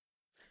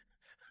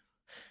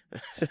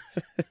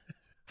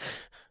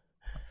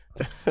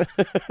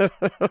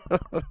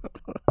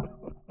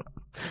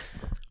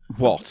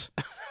What?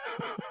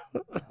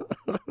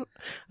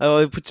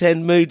 Oh, I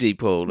pretend moody,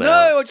 Paul. Now.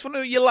 No, I just want to know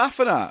what you're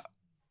laughing at.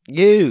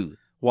 You.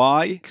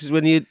 Why? Because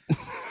when you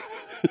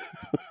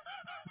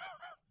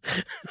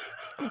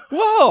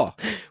What?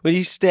 when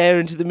you stare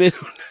into the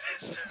middle,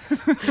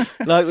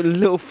 like a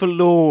little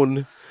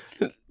forlorn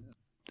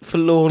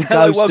Hello,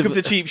 ghost. welcome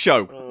to Cheap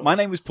Show. My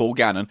name is Paul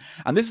Gannon,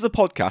 and this is a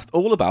podcast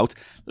all about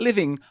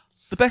living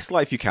the best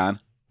life you can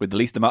with the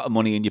least amount of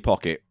money in your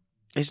pocket.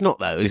 It's not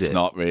though, is it? It's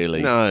not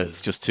really. No.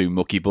 It's just two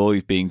mucky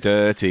boys being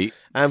dirty.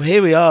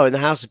 Here we are in the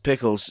House of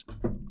Pickles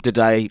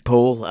today,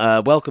 Paul.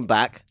 Welcome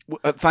back.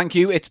 Thank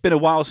you. It's been a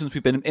while since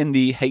we've been in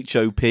the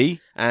HOP.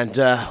 And,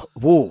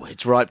 whoa,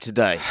 it's ripe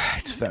today.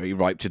 It's very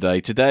ripe today.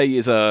 Today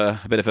is a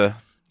bit of a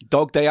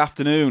dog day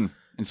afternoon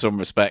in some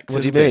respects.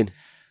 What do you mean?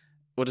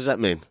 What does that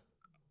mean?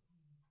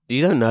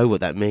 You don't know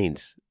what that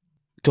means.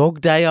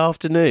 Dog day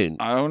afternoon?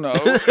 I don't know.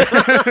 Thought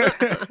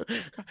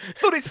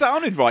it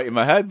sounded right in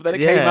my head, but then it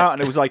came out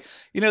and it was like,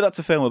 you know, that's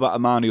a film about a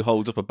man who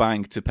holds up a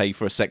bank to pay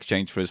for a sex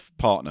change for his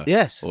partner.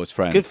 Yes. Or his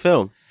friend. Good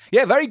film.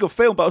 Yeah, very good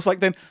film. But I was like,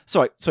 then,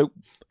 sorry, so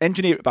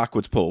engineer it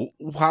backwards, Paul.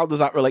 How does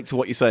that relate to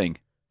what you're saying?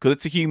 Because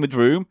it's a humoured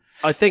room.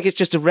 I think it's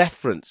just a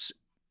reference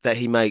that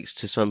he makes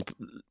to some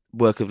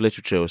work of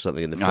literature or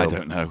something in the film. I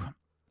don't know.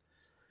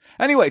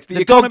 Anyway, it's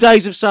the Dog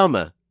Days of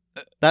Summer.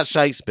 That's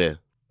Shakespeare.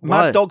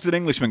 Mad dogs and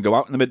Englishmen go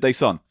out in the midday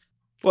sun.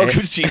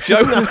 Welcome to Cheap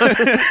Show.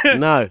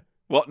 No.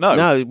 What? No?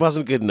 No, it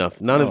wasn't good enough.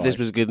 None of this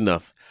was good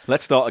enough.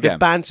 Let's start again. The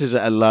banter's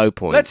at a low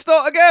point. Let's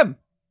start again.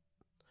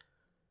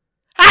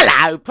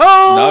 Hello,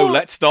 Paul! No,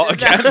 let's start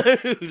again. No,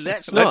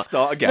 let's not. Let's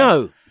start again.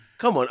 No.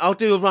 Come on, I'll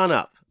do a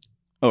run-up.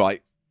 All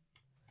right.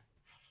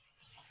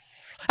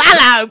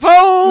 Hello,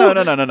 Paul!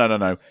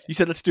 No. You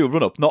said let's do a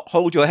run-up, not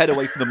hold your head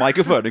away from the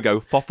microphone and go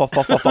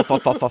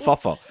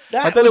fa-fa-fa-fa-fa-fa-fa-fa-fa.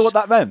 I don't know what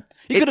that meant.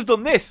 You could have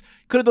done this.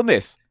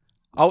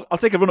 I'll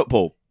take a run-up,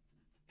 Paul.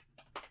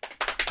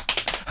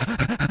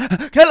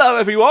 Hello,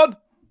 everyone.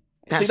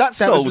 That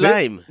was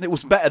lame. It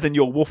was better than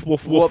your woof,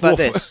 woof, woof, What about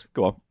woof. this?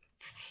 Go on.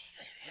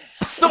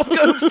 Stop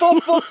going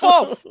foff, foff,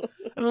 foff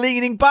and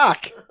leaning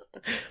back.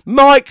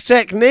 Mic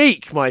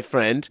technique, my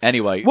friend.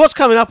 Anyway. What's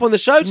coming up on the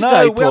show today,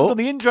 No, we Paul? haven't done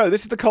the intro.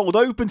 This is the cold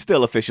open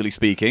still, officially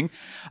speaking.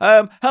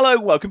 Hello,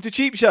 welcome to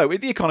Cheap Show.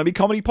 It's the economy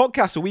comedy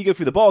podcast where we go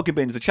through the bargain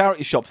bins, the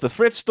charity shops, the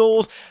thrift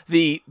stores,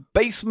 the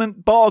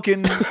basement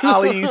bargain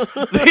alleys.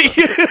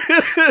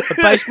 A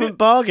basement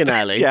bargain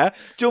alley? Yeah,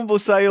 jumble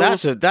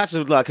sales. That's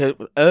like a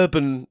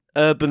urban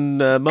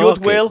market.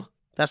 Goodwill.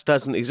 That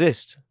doesn't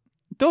exist.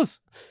 It does.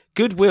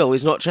 Goodwill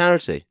is not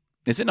charity.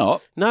 Is it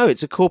not? No,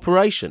 it's a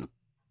corporation.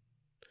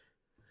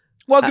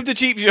 Welcome to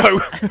Cheap Show.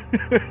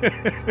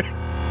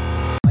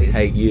 I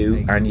hate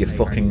you and your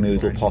fucking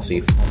noodle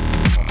posse.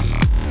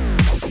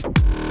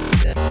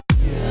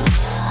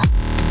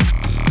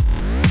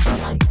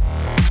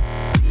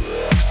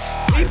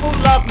 People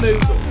love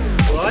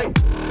noodles, alright?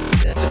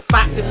 It's a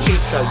fact of Cheap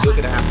Show you're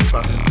going to have to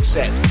fucking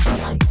accept.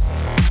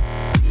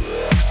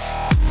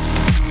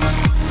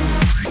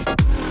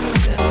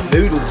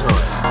 Noodle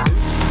time.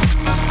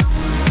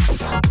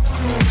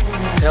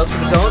 Tales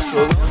from the dance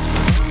floor.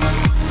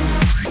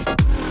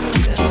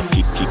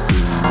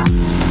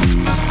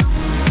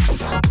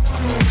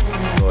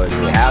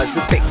 How's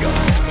the pick going?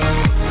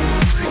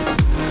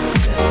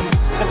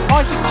 The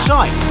price of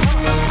shite.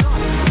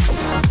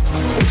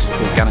 This is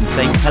Paul Gannon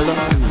saying hello.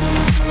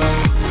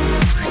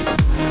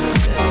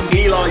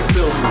 Eli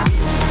Silver.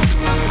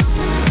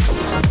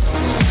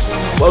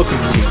 Welcome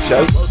to Cheap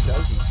Show.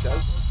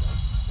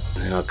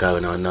 And I go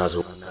and I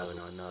nuzzle.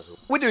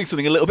 We're doing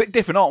something a little bit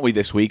different, aren't we,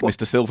 this week,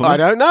 Mr. Silverman? I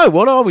don't know.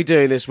 What are we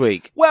doing this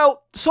week?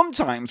 Well,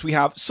 sometimes we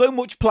have so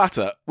much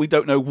platter, we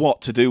don't know what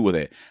to do with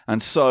it.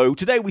 And so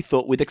today we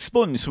thought we'd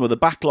expunge some of the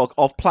backlog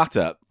of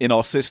platter in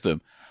our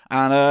system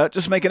and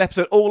just make an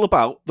episode all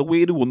about the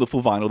weird and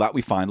wonderful vinyl that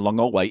we find along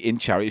our way in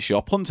charity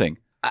shop hunting.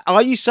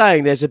 Are you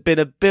saying there's a bit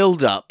of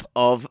build-up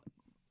of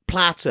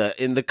platter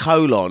in the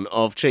colon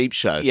of Cheap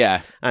Show?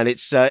 Yeah. And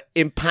it's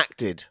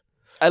impacted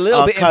A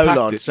little our bit colon,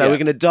 impacted. so we're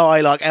going to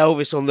die like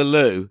Elvis on the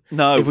loo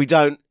No. if we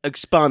don't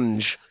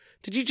expunge.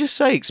 Did you just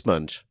say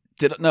expunge?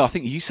 No, I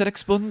think you said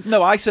expunge.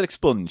 No, I said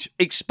expunge.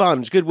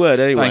 Expunge, good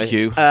word anyway. Thank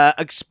you.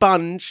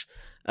 Expunge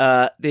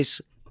this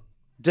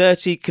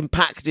dirty,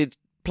 compacted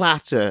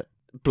platter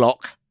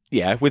block.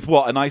 Yeah, with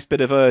what? A nice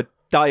bit of a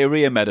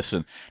diarrhea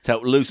medicine to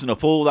help loosen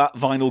up all that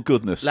vinyl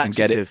goodness and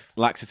get it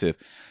laxative.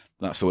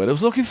 That's the word I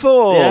was looking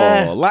for.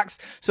 Yeah.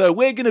 So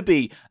we're going to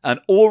be an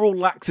oral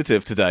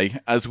laxative today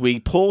as we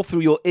pour through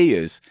your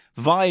ears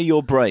via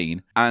your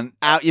brain and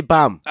out your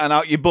bum and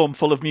out your bum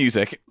full of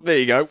music. There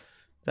you go.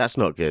 That's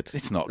not good.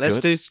 It's not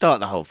good. Let's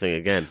start the whole thing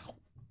again.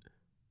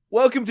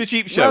 Welcome to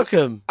Cheap Show.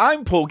 Welcome.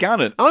 I'm Paul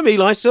Gannon. I'm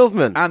Eli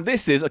Silverman. And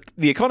this is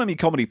the Economy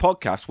Comedy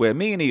Podcast where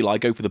me and Eli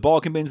go for the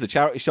bargain bins, the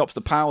charity shops,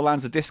 the power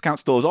lands, the discount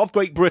stores of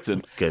Great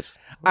Britain. Good.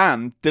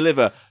 and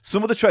deliver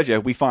some of the treasure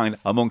we find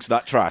amongst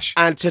that trash.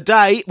 And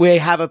today we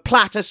have a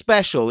platter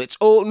special. It's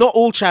not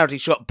all charity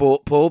shop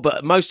bought, Paul,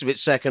 but most of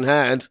it's second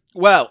hand.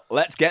 Well,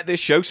 let's get this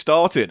show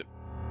started.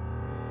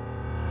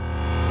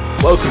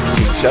 Welcome to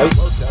Cheap Show.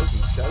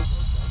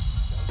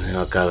 And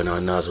I go and I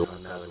nuzzle.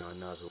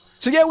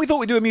 So yeah, we thought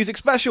we'd do a music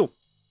special.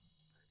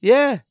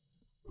 Yeah.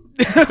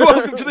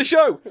 Welcome to the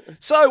show.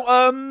 So,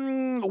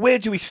 where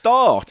do we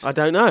start? I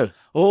don't know.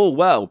 Oh,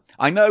 well,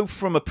 I know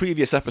from a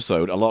previous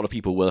episode, a lot of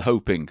people were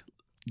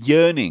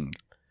yearning,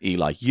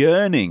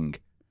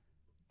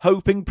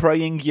 hoping,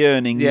 praying,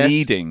 yearning, Yes.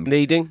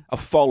 needing a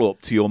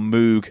follow-up to your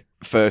Moog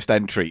first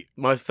entry.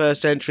 My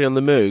first entry on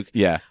the Moog.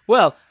 Yeah.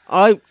 Well,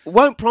 I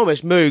won't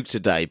promise Moog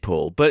today,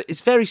 Paul, but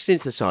it's very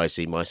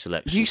synthesizey, my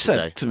selection You today.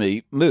 said to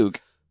me, Moog,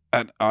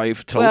 and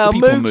I've told Well, the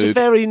people Moog's a Moog.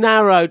 very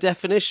narrow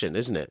definition,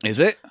 isn't it? Is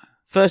it?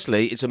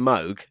 Firstly, it's a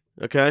Moog,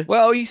 okay?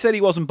 Well, he said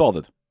he wasn't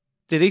bothered.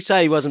 Did he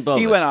say he wasn't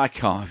bothered? He went, I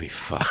can't be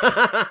fucked.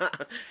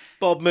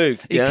 Bob Moog.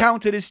 He yeah?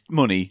 counted his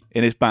money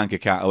in his bank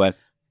account and went,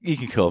 you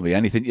can call me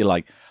anything you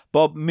like.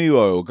 Bob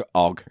Moog.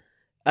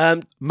 I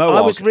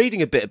Moog. was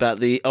reading a bit about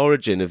the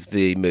origin of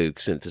the Moog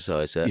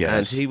synthesizer,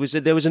 Yes.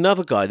 and there was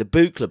another guy, the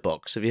Buchla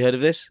box. Have you heard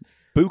of this?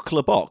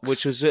 Buchla box.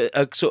 Which was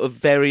a sort of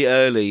very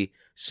early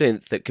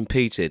synth that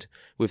competed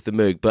with the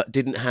Moog, but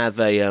didn't have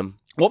a.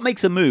 What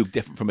makes a Moog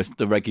different from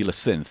the regular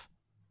synth?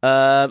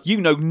 Uh,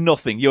 You know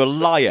nothing. You're a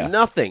liar.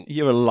 nothing.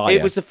 You're a liar.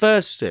 It was the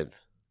first synth.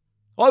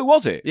 Oh,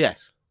 was it?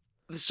 Yes.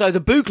 So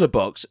the Buchla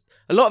box,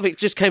 a lot of it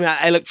just came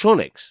out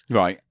electronics.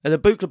 Right. And the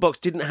Buchla box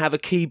didn't have a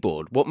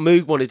keyboard. What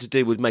Moog wanted to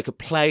do was make a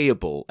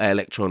playable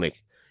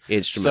electronic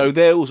instrument. So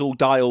there was all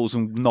dials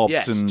and knobs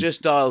Yes, and...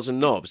 just dials and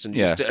knobs and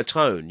just Yeah. a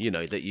tone,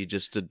 that you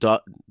just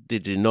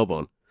did your knob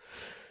on.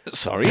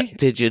 Sorry?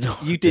 Did you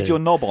not? You did your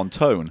knob on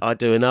tone. I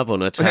do a knob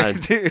on a tone.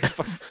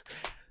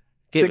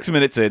 6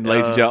 minutes in,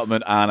 ladies and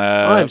gentlemen, and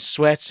I'm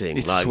sweating.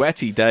 it's like,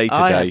 sweaty day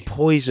I today. have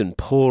poison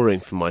pouring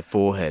from my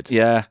forehead.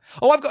 Yeah.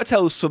 Oh, I've got to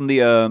tell us from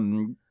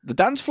the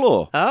dance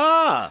floor.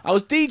 Ah! I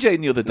was DJing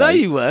the other day. No,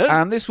 you weren't.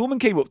 And this woman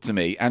came up to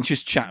me and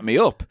she's chatting me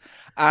up.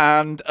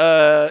 And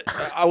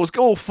I was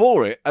all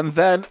for it. And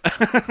then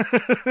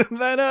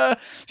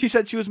she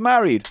said she was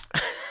married.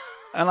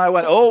 And I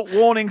went, oh,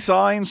 warning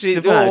signs,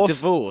 divorce.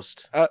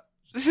 Divorced.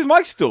 This is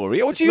my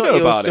story. What do you It's know not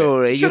your about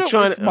story. it? You're Shut up,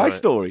 trying it's to... my Alright.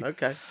 story.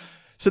 Okay.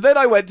 So then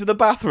I went to the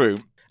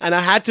bathroom. And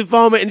I had to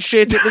vomit and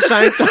shit at the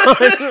same time.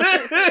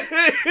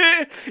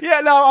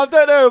 Yeah, no, I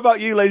don't know about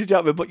you, ladies and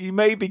gentlemen, but you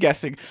may be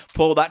guessing,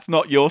 Paul, that's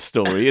not your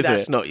story, is it?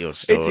 That's not your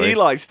story. It's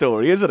Eli's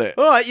story, isn't it?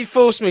 All right, you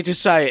forced me to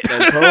say it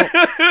then, Paul.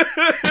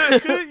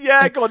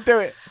 Yeah, go on, do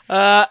it.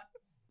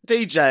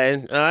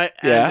 DJing, all right?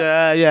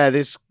 Yeah. And,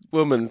 this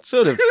woman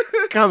sort of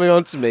coming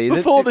on to me.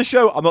 Before the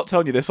show, I'm not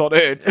telling you this on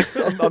it.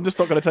 I'm just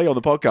not going to tell you on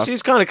the podcast.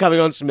 She's kind of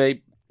coming on to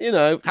me,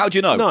 How do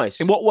you know?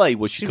 Nice. In what way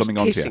was she She was coming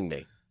on to kissing you?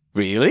 me.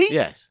 Really?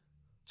 Yes.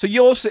 So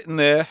you're sitting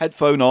there,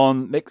 headphone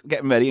on,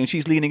 getting ready, and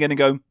she's leaning in and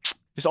going,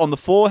 just on the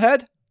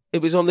forehead,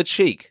 It was on the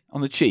cheek.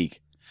 on the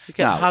cheek. She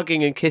kept Now-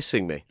 hugging and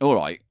kissing me. All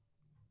right.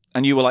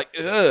 And you were like,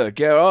 ugh,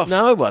 get her off.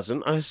 No, I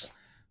wasn't. I was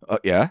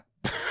Yeah.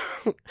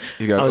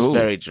 You go, I was "Ooh."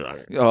 very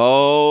drunk.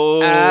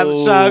 Oh,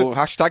 so-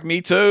 hashtag me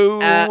too.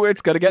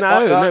 It's going to get No,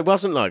 like that. it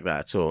wasn't like that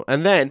at all.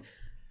 And then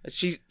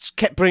she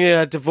kept bringing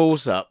her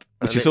divorce up.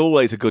 Which and is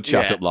always a good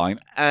chat yeah. up line.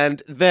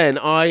 And then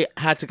I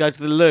had to go to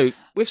the loo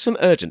with some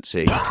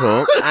urgency,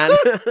 Paul, and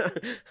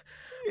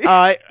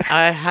I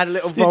had a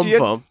little Did you-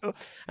 vom,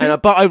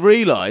 but I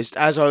realised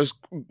as I was,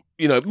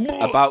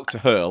 About to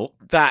hurl.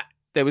 that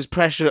there was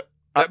pressure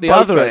at the both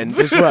other end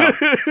as well,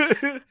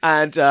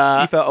 and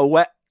You felt a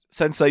wet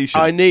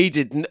sensation.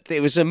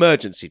 it was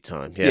emergency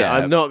time.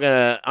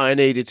 Yeah. I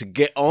needed to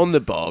get on the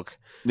bog,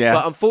 yeah.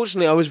 but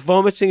unfortunately I was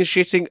vomiting and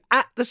shitting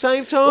at the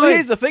same time. Well,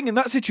 here's the thing. In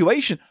that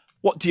situation,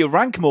 what do you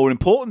rank more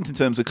important in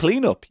terms of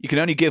cleanup? You can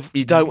only give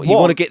you don't. one. You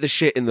want to get the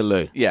shit in the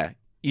loo. Yeah.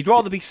 You'd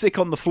rather be sick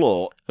on the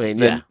floor I mean,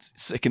 than yeah.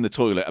 sick in the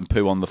toilet and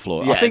poo on the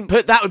floor. Yeah, I think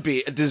but that would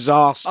be a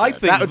disaster. I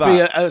think that would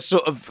be a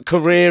sort of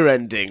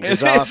career-ending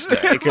disaster.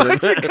 It could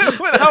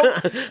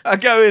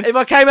have- going. if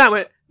I came out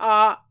with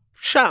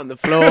shut on the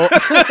floor,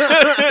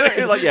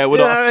 It's like, yeah, we're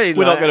You know not. what I mean?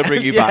 We're not Like- going to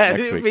bring you yeah, back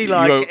next it'd week. be You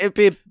like won't- it'd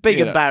be a big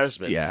you know,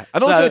 embarrassment. Yeah,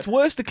 and So, also it's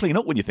worse to clean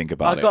up when you think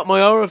about I it. got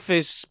my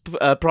orifice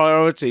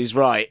priorities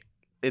right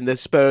in the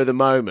spur of the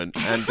moment,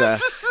 and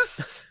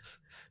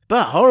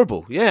but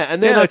horrible, yeah.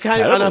 And then Yeah, I it's came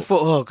and I terrible.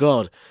 thought, oh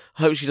god,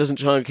 I hope she doesn't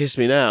try and kiss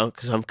me now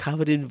because I'm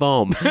covered in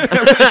vom.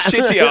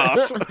 Shitty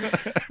ass.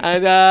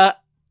 And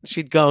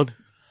she'd gone.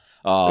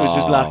 Oh, Which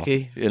was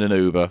lucky. in an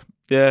Uber.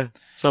 Yeah,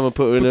 someone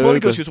put her in But an probably Uber.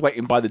 because she was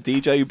waiting by the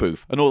DJ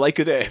booth, and all they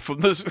could hear from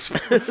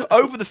the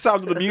over the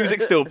sound of the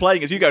music still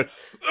playing is you go,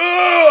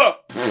 "Ugh!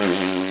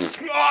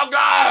 Oh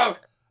no!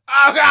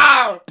 Oh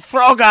no!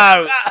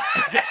 Froggo.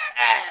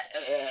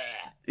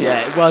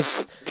 Yeah, it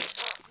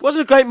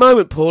wasn't a great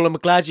moment, Paul. I'm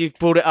glad you've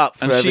brought it up.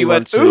 For And she everyone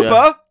went, to,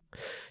 Uber?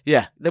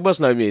 yeah, there was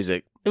no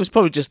music. It was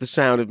probably just the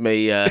sound of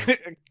me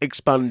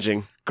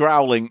expunging.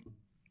 Growling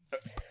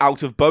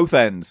out of both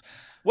ends.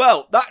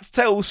 Well, that's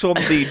tales from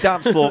the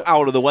dance floor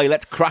out of the way.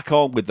 Let's crack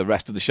on with the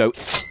rest of the show.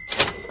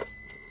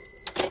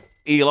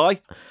 Eli,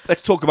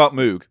 let's talk about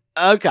Moog.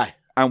 Okay.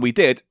 And we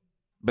did,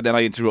 but then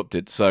I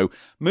interrupted. So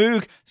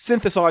Moog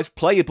synthesized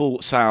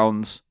playable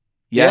sounds.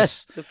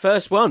 Yes. The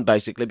first one,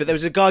 basically. But there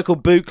was a guy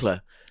called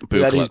Buchla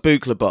who had his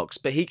Buchla box.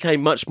 But he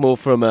came much more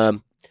from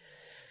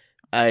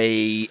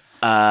a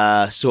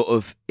sort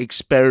of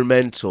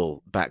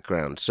experimental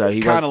background. So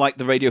It's kind of like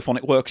the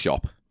Radiophonic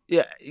Workshop.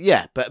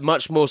 Yeah, but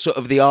much more sort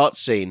of the art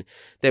scene.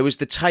 There was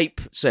the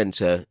Tape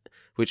Centre,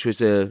 which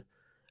was a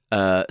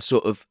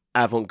sort of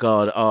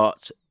avant-garde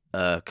art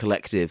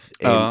collective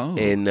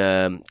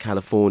in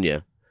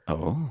California.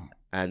 Oh.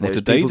 And there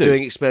was people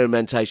doing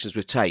experimentations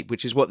with tape,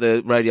 which is what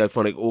the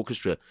Radiophonic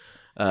Orchestra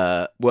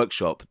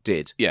workshop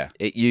did. Yeah.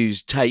 It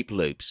used tape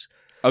loops.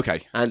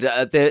 Okay. And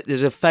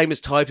there's a famous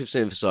type of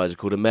synthesizer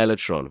called a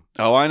mellotron.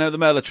 Oh, I know the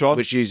mellotron.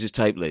 Which uses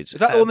tape loops. Is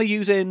that the one they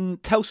use in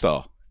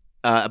Telstar?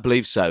 I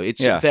believe so.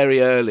 It's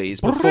very early.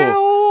 It's before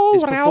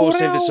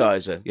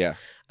synthesizer. Yeah.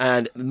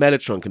 And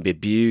mellotron can be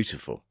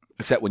beautiful.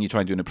 Except when you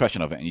try and do an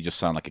impression of it and you just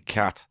sound like a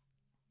cat.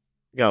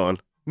 Go on.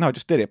 No, I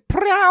just did it.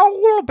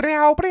 Prowl,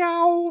 brow,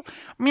 brow.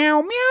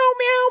 Meow, meow,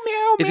 meow,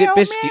 meow. Is it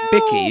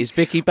Bicky? Is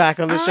Bicky back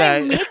on the show?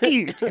 I'm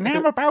Mickey, and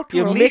I'm about to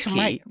You're release Mickey?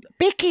 my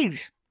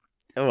Bickies.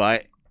 All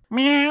right.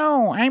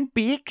 Meow, I'm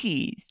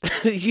Bickies.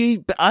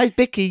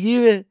 Bicky,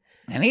 you're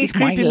And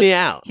creeping me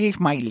out. Here's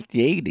my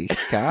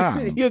latest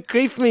song. You're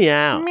creeping me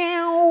out.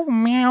 Meow,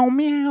 meow,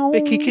 meow.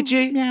 Bicky, could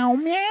you? Meow,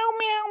 meow,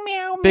 meow,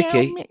 meow.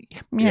 Bicky?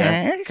 Meow.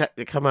 Yeah.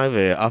 Come over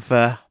here. I've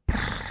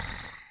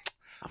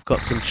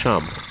got some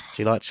chum.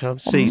 Do you like chum?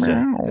 Caesar.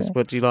 meow.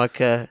 What do you like?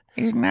 Do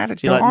Isn't that a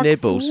you like dog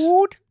nibbles?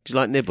 food? you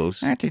like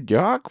nibbles? That's a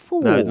dog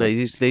food. No,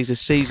 these are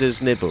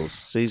Caesar's nibbles.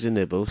 Caesar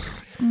nibbles.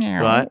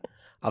 Meow. Right.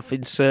 I've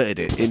inserted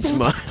it into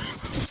my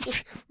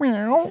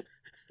Meow.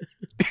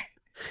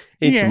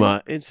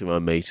 into my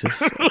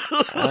meters.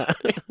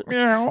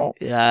 Meow.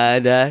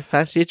 And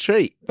fancy a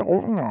treat.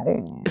 Oh,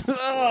 no.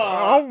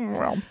 Oh,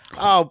 no.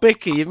 Oh,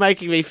 Bicky, you're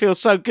making me feel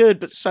so good,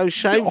 but so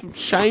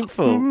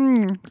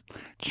shameful.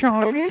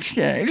 Charlie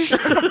says,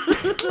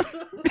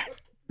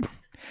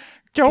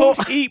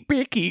 don't eat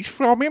Bickies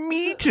from your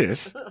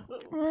meters.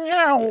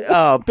 Meow.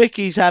 Oh,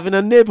 Bicky's having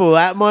a nibble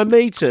at my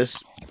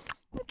meters.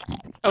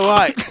 All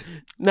right,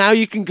 now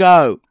you can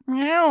go.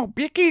 Meow.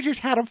 Bickies has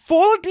had a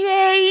full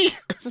day.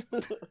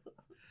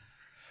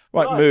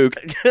 Right, Moog.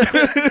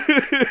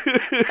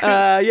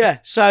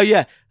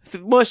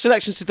 My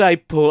selections today,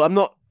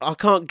 Paul, I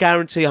can't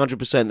guarantee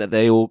 100% that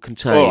they all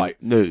contain All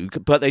right.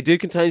 Moog, but they do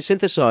contain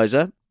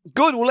synthesizer.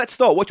 Good, well, let's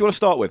start. What do you want to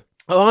start with?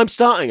 Oh, I'm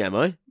starting, am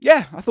I?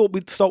 Yeah, I thought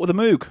we'd start with the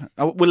Moog.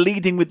 We're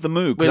leading with the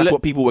Moog, 'cause that's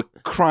what people were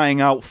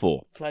crying out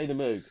for. Play the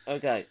Moog.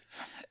 Okay.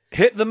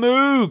 Hit the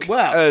Moog!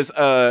 Wow. As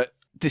a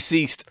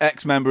deceased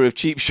ex-member of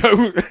Cheap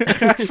Show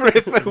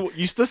Frith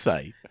used to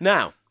say.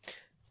 Now,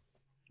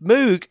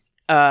 Moog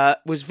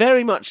was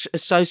very much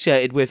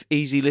associated with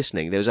easy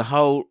listening. There was a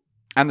whole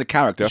And the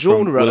character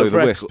genre from Willow of the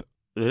record. Wisp.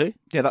 Really?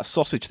 Yeah, that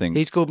sausage thing.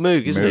 He's called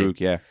Moog, isn't Moog,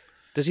 he? yeah.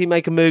 Does he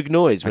make a Moog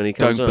noise when he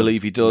comes Don't on?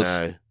 believe he does.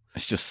 No,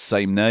 It's just the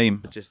same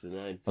name. it's just the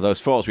name. Although, as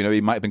far as we know,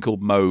 he might have been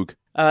called Moog.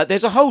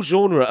 There's a whole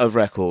genre of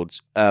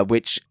records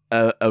which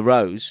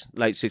arose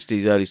late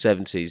 60s, early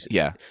 70s,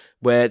 Yeah.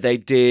 where they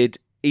did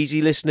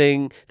easy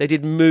listening. They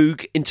did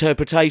Moog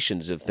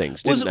interpretations of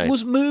things, didn't they?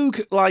 Was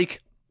Moog,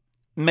 like,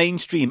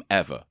 mainstream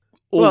ever?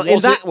 Or Well, in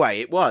was that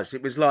way, it was.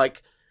 It was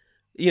like,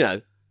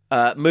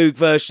 Moog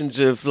versions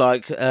of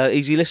like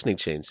easy listening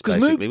tunes,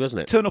 basically,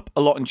 wasn't it? Turn up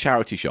a lot in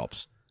charity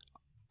shops.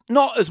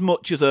 Not as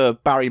much as a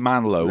Barry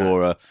Manilow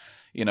or a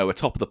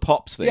Top of the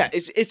Pops thing. Yeah,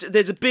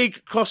 there's a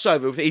big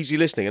crossover with easy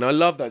listening, and I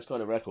love those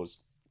kind of records.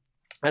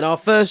 And our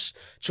first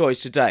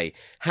choice today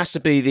has to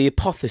be the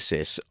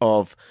apotheosis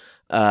of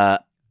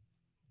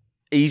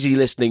easy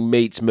listening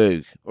meets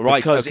Moog,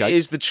 Right, Because okay. it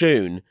is the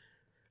tune.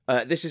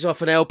 This is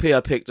off an LP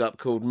I picked up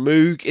called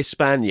Moog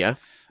España.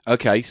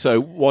 Okay, so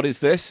what is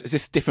this? Is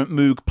this different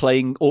Moog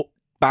playing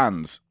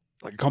bands?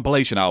 Like a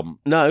compilation album?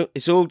 No,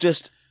 it's all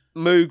just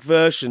Moog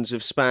versions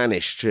of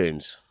Spanish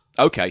tunes.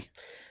 Okay.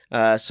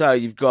 So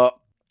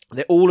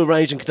they're all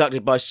arranged and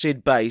conducted by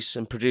Sid Bass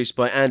and produced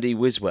by Andy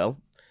Wiswell.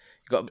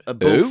 You've got a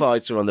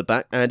bullfighter on the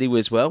back, Andy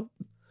Wiswell.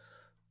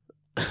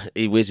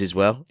 He whizzes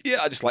well. Yeah,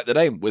 I just like the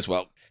name,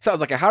 Wiswell.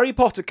 Sounds like a Harry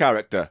Potter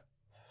character.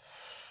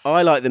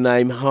 I like the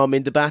name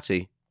Harminder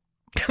Bhatti.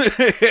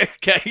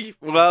 Okay,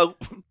 well,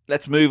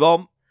 let's move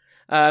on.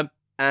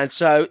 And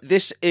so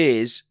this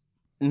is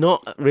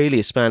not really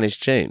a Spanish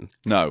tune,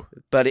 No.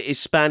 but it is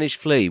Spanish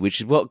Flea, which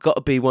is what got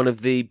to be one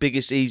of the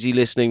biggest easy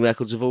listening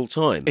records of all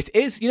time. It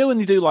is, when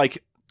they do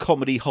like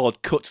comedy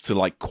hard cuts to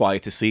like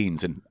quieter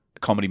scenes in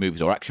comedy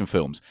movies or action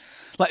films.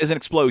 Like there's an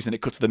explosion,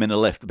 it cuts them in a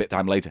lift a bit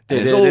time later. And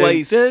there's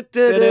always yeah, it's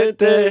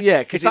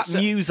because that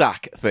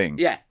Muzak thing.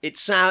 Yeah,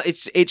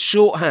 it's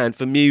shorthand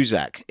for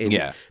Muzak.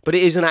 Yeah. But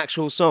it is an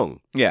actual song.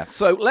 Yeah.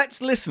 So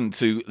let's listen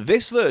to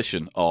this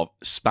version of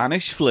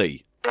Spanish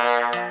Flea.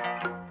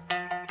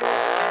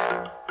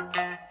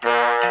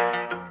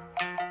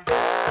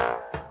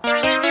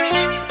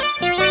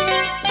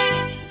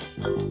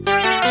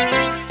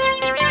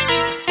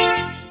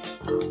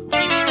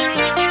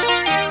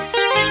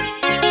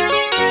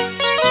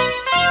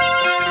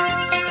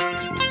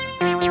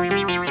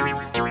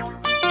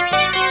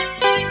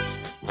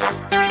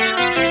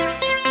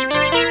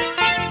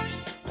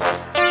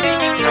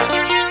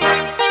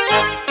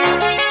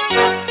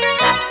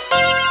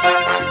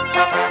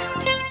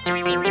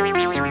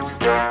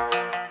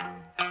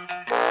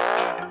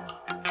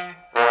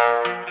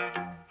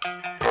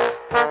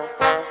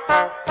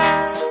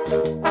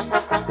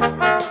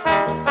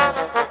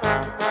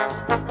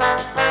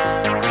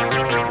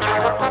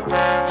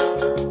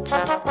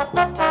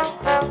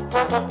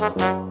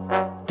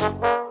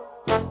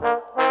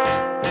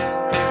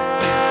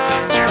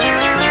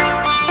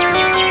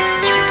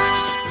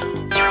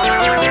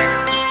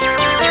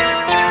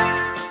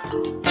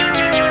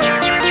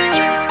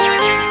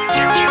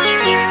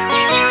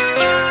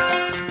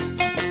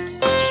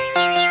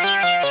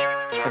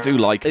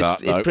 like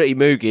that, It's though. pretty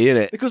moogie, isn't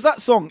it? Because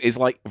that song is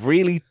like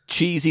really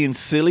cheesy and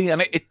silly,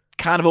 and it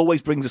kind of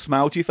always brings a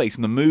smile to your face,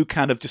 and the Moog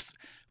kind of just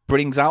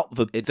brings out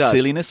the It does.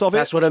 silliness of it.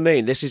 That's what I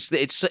mean.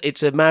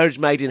 It's a marriage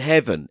made in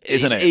heaven,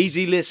 Isn't it's it?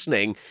 easy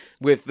listening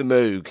with the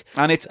Moog.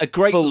 And it's a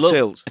great Full love.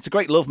 tilt. It's a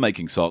great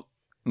love-making song.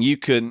 You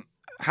can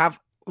have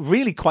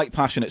really quite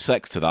passionate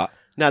sex to that.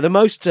 Now,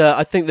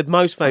 I think the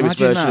most famous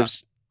Imagine version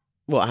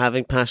that. of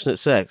having passionate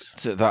sex.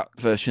 To that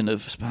version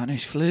of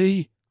Spanish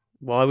Flea.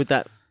 Why would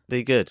that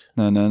be good?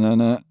 No.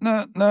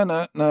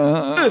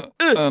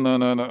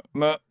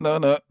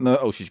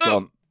 Oh, she's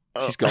gone.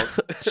 She's gone.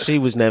 She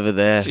was never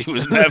there. She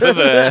was never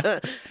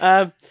there.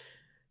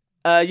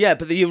 Yeah,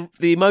 but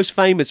the most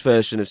famous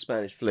version of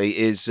Spanish Flea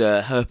is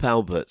Herb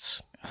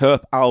Albert's.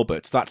 Herb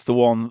Alberts. That's the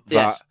one that.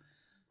 Yes.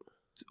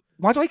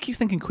 Why do I keep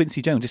thinking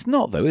Quincy Jones? It's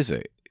not, though, is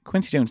it?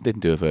 Quincy Jones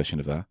didn't do a version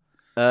of that.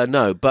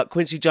 No, but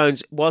Quincy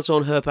Jones was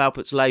on Herb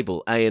Albert's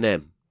label,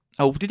 A&M.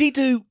 Oh, did he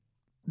do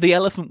the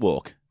Elephant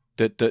Walk?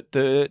 No,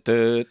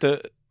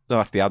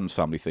 that's the Addams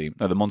Family theme.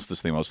 No, the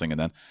Monsters theme I was singing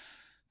then.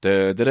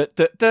 I've got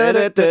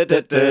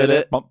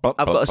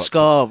a ska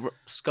I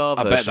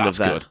version bet that's of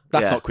that. good.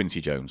 That's Yeah. not Quincy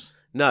Jones.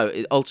 No,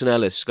 Alton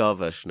Ellis ska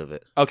version of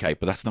it. Okay,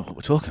 but that's not what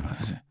we're talking about,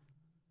 is it?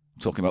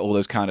 We're talking about all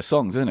those kind of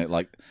songs, isn't it?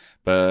 Like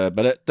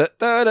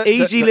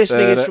Easy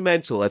listening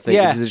instrumental, I think,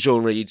 Yeah. is the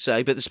genre you'd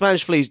say. But the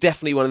Spanish Flea is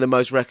definitely one of the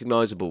most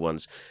recognisable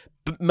ones.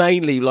 But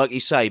mainly, like you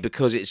say,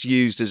 because it's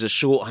used as a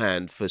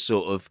shorthand for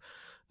sort of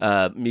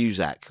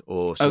music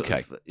or sort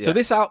Okay, of, yeah. so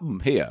this album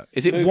here,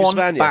 is it Moog one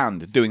Hispania.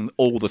 band doing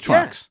all the Yeah,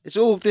 tracks? it's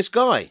all this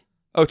guy.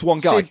 Oh, it's one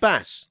guy. Sid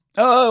Bass.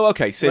 Oh,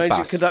 okay, Sid Arranged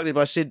and Bass. conducted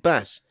by Sid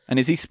Bass. And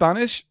is he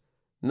Spanish?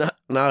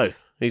 No,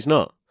 he's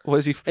not. Or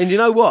is he? And you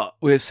know what?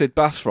 Where's Sid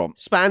Bass from?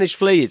 Spanish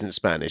Flea isn't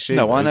Spanish.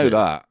 No, either, I is know it?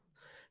 that.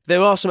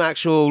 There are some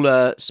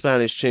actual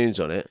Spanish tunes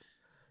on it.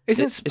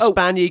 Isn't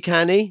España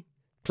Cani,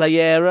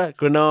 Playera,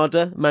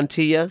 Granada,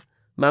 Mantilla,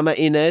 Mama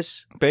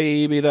Inez,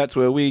 baby, that's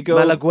where we go.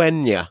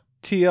 Malagueña.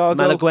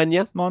 Tiago,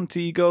 Malagueña,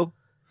 Montego.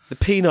 the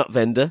peanut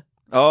vendor.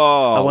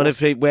 Oh, I wonder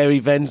where he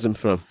vends them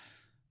from.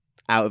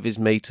 Out of his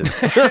meters.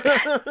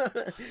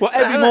 Well,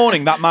 every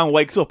morning that man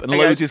wakes up and He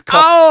loads goes, his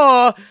cock.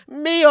 Oh,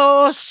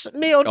 mio Dios.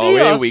 Oh,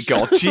 here we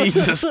go.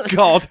 Jesus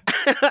God.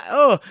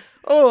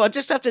 I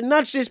just have to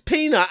nudge this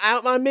peanut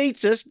out my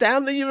meters,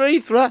 down the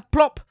urethra.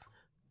 Plop.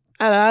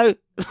 Hello.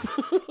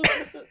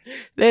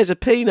 There's a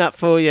peanut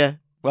for you.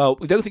 Well,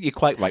 we don't think you're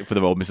quite right for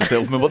the role, Mr.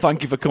 Silverman, but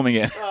thank you for coming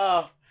in.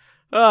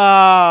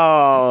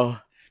 Oh.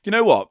 You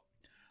know what?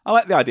 I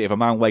like the idea of a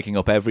man waking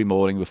up every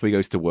morning before he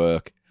goes to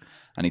work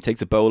and he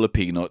takes a bowl of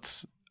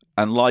peanuts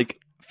and, like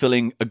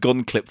filling a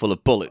gun clip full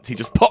of bullets, he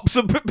just pops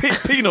a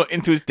peanut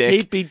into his dick.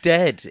 He'd be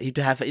dead. He'd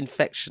have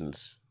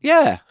infections.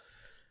 Yeah.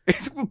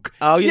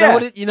 Oh, you Yeah. know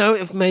what? It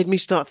have made me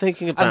start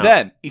thinking about. And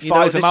then he You know what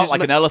fires them this out is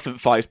like an elephant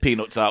fires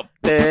peanuts out.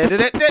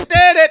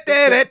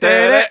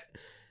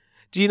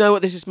 Do you know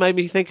what this has made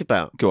me think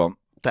about? Go on.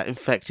 That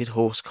infected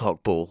horse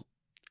cock ball.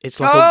 It's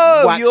like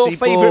Oh, a waxy your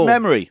favourite ball.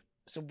 memory.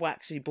 It's a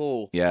waxy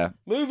ball. Yeah.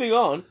 Moving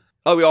on.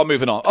 Oh, we are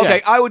moving on.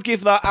 Okay, I would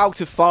give that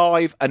out of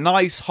 5 a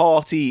nice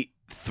hearty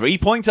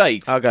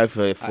 3.8. I'll go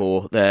for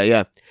 4 there,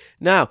 yeah.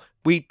 Now,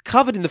 we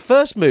covered in the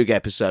first Moog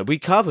episode, we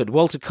covered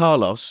Walter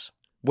Carlos,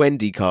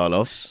 Wendy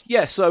Carlos.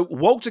 Yeah, so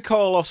Walter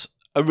Carlos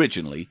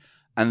originally,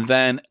 and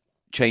then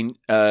changed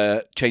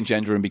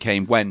gender and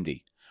became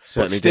Wendy.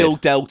 Certainly but still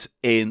did. dealt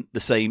in the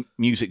same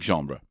music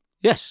genre.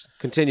 Yes,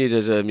 continued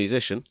as a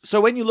musician.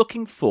 So when you're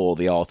looking for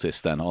the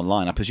artist then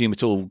online, I presume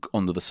it's all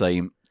under the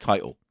same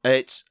title.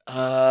 It's,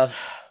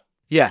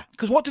 yeah.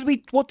 Because what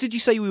did you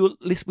say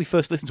we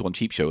first listened to on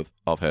Cheap Show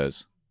of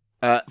hers?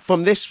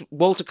 From this,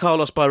 Walter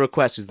Carlos by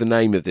Request is the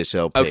name of this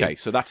LP. Okay,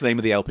 so that's the name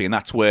of the LP, and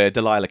that's where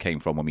Delilah came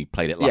from when we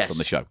played it last Yes. on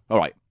the show. All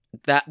right.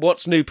 That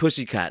What's New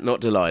Pussycat,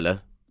 not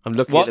Delilah. I'm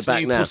looking What's at the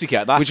back New now.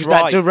 Pussycat, that's which is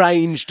right. that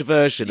deranged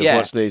version of Yeah.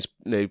 What's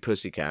New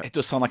Pussycat. It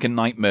does sound like a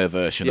nightmare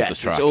version of the Yes,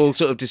 track. it's all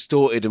sort of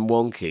distorted and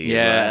wonky.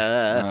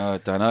 I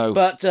don't know.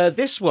 But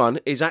this one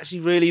is actually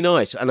really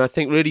nice, and I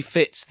think really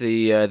fits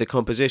the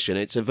composition.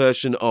 It's a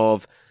version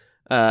of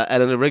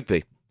Eleanor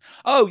Rigby.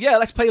 Oh, yeah,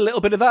 let's play a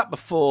little bit of that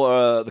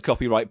before the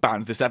copyright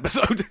bans this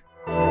episode.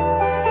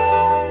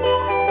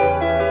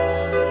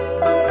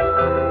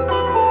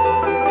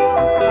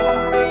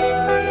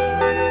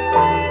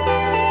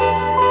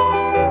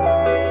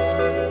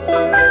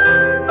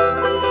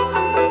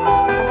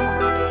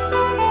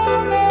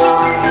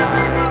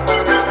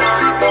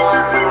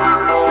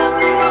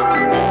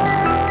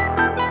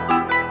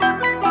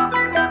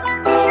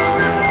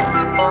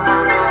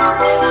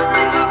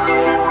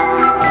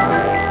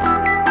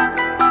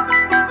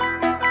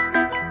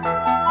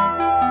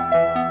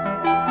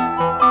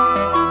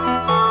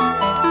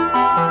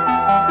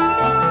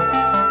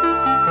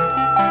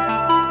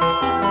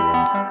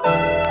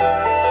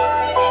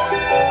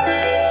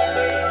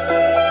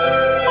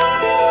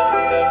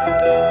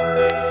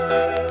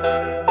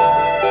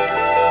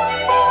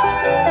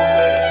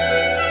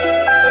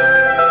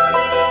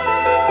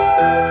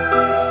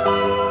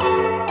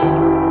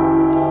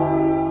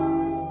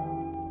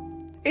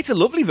 It's a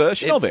lovely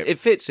version of it. It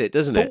fits it,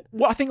 doesn't But it?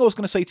 what I think I was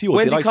going to say to you, or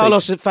Wendy did I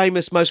Carlos' say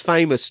most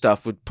famous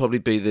stuff would probably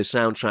be the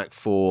soundtrack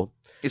for.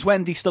 is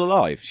Wendy still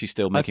alive? She's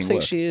still making I think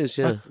work. she is.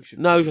 Yeah. we should-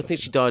 No, I think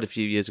she died a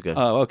few years ago.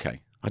 Oh,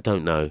 okay. I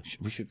don't know.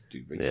 We should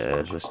do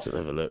research. Yeah, let's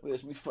have a look.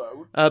 Where's my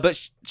phone?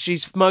 But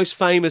she's most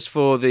famous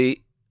for the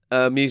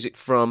music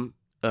from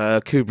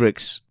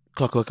Kubrick's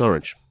Clockwork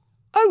Orange.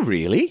 Oh,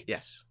 really?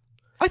 Yes.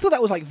 I thought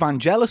that was like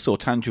Vangelis or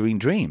Tangerine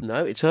Dream.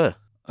 No, it's her.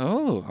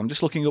 Oh, I'm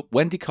just looking up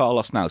Wendy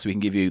Carlos now so we can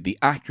give you the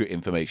accurate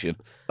information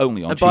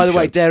only on And by the Cheap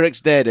way, Show.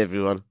 Derek's dead,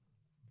 everyone.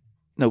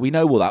 No, we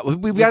know all that.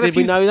 We've had a Did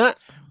few, we know that?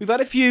 We've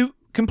had a few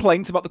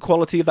complaints about the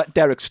quality of that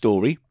Derek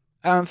story.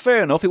 And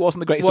fair enough, it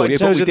wasn't the greatest What, audio, in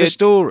but terms we of the did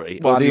story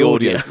well, or the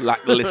audio,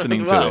 like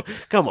listening to Well, it.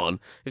 come on.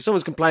 If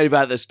someone's complaining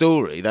about the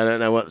story, they don't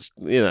know what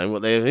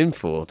they're in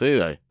for, do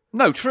they?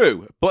 No,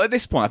 true. But at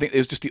this point, I think it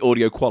was just the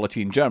audio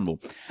quality in general.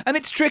 And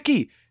it's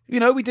tricky. You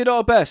know, we did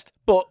our best.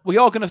 But we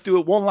are going to do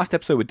one last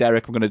episode with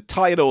Derek. We're going to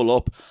tie it all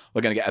up.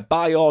 We're going to get a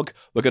biog.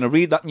 We're going to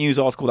read that news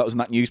article that was in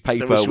that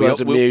newspaper. Which was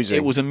amusing.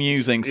 It was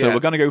amusing. So Yeah. we're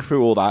going to go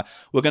through all that.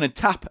 We're going to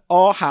tap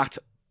our hat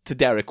to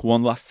Derek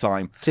one last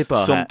time. Tip our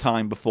hat.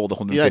 sometime before the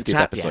 150th You don't tap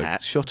your episode.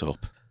 hat. Shut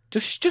up.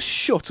 Just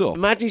shut up.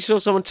 Imagine you saw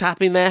someone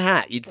tapping their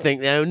hat. You'd think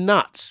they're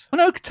nuts. Oh,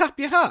 no, tap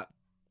your hat.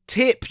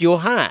 Tip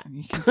your hat.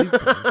 You can do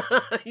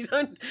You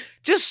don't,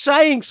 just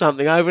saying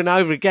something over and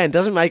over again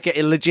doesn't make it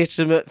a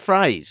legitimate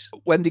phrase.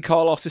 Wendy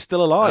Carlos is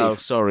still Oh,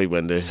 alive. sorry,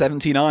 Wendy.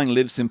 79,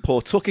 lives in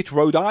Pawtucket,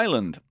 Rhode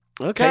Island.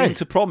 Okay. Came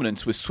to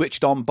prominence with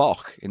Switched On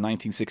Bach in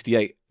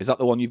 1968. Is that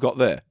the one you've got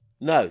there?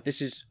 No,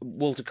 this is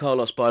Walter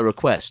Carlos by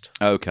request.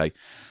 Okay.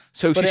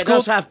 So But she's it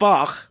does have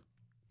Bach.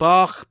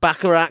 Bach,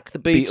 Bacharach, the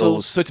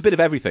Beatles. So it's a bit of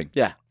everything.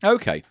 Yeah.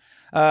 Okay.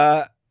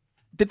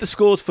 Did the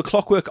scores for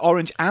Clockwork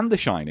Orange and The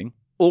Shining,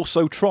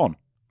 also Tron.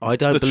 I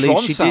don't The believe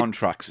Tron she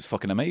soundtracks is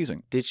fucking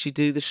amazing. did. Did she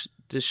do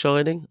the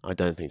Shining? I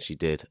don't think she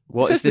did. It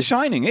What says is this? The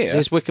Shining Is here.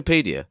 this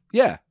Wikipedia?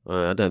 Yeah.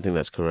 I don't think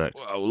that's correct.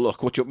 Well,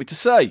 look, what do you want me to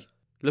say?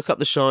 Look up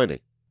The Shining.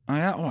 Oh,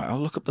 yeah, all right, I'll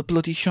look up the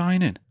bloody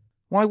Shining.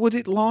 Why would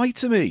it lie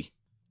to me?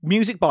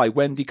 Music by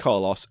Wendy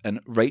Carlos and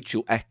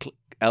Rachel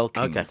Elkind.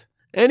 Okay.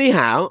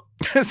 Anyhow,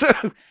 So,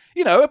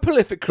 you know, a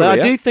prolific career. but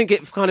I do think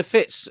it kind of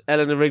fits.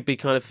 Eleanor Rigby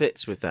kind of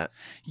fits with that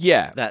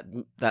Yeah. that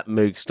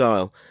Moog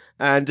style.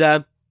 And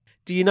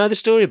do you know the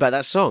story about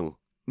that song?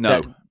 No.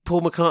 That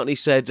Paul McCartney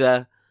said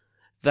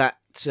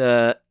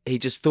that he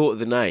just thought of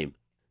the name,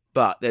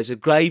 but there's a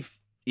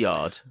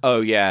graveyard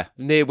Oh, yeah.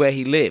 near where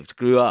he lived,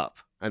 grew up,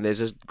 and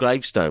there's a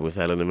gravestone with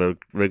Eleanor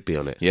Rigby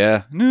on it.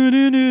 Yeah.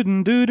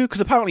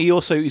 Because apparently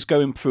he's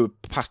going through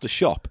past a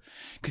shop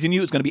because he knew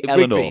it was going to be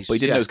Eleanor, Rigby's, but he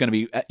didn't yeah. know it was going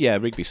to be,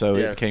 Rigby, so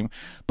Yeah. it came.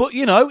 But,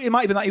 you know, it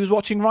might have been that he was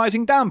watching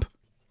Rising Damp.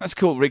 That's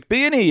cool,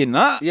 Rigby, isn't he, in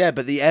that? Yeah,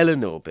 but the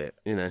Eleanor bit,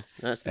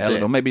 that's the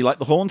Eleanor, bit. maybe like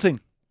The Haunting.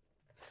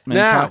 Main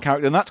Now-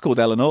 character, and that's called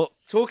Eleanor.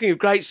 Talking of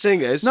great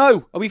singers,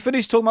 No, are we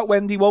finished talking about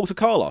Wendy Walter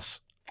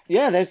Carlos?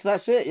 yeah,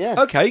 that's it. Yeah,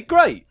 Okay,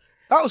 great.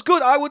 That was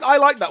good. I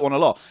like that one a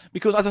lot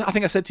because, as I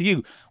think I said to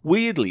you,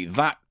 weirdly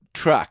that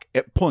track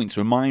at points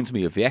reminds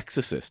me of The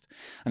Exorcist,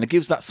 and it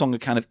gives that song a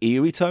kind of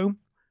eerie tone.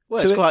 well,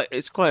 to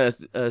it's quite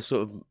a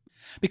sort of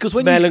Because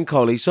when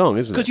melancholy song,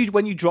 isn't it?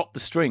 when you drop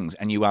the strings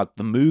and you add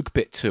the Moog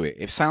bit to it,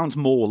 it sounds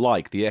more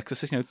like The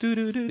Exorcist. You know,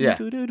 Yeah.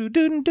 do Do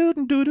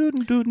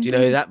you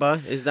know who that by?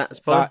 Is that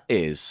by? That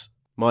is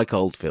Mike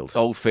Oldfield.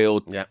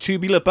 Oldfield. Yeah.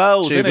 Tubular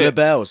Bells, isn't Tubular it?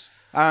 Bells.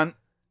 And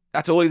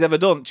that's all he's ever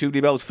done.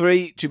 Tubular Bells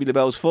 3, Tubular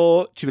Bells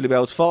 4, Tubular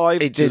Bells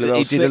 5, He did Tubular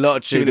Bells a 6, lot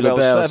of Tubular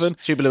Bells 7,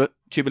 Tubular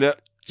Tubular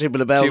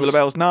Bells. Tubular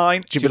Bells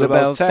 9, Tubular Tubular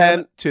Bells Bells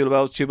 10,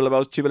 Tubular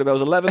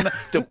Bells 11,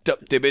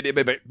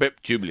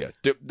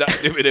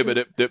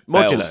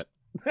 Modular.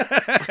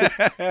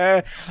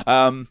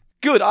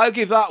 Good, I'll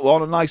give that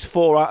one a nice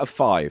 4 out of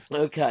 5.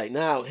 Okay,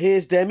 now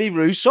here's Demi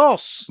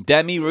Roussos.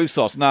 Demi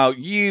Roussos. Now,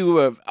 you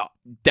were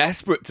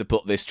desperate to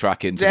put this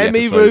track into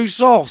Demi the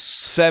episode.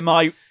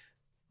 Roussos.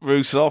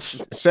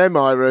 Semi-Roussos.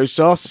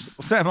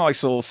 Semi-Roussos.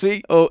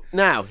 Semi-saucy. Oh,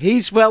 now,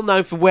 he's well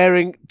known for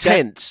wearing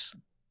tents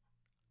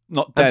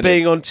Not and dead.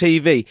 being on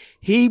TV.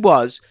 He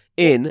was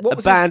in What a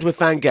was band with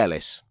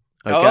Vangelis.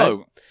 Okay?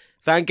 Oh,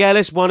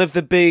 Vangelis, one of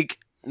the big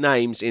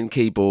names in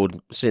keyboard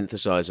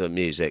synthesizer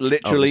music. of the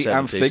literally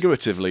and 70s.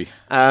 figuratively.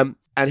 And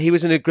he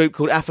was in a group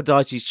called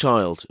Aphrodite's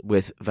Child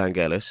with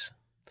Vangelis,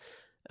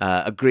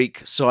 a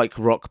Greek psych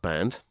rock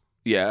band,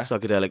 Yeah.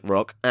 psychedelic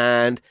rock.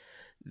 And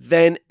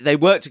then they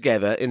worked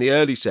together in the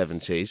early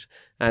 70s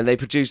and they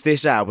produced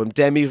this album,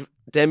 Demi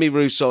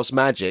Roussos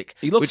Magic.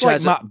 He looks which like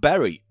has Matt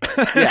Berry.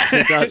 Yeah,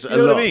 he does You a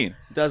know lot. what I mean?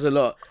 Does a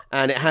lot.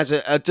 And it has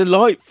a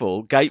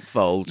delightful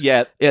gatefold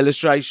Yeah.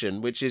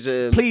 illustration, which is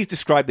a... Please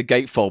describe the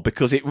gatefold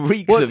because it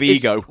reeks of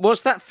ego.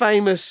 What's that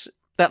famous...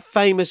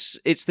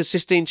 It's the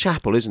Sistine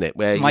Chapel, isn't it?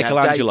 Where you have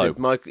Michelangelo.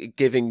 David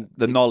giving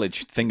The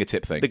knowledge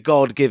fingertip thing. the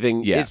god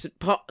giving. Yeah. It's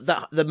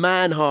the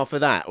man half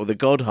of that, or the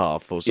god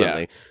half, or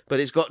something. But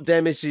it's got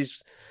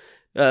Demis's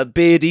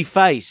beardy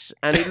face,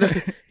 and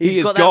he's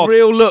is got God. that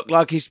real look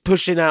like he's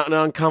pushing out an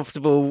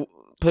uncomfortable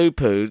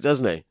poo-poo,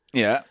 doesn't he?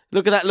 Yeah.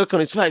 Look at that look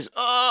on his face.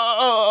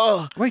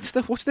 Oh, Wait,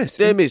 Steph, what's this?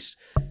 Demis.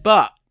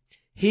 But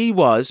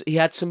He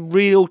had some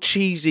real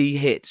cheesy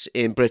hits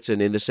in Britain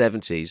in the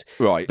 70s.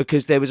 Right.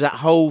 Because there was that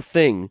whole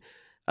thing,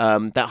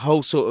 that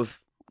whole sort of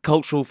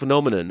cultural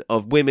phenomenon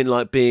of women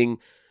like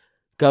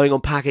going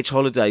on package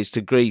holidays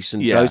to Greece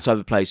and those type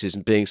of places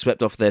and being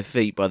swept off their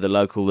feet by the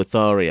local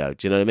Lothario.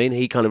 Do you know what I mean?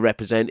 He kind of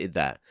represented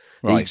that.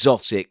 The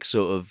exotic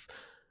sort of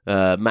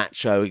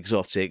macho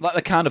exotic. Like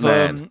the kind of,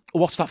 man.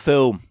 what's that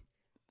film?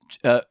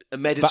 A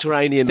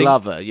Mediterranean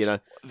lover, you know.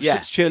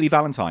 Yeah. Shirley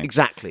Valentine.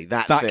 Exactly.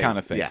 That kind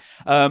of thing.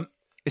 Yeah.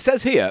 It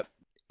says here,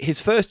 his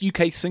first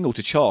UK single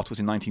to chart was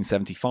in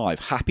 1975,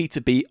 Happy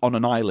to Be on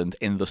an Island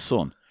in the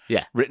Sun.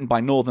 Yeah. Written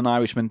by Northern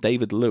Irishman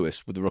David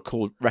Lewis, with the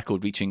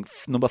record reaching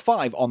number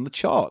 5 on the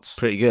charts.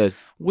 Pretty good.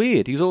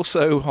 Weird. He was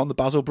also on the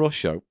Basil Brush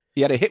Show.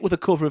 He had a hit with a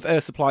cover of Air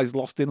Supply's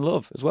Lost in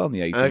Love as well in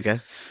the 80s. Okay.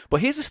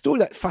 But here's a story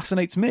that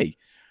fascinates me.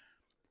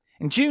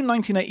 In June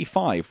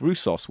 1985,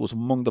 Roussos was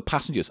among the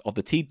passengers of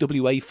the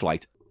TWA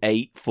flight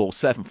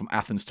A47 from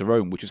Athens to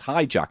Rome, which was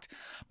hijacked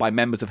by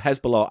members of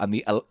Hezbollah and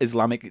the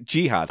Islamic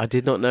Jihad. I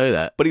did not know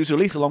that. But he was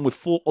released along with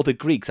 4 other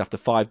Greeks after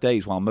 5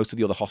 days, while most of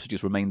the other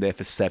hostages remained there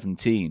for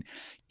 17.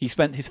 He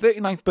spent his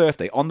 39th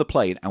birthday on the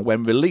plane, and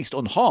when released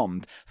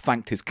unharmed,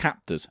 thanked his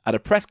captors at a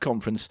press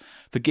conference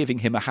for giving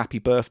him a happy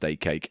birthday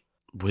cake.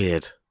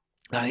 Weird.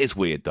 That is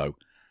weird, though.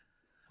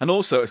 And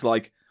also, it's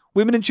like,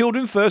 women and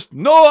children first.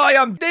 No, I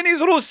am Denis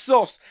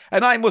Roussos,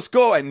 and I must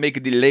go and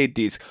make the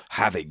ladies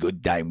have a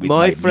good time with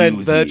my friend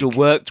music. Virgil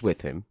worked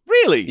with him.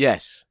 Really?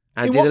 Yes.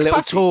 And In did what a little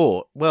capacity?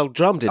 tour. Well,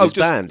 drummed in his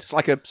band. It's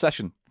like a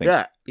session thing.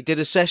 Yeah. He did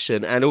a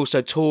session and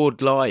also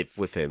toured live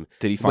with him.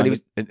 Did he When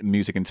find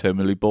music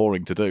interminably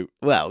boring to do?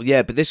 Well,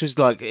 yeah, but this was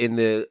like in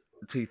the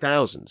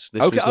 2000s.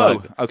 This Okay. was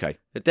like... Okay.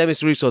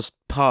 Demis Roussos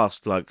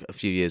passed like a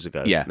few years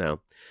ago now.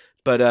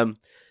 But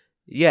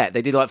yeah,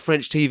 they did like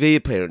French TV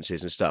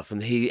appearances and stuff,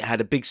 and he had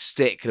a big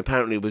stick and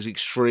apparently was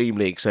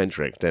extremely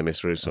eccentric,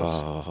 Demis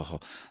Roussos.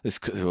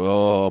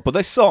 But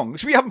this song,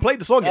 we haven't played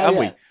the song yet, have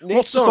we?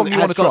 What's the song you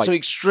want to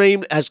try?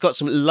 Has got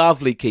some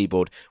lovely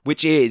keyboard,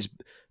 which is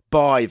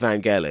by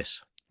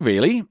Vangelis.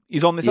 Really?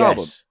 He's on this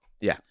album?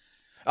 Yeah.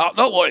 Oh,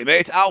 don't worry,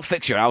 mate. I'll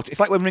fix you out. It's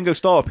like when Ringo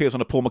Starr appears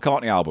on a Paul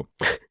McCartney album.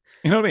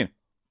 You know what I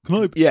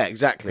mean? Yeah,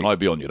 exactly. Can I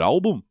be on your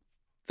album?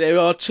 There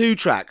are 2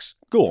 tracks.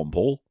 Go on,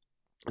 Paul.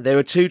 There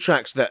are 2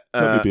 tracks that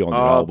Let me be on your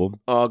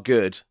album. are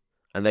good,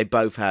 and they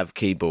both have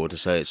keyboard.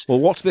 So it's Well,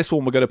 what's this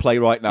one we're going to play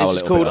right now? this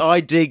is called I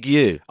Dig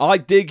You. I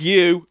Dig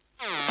You.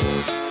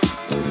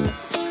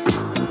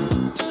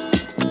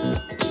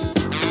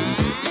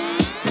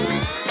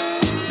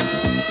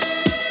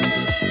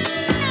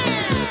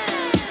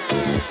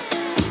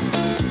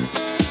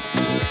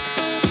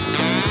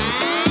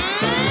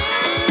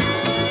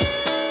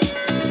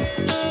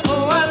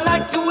 Oh, I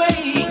like the way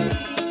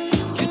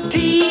you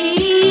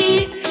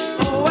dig.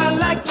 Oh, I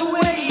like the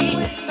way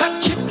that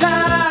you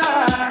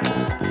die.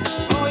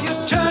 Oh, you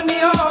turn me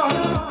on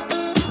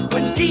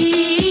when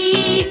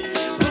deep.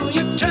 Oh,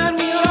 you turn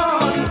me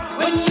on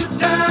when you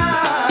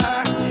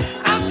die.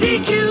 I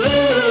dig you.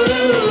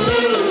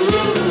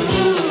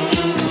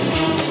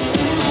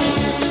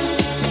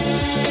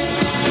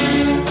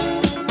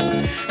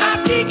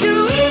 I dig you.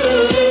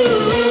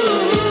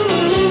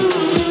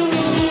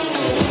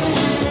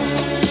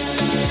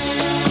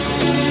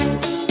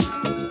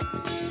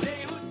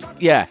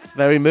 Yeah.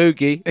 Very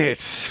moogie.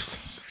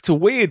 It's a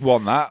weird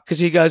one, that. Because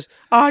he goes,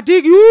 I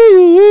dig you.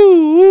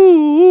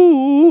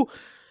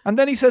 And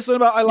then he says something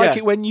about, I like Yeah.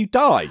 it when you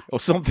die, or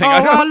something. Oh, I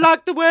I don't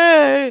like the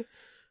way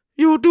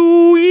you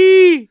do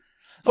it.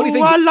 Funny Oh,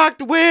 thing- I like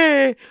the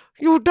way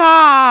you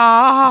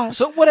die.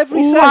 So whatever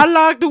he Oh, says. I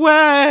like the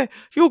way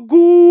you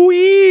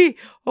gooey.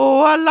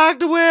 Oh, I like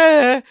the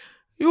way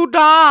you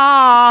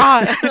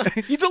die.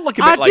 You don't look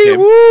a I bit like do. him.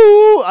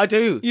 Woo. I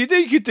do. You do.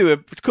 You could do a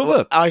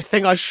cover. I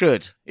think I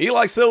should.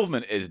 Eli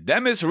Silverman is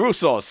Demis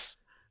Roussos.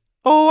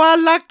 Oh, I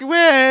like the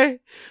way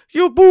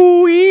you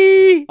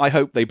booey. I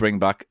hope they bring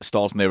back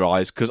Stars in Their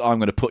Eyes, because I'm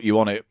going to put you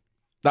on it.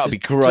 That would be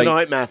great.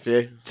 Tonight,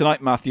 Matthew.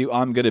 Tonight, Matthew,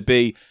 I'm going to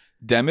be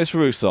Demis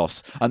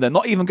Roussos. And then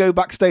not even go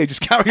backstage, just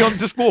carry on,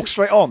 just walk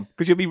straight on,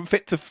 because you'll be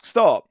fit to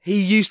start.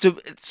 He used to,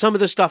 some of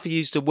the stuff he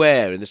used to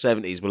wear in the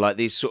 70s were like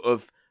these sort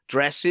of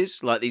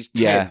dresses, like these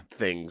tent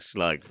things,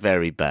 like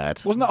very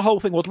bad. Wasn't that whole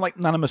thing, wasn't like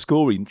Nana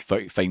Muscuri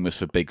famous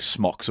for big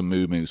smocks and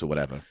moo-moos or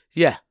whatever?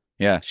 Yeah.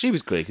 Yeah. She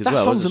was Greek as That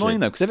well. song's wasn't annoying she?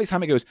 though, because every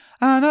time it goes,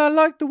 and I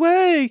like the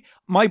way,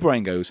 my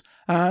brain goes,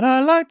 and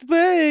I like the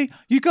way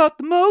you got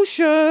the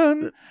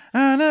motion,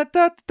 and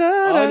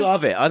I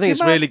love it. I think it's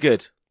Come on. really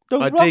good.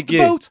 Don't I rock dig the you.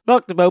 boat.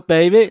 Rock the boat,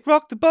 baby.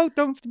 Rock the boat,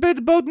 don't spit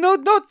the boat, no.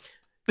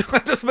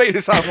 That just made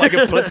it sound like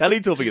a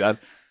Teletubby then.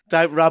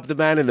 Don't rub the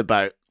man in the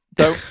boat.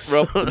 Don't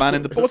rub the man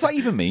in the boat. What's that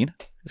even mean?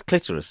 It's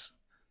clitoris.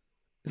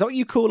 Is that what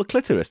you call a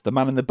clitoris, the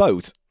man in the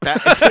boat?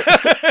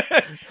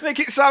 Make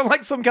it sound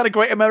like some kind of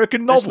great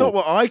American novel. That's not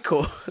what I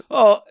call.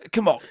 Oh,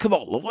 come on,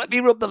 love. Let me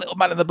rub the little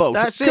man in the boat.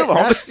 That's come it.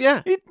 on.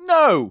 Yeah.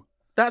 No.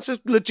 That's a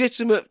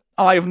legitimate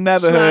I've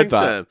never slang heard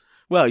that. term.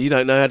 Well, you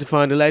don't know how to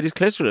find a lady's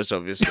clitoris,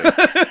 obviously.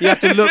 You have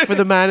to look for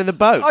the man in the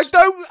boat. I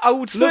don't. I would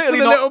Look for certainly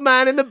the not. little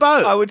man in the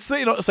boat. I would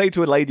certainly not say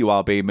to a lady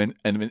while being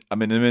I'm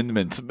in an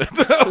intimate.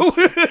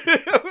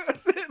 I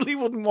certainly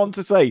wouldn't want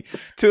to say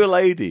to a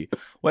lady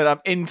when I'm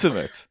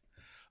intimate.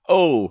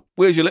 Oh,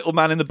 where's your little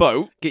man in the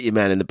boat? Get your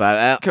man in the boat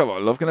out. Come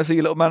on, love. Can I see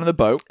your little man in the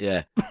boat?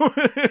 Yeah.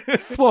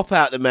 Swap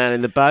out the man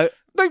in the boat.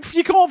 No,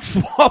 you can't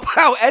swap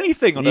out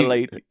anything on a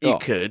lady. You Oh.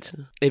 could.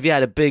 If you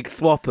had a big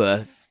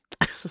thwopper,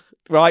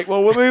 Right,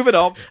 well, we're moving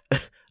on.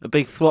 a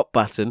big thwop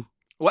button.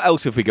 What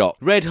else have we got?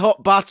 Red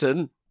hot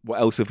button. What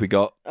else have we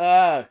got?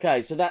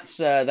 Okay, so that's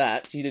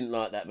that. You didn't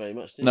like that very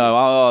much, did you? No,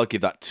 I'll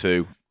give that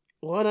 2.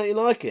 Why don't you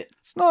like it?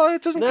 It's not.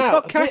 It doesn't. It's Now,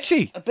 not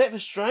catchy. A bit of a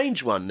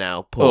strange one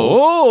now, Paul.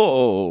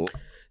 Oh,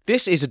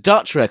 This is a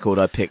Dutch record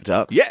I picked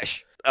up.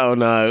 yes. Oh,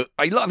 no.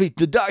 I love it.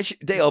 The Dutch,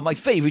 they are my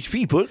favourite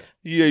people.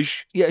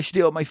 Yes. Yes,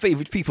 they are my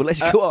favourite people. Let's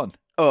go on.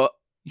 Oh,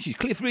 This is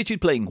Cliff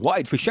Richard playing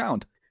Wide for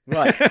Sound.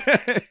 right.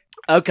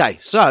 Okay,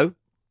 so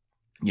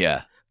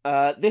Yeah.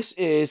 this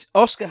is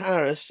Oscar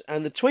Harris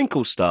and the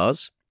Twinkle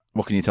Stars.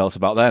 What can you tell us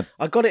about them?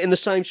 I got it in the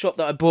same shop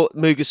that I bought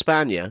Muga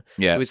Spania.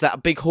 Yeah. It was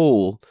that big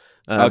hall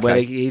where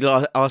Okay. he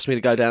asked me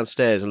to go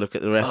downstairs and look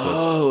at the records.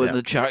 Oh, yeah. in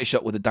the charity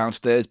shop with the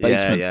downstairs Yeah,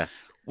 basement. yeah.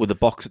 With a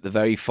box at the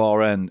very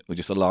far end with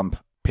just a lamp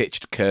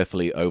pitched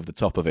carefully over the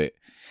top of it,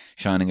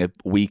 shining a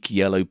weak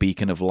yellow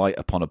beacon of light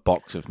upon a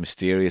box of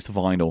mysterious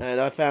vinyl. And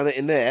I found it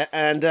in there.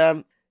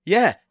 And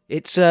yeah,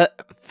 it's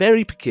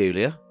very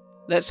peculiar.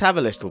 Let's have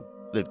a little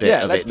bit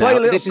Yeah, of let's it play now.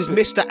 a little This is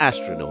Mr.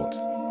 Astronaut.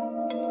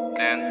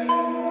 10,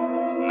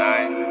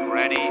 9,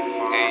 ready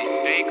for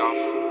 8, take off,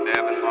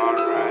 7,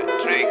 alright,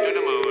 straight to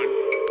the moon,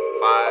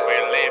 5,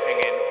 we're leaving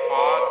in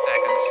 4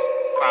 seconds,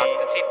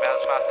 fasten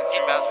seatbelts, fasten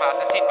seatbelts,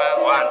 fasten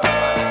seatbelts,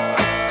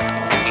 1.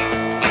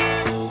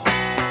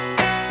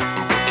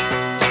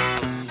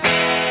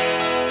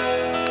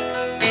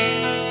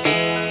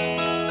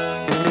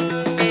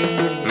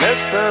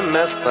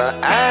 Mr.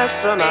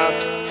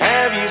 Astronaut,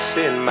 have you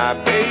seen my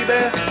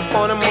baby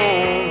on the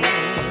moon?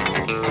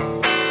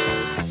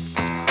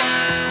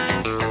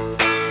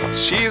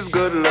 She's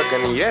good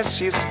looking, yes,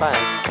 she's fine.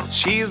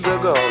 She's the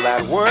girl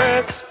that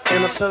works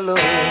in a saloon.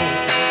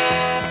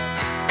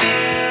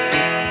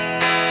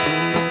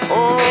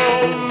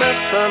 Oh,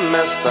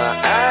 Mr.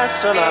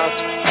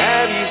 Astronaut,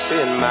 have you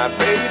seen my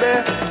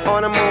baby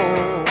on the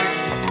moon?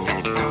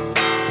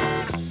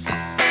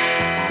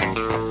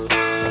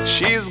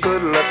 She's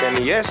good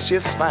looking, yes,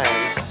 she's fine.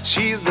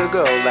 She's the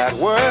girl that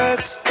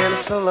works in a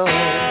saloon.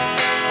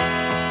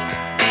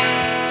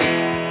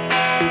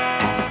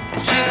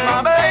 She's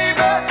my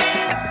baby.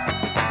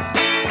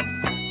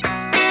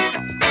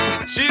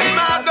 She's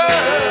my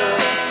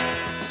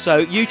girl. So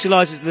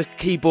utilises the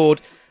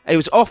keyboard. It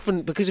was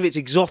often, because of its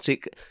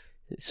exotic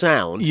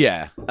sound,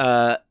 Yeah.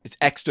 It's it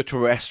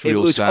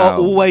extraterrestrial was sound.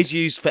 always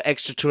used for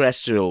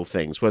extraterrestrial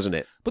things, wasn't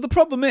it? But the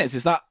problem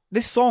is that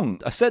this song,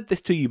 I said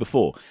this to you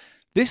before,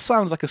 this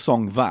sounds like a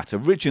song that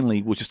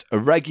originally was just a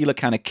regular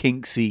kind of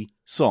kinksy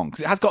song,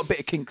 because it has got a bit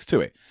of kinks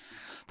to it.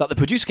 That the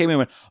producer came in and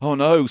went, oh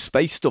no,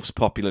 space stuff's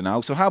popular now,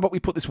 so how about we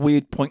put this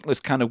weird, pointless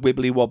kind of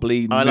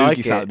wibbly-wobbly, I like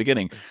noogie sound it. at the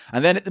beginning,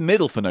 and then at the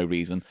middle for no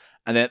reason,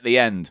 and then at the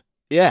end.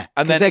 Yeah, And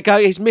and then- they go,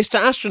 he's Mr.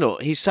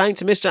 Astronaut. He's saying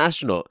to Mr.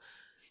 Astronaut.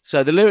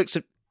 So the lyrics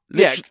are...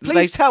 Yeah,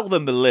 please tell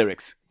them the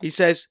lyrics. He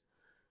says,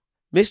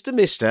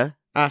 Mr.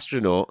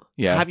 Astronaut,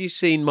 Yeah. have you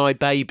seen my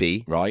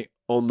baby Right.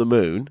 on the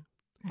moon?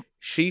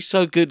 She's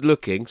so good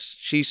looking.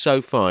 She's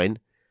so fine.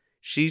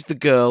 She's the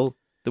girl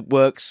that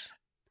works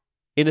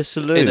in a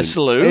saloon. In a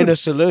saloon? In a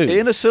saloon.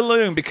 In a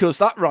saloon, because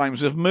that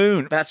rhymes with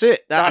moon. That's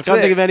it. I That's can't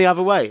it. think of any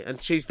other way.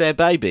 And she's their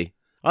baby.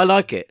 I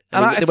like it.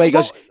 And And I- the way he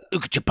goes,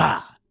 what- Ukachapa,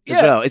 as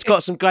Yeah, well. It's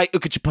got some great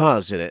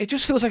Ukachapas in it. It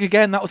just feels like,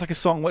 again, that was like a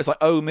song where it's like,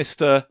 oh,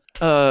 Mr.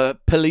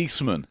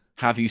 Policeman,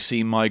 have you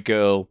seen my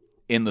girl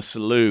in the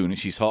saloon?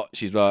 She's hot,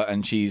 she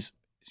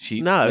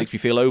No. makes me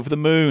feel over the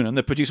moon. And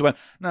the producer went,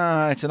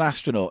 nah, it's an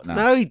astronaut now.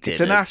 No, he It's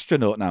didn't. an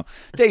astronaut now.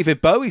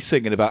 David Bowie's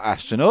singing about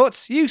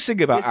astronauts. You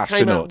sing about This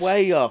came out astronauts.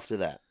 way after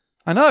that.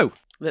 I know.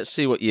 Let's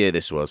see what year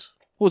this was.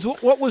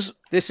 What was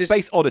This is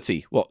Space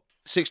Oddity? What?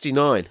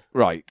 69,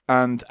 Right.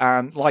 And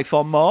Life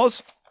on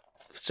Mars?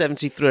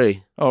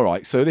 73. All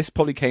right. So this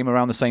probably came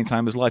around the same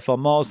time as Life on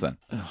Mars then.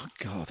 Oh,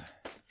 God.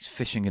 He's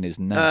fishing in his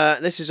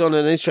nest. This is on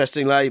an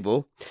interesting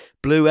label,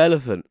 Blue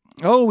Elephant.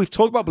 Oh, we've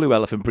talked about Blue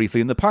Elephant briefly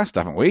in the past,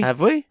 haven't we? Have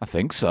we? I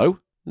think so.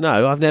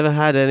 No, I've never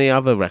had any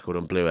other record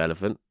on Blue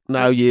Elephant.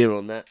 No year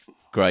on that.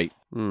 Great.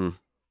 No.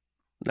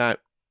 What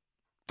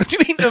do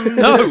you mean?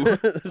 No.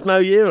 There's no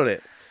year on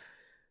it.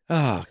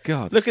 Oh,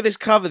 God. Look at this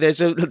cover.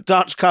 There's a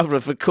Dutch cover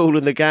for Kool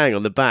and the Gang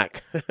on the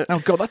back. Oh,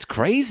 God, that's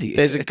crazy.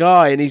 There's a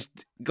guy and he's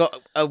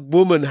got a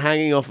woman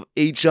hanging off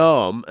each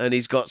arm and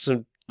he's got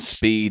some...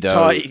 Speedo.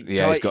 Tight-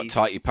 Yeah, he's got tighties.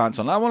 tighty pants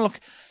on. I want to look.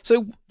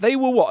 So they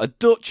were what? A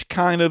Dutch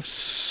kind of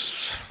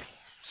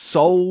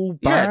soul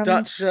band?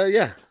 Yeah,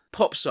 Dutch,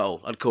 pop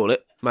soul, I'd call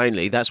it.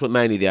 Mainly. That's what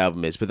mainly the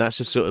album is, but that's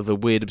just sort of a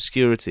weird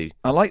obscurity.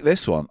 I like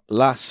this one.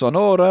 La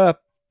Sonora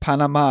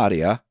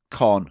Panamaria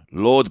Con,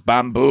 Lord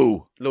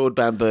Bamboo. Lord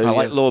Bamboo. I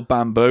like Lord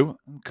Bamboo.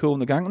 Cool in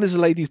the Gang. And there's a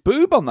lady's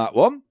boob on that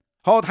one.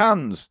 Hard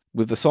Hands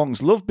with the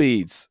songs Love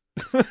Beads.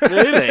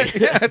 Really?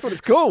 Yeah, that's what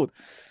it's called.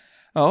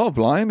 Oh,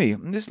 blimey.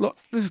 And there's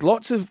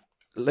lots of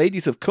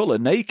ladies of colour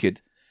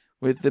naked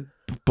with the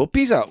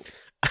puppies out.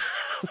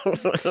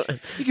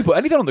 You could put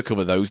anything on the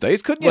cover those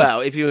days, couldn't you? Well,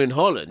 if you're in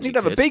Holland, You'd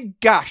have a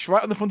big gash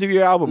right on the front of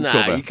your album No,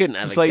 cover. you couldn't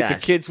have and a say it's a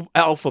gash. kid's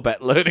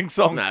alphabet learning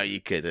song. No, you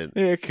couldn't.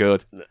 Yeah, you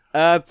could.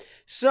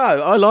 So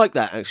I like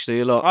that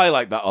actually a lot. I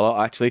like that a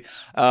lot, actually.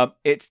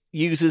 It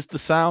uses the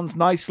sounds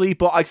nicely,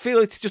 but I feel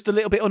it's just a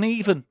little bit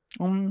uneven.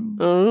 I'm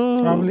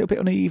a little bit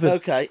uneven.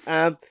 Okay.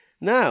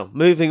 Now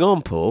moving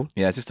on, Paul.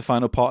 Yeah, is this the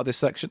final part of this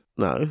section?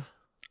 No.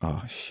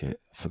 Oh, shit.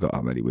 I forgot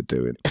how many we're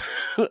doing.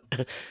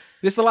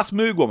 This is the last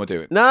Moog one we're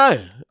doing.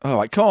 No. All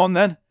right, come on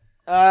then.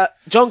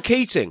 John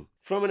Keating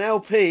from an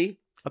LP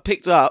I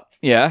picked up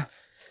Yeah.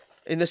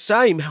 in the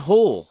same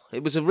hall.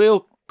 It was a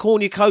real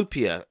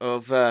cornucopia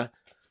of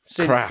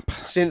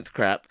synth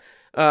crap.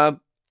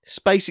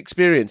 Space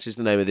Experience is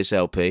the name of this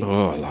LP.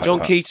 Oh, I like John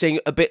that. Keating,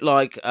 a bit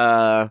like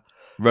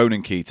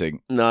Ronan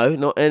Keating. no,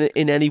 not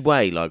in any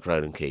way like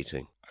Ronan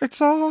Keating. It's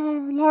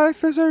all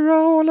life is a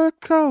roller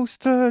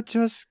coaster,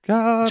 just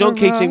got. John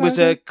Keating was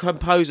a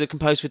composer,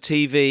 composed for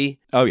TV,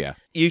 Oh yeah,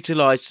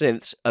 utilised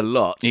synths a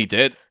lot. he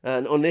did.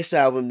 And on this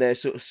album,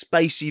 there's sort of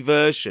spacey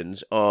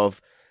versions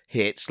of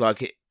hits,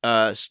 like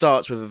it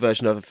starts with a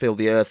version of Feel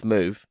the Earth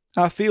Move.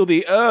 I feel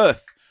the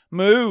earth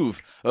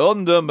move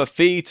under my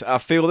feet. I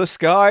feel the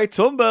sky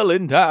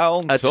tumbling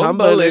down,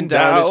 Tumbling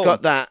Down. It's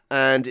got that,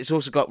 and it's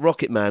also got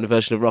Rocket Man, a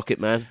version of Rocket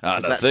Man.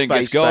 And I That's think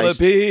it's gonna space-based.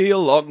 be a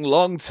long,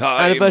 long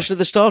time. And a version of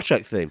the Star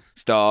Trek theme.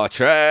 Star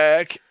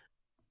Trek.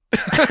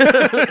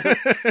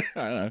 I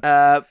don't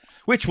know.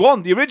 Which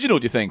one? The original?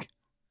 Do you think?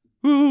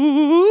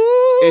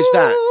 Is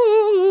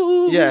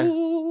that?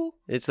 Yeah.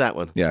 It's that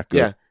one. Yeah, good.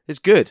 Yeah, it's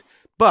good.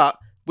 But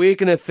we're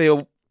going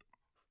to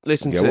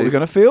listen Yeah, to... what are we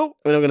gonna feel?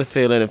 We're not going to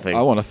feel anything.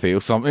 I want to feel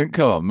something.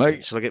 Come on,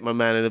 mate. Shall I get my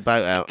man in the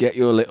boat out? Get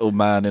your little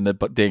man in the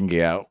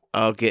dinghy out.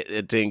 I'll get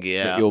the dinghy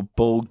Get out. your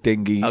bald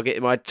dinghy. I'll get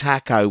my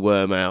taco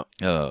worm out.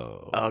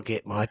 Oh. I'll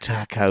get my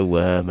taco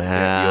worm Get your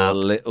out.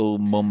 little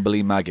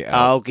mumbly maggot out.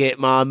 I'll get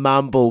my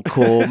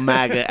mumblecore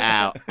maggot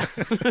out.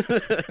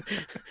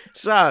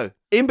 So,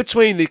 in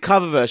between the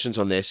cover versions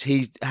on this,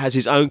 he has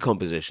his own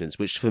compositions,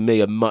 which for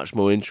me are much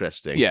more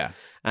interesting. Yeah.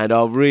 And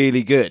are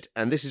really good.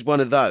 And this is one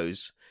of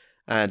those.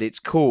 And it's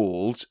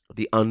called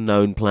The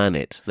Unknown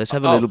Planet. Let's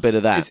have a little bit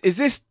of that. Is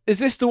this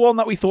the one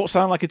that we thought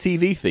sounded like a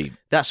TV theme?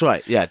 That's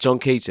right. Yeah, John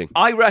Keating.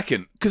 I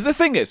reckon. Because the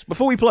thing is,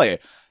 before we play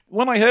it,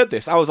 when I heard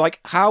this, I was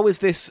like, how is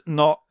this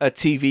not a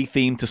TV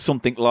theme to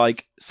something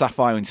like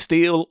Sapphire and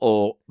Steel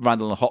or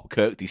Randall and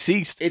Hopkirk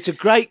Deceased? It's a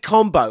great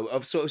combo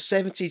of sort of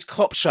 70s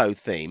cop show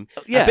theme,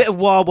 Yeah. a bit of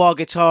wah-wah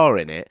guitar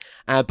in it,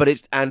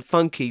 and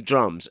funky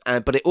drums,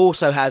 but it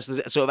also has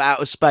the sort of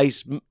outer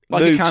space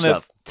Like mood it kind stuff.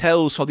 of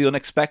tells for the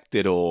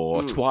unexpected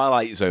or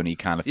Twilight Zone-y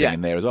kind of thing Yeah.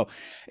 in there as well.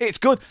 It's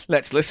good.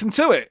 Let's listen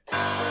to it.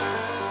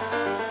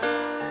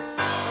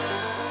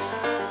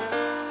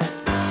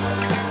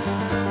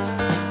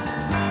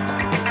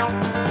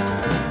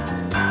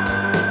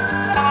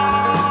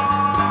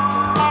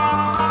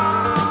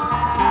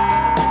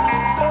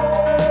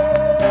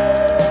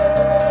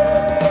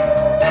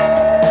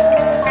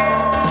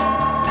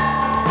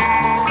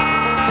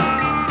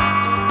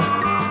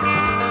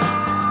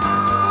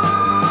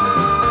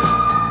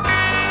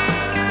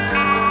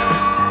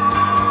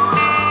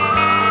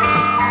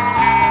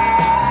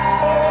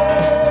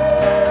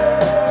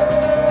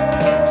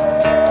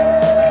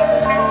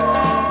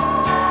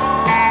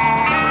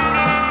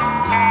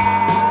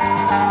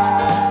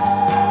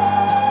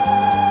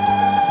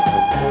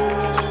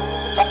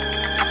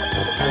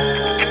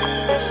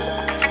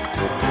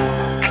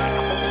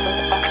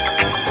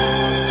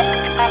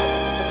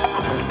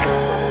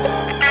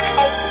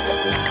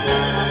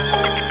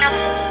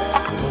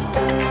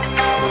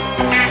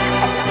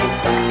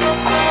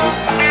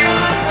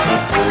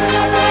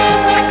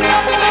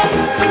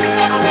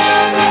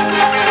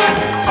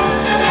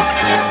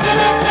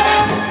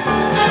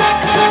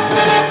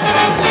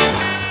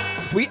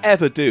 If we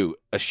ever do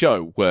a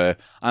show where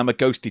I'm a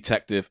ghost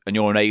detective and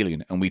you're an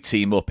alien and we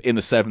team up in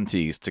the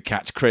 70s to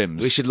catch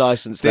crims, We should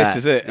license this that.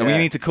 is it. And we Yeah.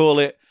 need to call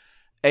it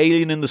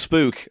Alien in the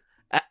Spook.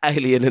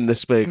 Alien in the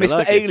Spook. I Mr.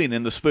 like it. Alien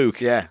in the Spook.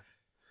 Yeah.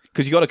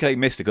 Because you got to get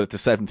mystical. It's the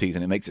 70s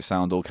and it makes it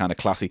sound all kind of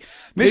classy.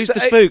 Who's the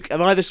spook?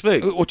 Am I the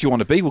spook? What do you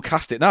want to be? We'll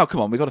cast it now.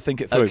 Come on, we've got to think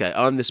it through. Okay,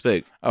 I'm the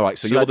spook. All right,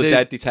 so Shall I you're the do-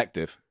 dead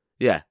detective.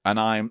 Yeah. And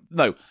I'm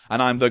the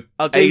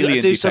I'll do, alien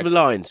I'll do some detective.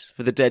 lines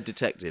for the dead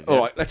detective. All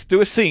yeah. right, let's do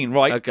a scene,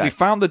 right? Okay. We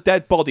found the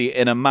dead body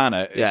in a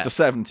manor. It's Yeah. the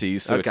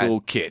 70s, so it's Okay. all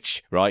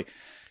kitsch, right?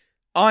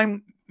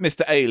 I'm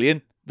Mr.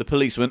 Alien, the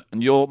policeman,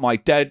 and you're my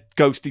dead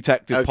ghost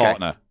detective Okay.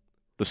 partner,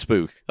 the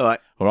spook. All right.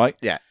 All right?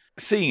 Yeah.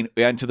 Scene,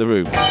 we enter the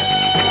room.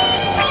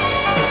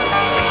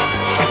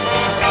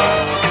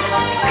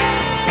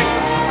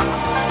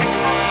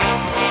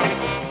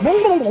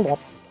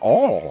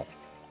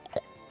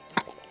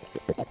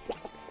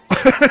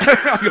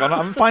 Hang on,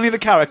 I'm finding the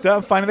character.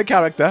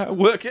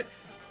 Work it.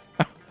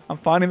 I'm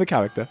finding the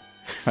character.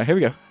 Right, here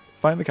we go.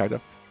 Find the character.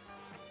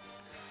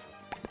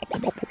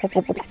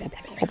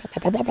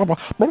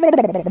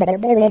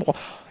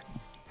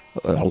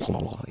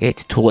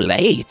 It's too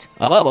late.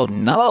 Oh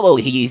no,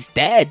 he's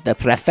dead. The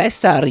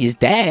professor is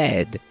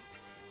dead.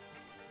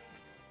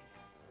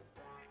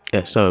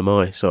 Yeah, so am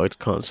I. So I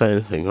can't say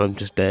anything. I'm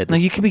just dead. No,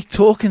 you can be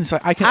talking. So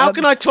I can. How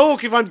can I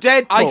talk if I'm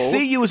dead, Paul? I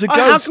see you as a I'm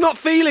ghost. not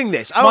feeling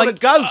this. I'm a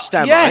ghost,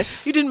 am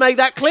yes. I? You didn't make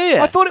that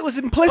clear. I thought it was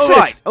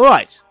implicit. All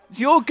right. It's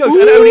your ghost,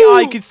 and only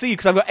I can see you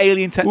because I've got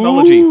alien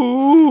technology.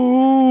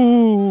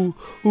 Ooh.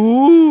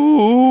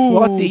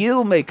 What do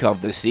you make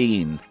of the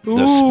scene?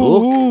 The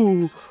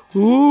spook?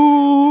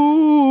 Ooh.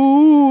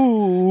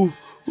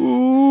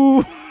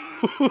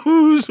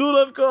 That's all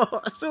I've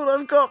got. That's all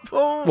I've got,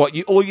 Paul. What?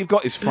 All you've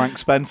got is Frank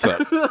Spencer.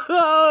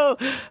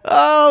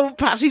 oh,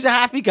 perhaps he's a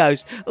happy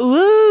ghost.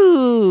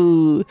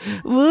 Ooh.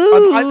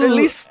 At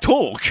least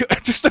talk.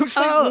 Just don't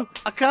say. Oh,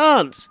 I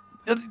can't.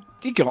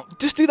 You can't.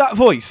 Just do that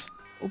voice.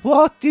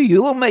 What do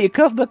you make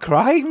of the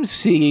crime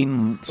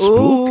scene, Spook?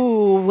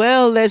 Oh,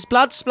 well, there's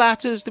blood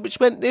splatters which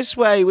went this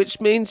way,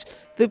 which means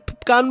the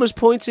gun was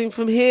pointing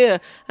from here,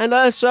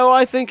 and so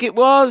I think it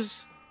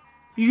was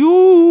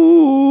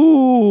you.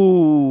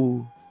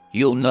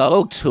 You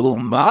know too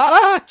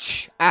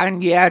much,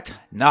 and yet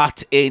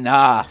not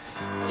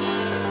enough.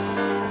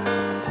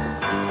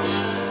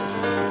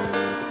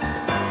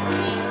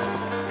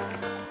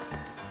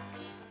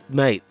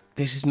 Mate,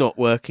 this is not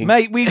working.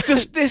 Mate,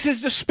 this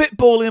is just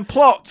spitballing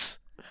plots.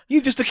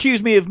 You've just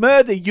accused me of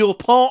murder, your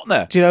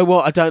partner. Do you know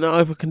what? I don't know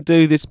if I can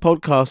do this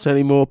podcast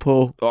anymore,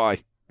 Paul. Why?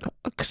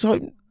 Because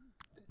I'm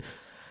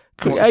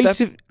Come on,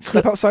 creative.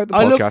 step outside the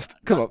I look- podcast.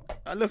 Come on.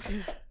 I look.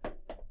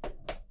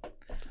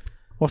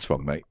 What's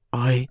wrong, mate?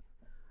 I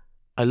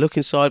look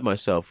inside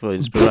myself for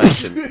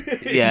inspiration.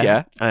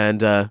 Yeah.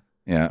 And Yeah.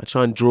 I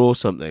try and draw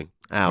something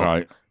out.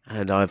 Right.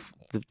 And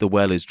the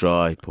well is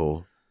dry,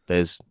 Paul.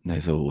 There's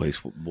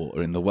always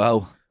water in the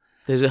well.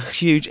 a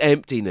huge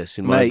emptiness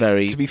in my Mate,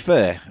 very. to be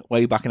fair,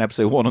 way back in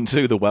episode 1 and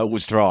 2, the well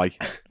was dry.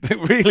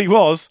 It really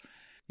was.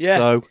 Yeah.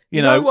 So,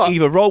 you know know, what?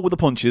 either roll with the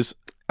punches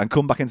and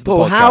come back into the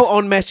Paul, podcast. how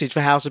on message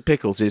for House of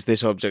Pickles is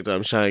this object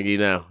I'm showing you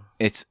now?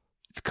 It's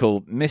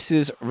called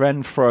Mrs.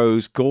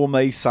 Renfro's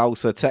Gourmet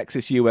Salsa,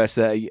 Texas,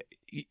 USA,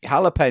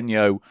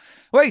 jalapeno.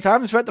 Wait, I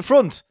haven't read the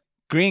front.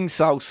 Green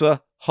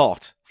salsa,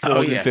 hot,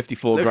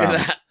 454 Look at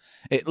grams. that.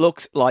 It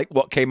looks like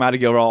what came out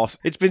of your arse.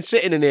 It's been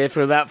sitting in here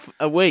for about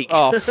a week.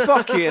 Oh,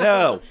 fucking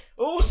hell.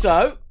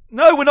 Also,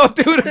 No, we're not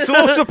doing a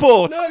source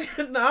report. no,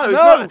 it's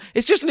not.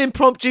 It's just an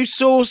impromptu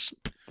source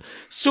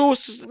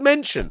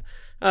mention.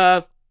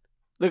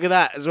 Look at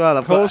that as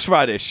well.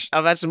 Horseradish.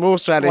 I've had some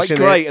horseradish Like in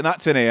great, it. and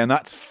that's in here, and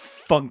that's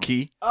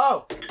funky.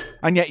 Oh,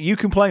 And yet you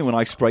complain when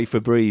I spray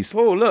Febreze.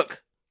 Paul,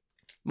 look.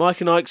 Mike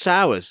and Ike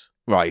Sours.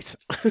 Right.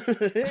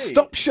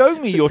 Stop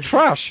showing me your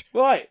trash.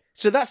 Right.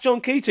 So that's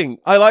John Keating.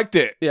 I liked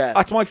it. Yeah.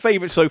 That's my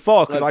favourite so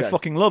far because I Okay.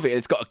 fucking love it.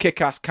 It's got a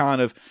kick-ass kind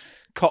of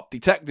cop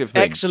detective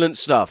thing. Excellent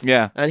stuff.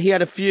 Yeah. And he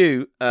had a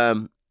few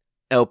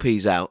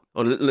LPs out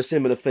on a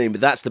similar theme,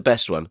 but that's the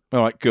best one.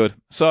 All right, good.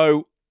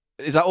 So,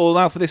 is that all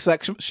now for this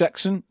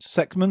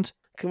segment?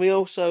 Can we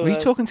also... Are you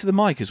talking to the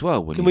mic as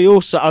well, will Can you? we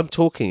also... I'm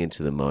talking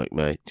into the mic,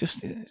 mate.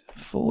 Just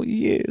 40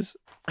 years.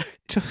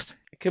 Just...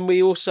 Can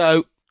we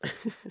also...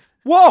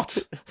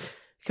 What?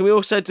 Can we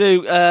also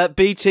do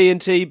BT and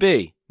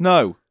TB?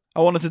 No. I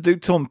wanted to do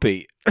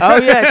Tumpy.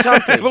 Oh, yeah,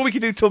 Tumpy. Well, we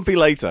can do Tumpy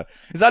later.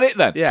 Is that it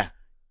then? Yeah.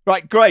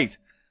 Right, great.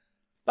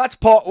 That's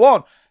part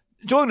 1.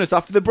 Join us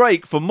after the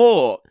break for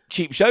more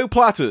Cheap Show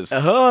Platters.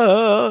 Right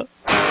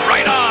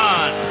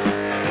on!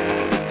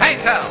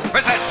 Hangtel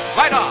presents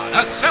Right On,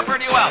 a super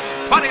new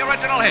album. 20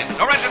 original hits,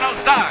 original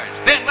stars.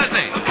 Thin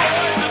Lizzy.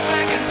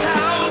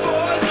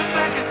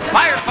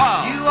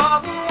 Fireball. You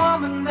are the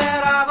woman that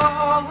I've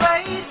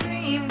always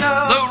dreamed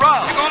of. Lou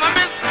Rawls. You're gonna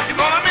miss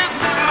My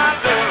love.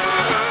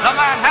 the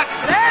Manhattan.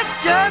 Let's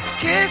just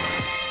kiss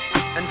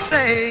and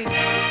say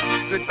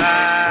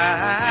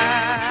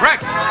goodbye.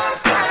 Rex.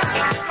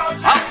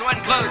 Also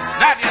includes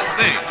Nadia's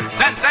Theme,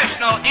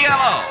 Sensational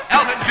ELO,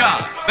 Elton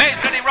John, Bay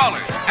City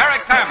Rollers,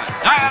 Eric Carmen,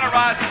 Diana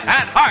Ross,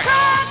 and Hart.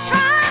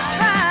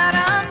 Try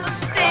to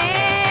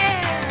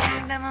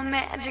understand. I'm a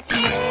magic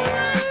man.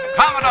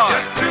 Commodore.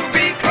 Just to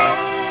be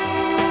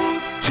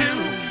close to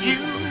you.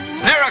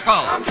 Miracle.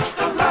 I'm just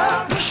a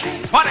love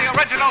machine. 20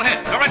 original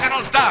hits,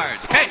 original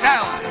stars.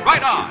 K-Towns,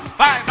 Right On,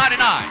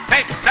 $5.99,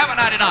 tape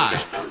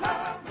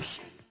 $7.99.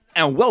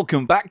 And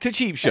welcome back to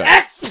Cheap Show.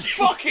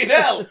 Fucking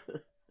hell!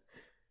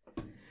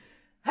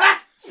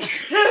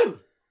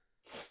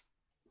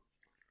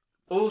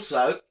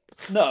 Also,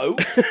 No.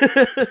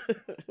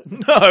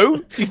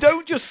 No. You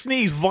don't just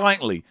sneeze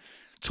violently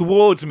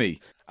towards me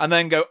and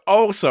then go,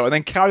 also, and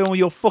then carry on with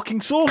your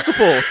fucking source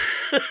report.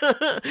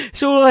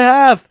 it's all I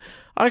have.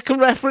 I can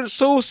reference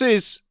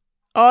sources.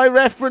 I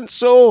reference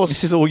source.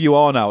 This is all you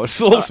are now, a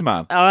source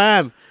man. I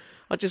am.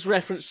 I just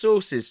reference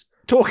sources.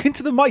 Talking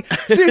to the mic.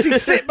 Seriously,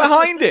 sit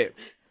behind it.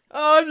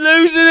 I'm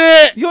losing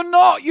it. You're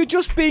not. You're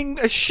just being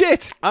a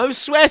shit. I'm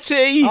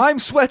sweaty. I'm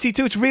sweaty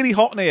too. It's really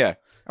hot in here.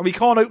 And we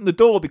can't open the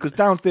door because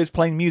downstairs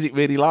playing music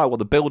really loud while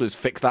the builders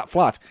fix that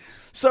flat.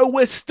 So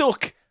we're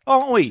stuck,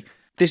 aren't we?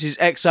 This is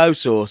XO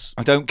sauce.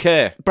 I don't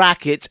care.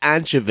 Brackets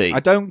anchovy. I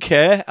don't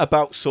care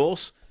about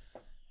sauce.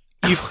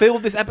 You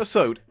filled this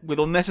episode with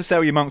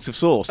unnecessary amounts of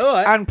sauce. All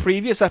right. And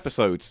previous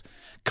episodes.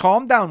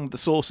 Calm down with the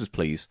sauces,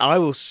 please.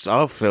 I'll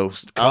fill.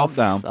 Calm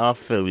down. I'll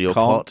fill your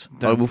Calm pot.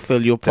 down. I will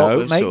fill your pot Don't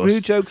with make sauce.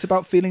 rude jokes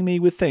about filling me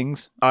with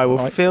things. I will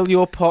Right. fill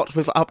your pot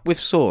with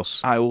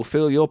sauce. I will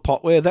fill your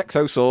pot with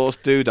exo sauce.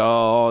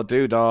 Doo-dah,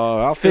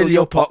 doo-dah. I'll Fill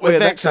your pot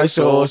with exo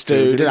sauce.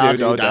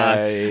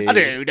 Do-do-do-do-day.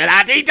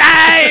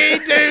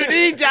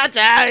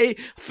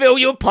 Fill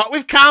your pot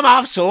with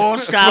come-off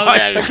sauce.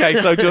 Right, okay,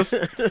 so just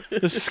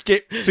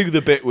skip to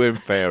the bit we're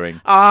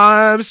inferring.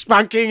 I'm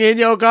spunking in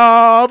your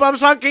gob. I'm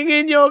spunking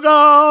in your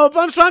gob.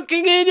 I'm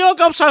spunking in your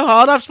gob so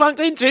hard I've spunked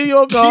into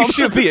your gob. You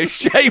should be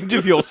ashamed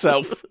of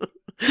yourself.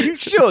 You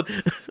should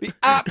be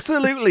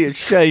absolutely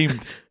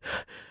ashamed.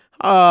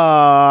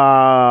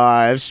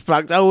 I've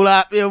spunked all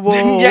up your wall.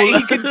 And yet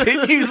he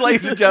continues,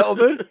 ladies and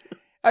gentlemen.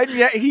 And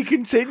yet he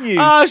continues.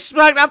 I've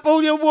spunked up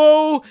all your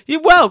wall.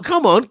 Well,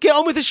 come on, get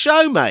on with the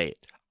show, mate.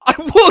 I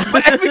would,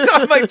 but every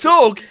time I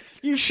talk,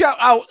 you shout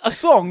out a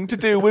song to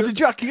do with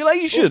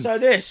ejaculation. Also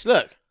this,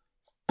 look.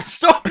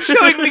 Stop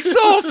showing me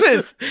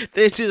sources.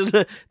 This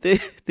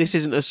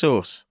isn't a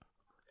sauce.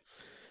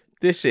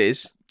 This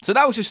is So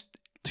that was just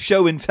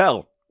show and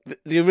tell.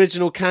 the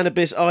original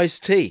cannabis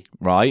iced tea.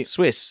 Right.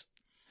 Swiss.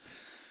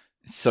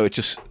 So it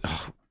just...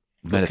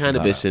 Got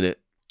cannabis in it.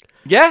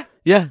 Yeah?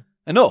 Yeah.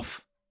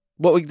 Enough.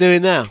 What are we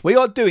doing now? We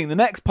are doing the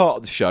next part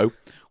of the show,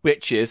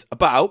 which is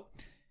about...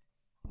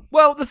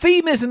 Well, the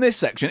theme is in this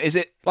section, is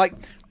it like...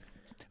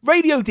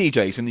 Radio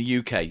DJs in the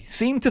UK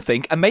seem to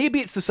think, and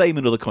maybe it's the same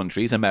in other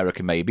countries,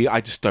 America maybe,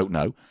 I just don't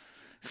know,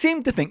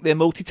 seem to think they're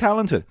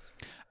multi-talented.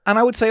 And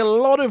I would say a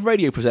lot of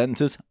radio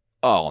presenters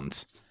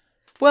aren't.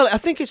 Well, I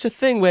think it's a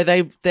thing where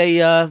they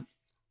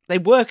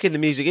work in the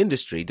music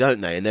industry, don't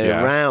they? And they're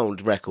Yeah.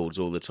 around records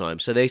all the time,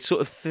 so they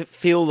sort of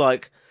feel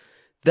like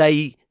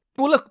they.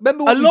 Well, look,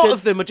 remember what A we lot did?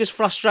 of them are just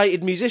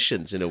frustrated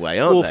musicians in a way,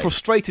 aren't Or they?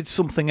 frustrated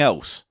something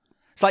else.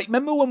 It's like,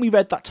 remember when we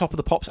read that Top of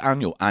the Pops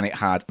annual and it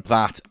had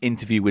that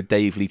interview with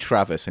Dave Lee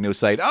Travis and he was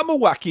saying, I'm a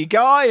wacky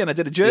guy and I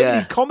did a Germany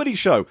Yeah. comedy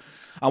show.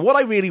 And what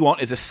I really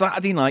want is a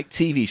Saturday night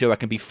TV show I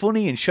can be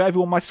funny and show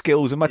everyone my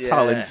skills and my Yeah.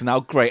 talents and how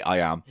great I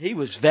am. He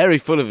was very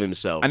full of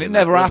himself. And it in that,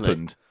 never wasn't he?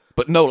 happened.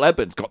 But Noel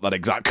Edmonds got that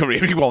exact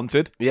career he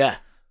wanted. Yeah.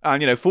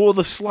 And, you know, for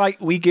the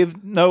slight we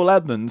give Noel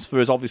Edmonds for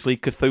his obviously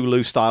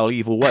Cthulhu-style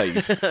evil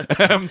ways,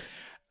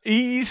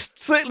 he's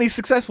certainly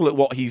successful at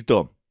what he's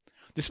done,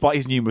 despite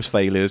his numerous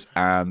failures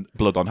and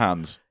blood on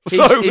hands.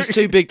 He's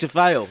too big to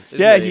fail. isn't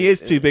yeah, he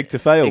is too big to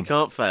fail. He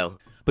can't fail.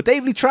 But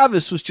Dave Lee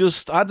Travis was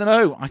just, I don't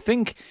know, I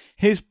think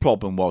his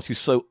problem was he was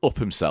so up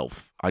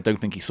himself. I don't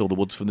think he saw the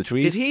woods from the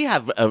trees. Did he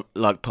have a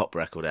pop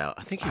record out?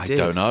 I think he I did.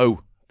 don't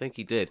know. I think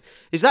he did.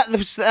 Is that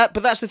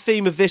but that's the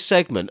theme of this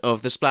segment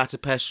of the Splatter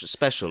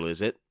Special,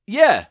 is it?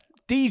 Yeah,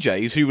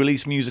 DJs who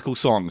release musical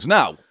songs.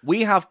 Now,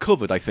 we have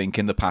covered, I think,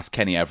 in the past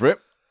Kenny Everett.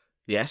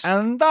 Yes.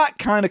 And that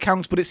kind of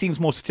counts, but it seems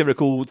more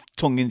satirical,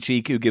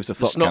 tongue-in-cheek, who gives a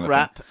fuck Snot kind of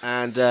Rap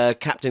and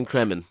Captain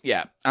Kremen. thing.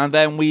 Yeah. And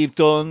then we've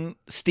done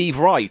Steve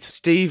Wright,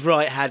 Steve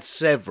Wright had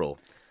several.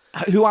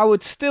 who I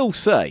would still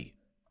say,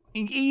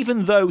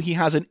 even though he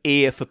has an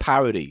ear for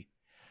parody,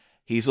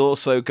 he's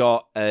also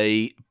got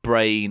a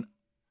brain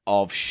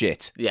of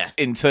shit. Yeah.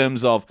 In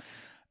terms of,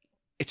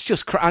 it's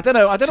just, I don't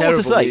know what to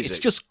Terrible say. music. It's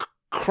just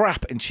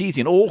crap and cheesy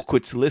and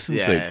awkward to listen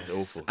to. Yeah,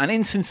 awful. And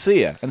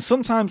insincere, and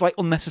sometimes like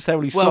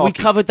unnecessarily Well, we sarky.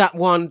 covered that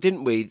one,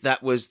 didn't we?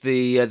 That was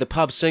the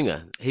pub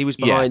singer. He was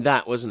behind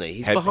that, wasn't he?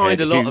 He's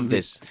behind a lot of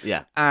this.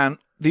 Yeah. And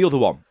the other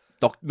one,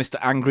 Mr.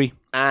 Angry,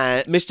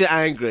 Mr.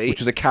 Angry, which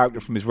was a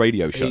character from his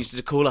radio he show. used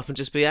to call up and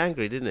just be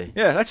angry, didn't he?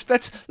 Yeah,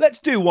 let's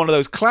do one of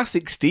those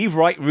classic Steve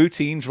Wright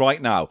routines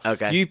right now.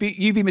 Okay. You be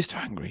Mr.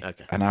 Angry,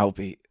 Okay. and I'll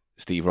be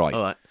Steve Wright.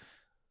 All right.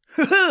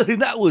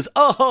 And that was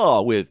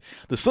Aha with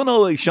The Sun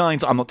Always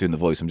Shines. I'm not doing the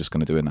voice, I'm just going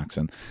to do an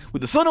accent.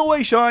 With The Sun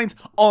Always Shines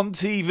on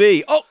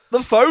TV. Oh, the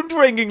phone's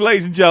ringing,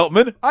 ladies and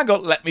gentlemen. Hang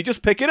on, let me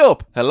just pick it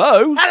up.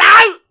 Hello?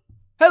 Hello?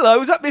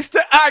 Hello, is that Mr.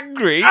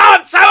 Angry? Oh,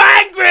 I'm so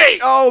angry!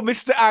 Oh,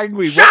 Mr.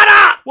 Angry. Shut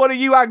up! What are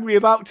you angry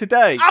about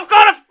today? I've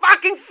got a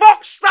fucking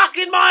fox stuck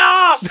in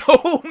my arse!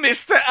 Oh,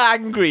 Mr.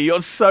 Angry,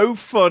 you're so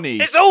funny.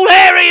 It's all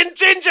hairy and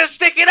ginger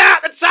sticking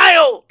out the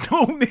tail!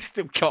 Oh,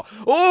 Mr.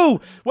 Oh,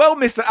 well,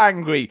 Mr.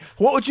 Angry,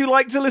 what would you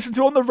like to listen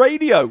to on the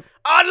radio?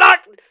 I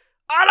like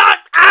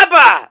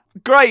ABBA!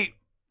 Great.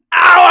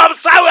 Oh, I'm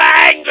so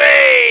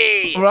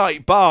angry!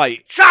 Right, bye.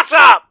 Shut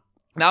up!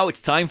 Now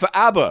it's time for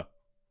ABBA.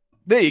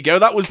 There you go.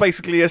 That was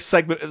basically a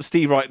segment of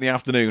Steve Wright in the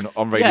afternoon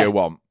on Radio Yeah.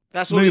 1.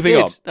 That's what Moving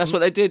they on. did. That's what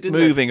they did, didn't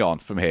Moving on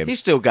from they? him. He's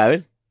still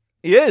going.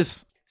 He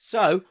is.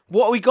 So,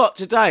 what have we got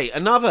today?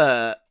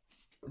 Another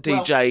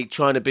DJ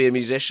trying to be a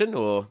musician,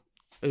 or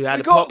who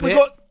had a pop hit?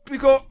 We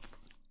got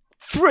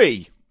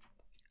 3.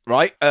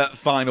 right?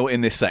 Final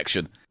in this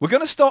section. We're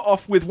going to start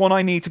off with one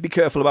I need to be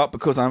careful about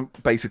because I'm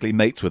basically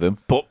mates with him.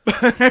 But,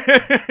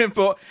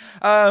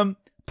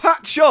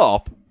 Pat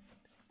Sharp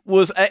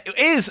was in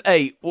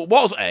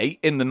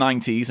the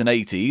 90s and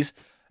 80s,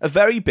 a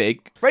very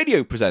big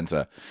radio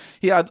presenter.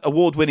 He had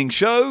award-winning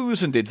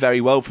shows and did very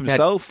well for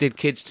himself. Did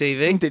Kids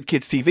TV. Did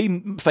Kids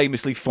TV,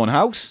 famously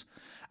Funhouse.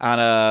 And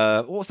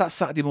what was that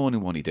Saturday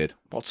morning one he did?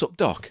 What's Up,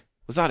 Doc?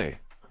 Was that it?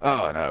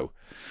 Oh, no.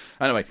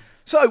 Anyway,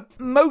 so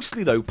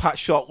mostly, though, Pat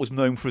Sharp was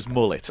known for his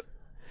mullet.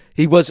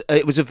 It was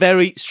a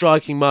very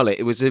striking mullet.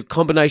 It was a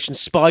combination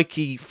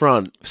spiky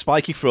front.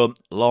 Spiky front,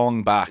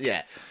 long back.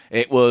 Yeah.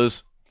 It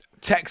was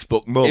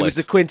textbook mullet. It was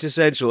the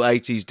quintessential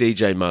 80s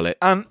DJ mullet.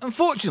 And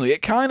unfortunately,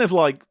 it kind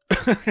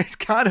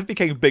of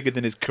became bigger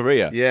than his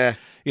career. Yeah.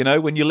 You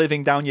know, when you're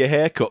living down your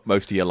haircut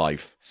most of your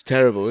life. It's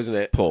terrible, isn't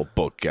it? Poor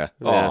bugger.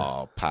 Yeah.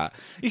 Oh, Pat.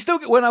 He still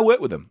when I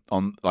worked with him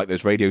on like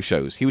those radio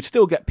shows, he would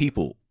still get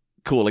people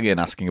calling in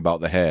asking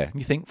about the hair.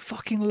 And you think,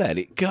 fucking let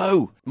it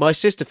go. My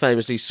sister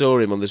famously saw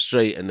him on the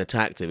street and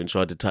attacked him and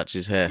tried to touch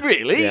his hair.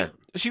 Really? Yeah.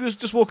 She was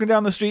just walking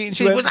down the street and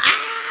she She went, was,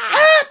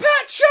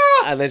 Pat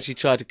Sharp! and then she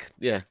tried to,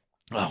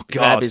 Oh,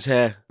 grab God. his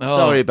hair. Oh.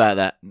 Sorry about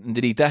that.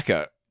 Did he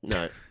deco?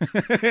 No.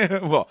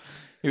 What?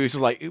 He was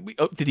just like,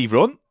 did he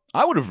run?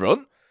 I would have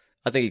run.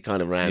 I think he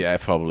kind of ran. Yeah,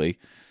 probably.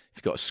 If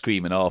you've got a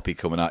screaming harpy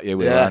coming at you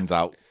with her Yeah. hands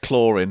out,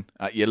 clawing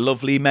at your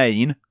lovely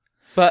mane.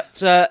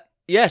 But,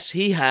 yes,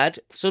 he had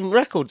some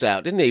records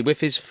out, didn't he, with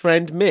his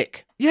friend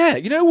Mick. Yeah,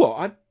 you know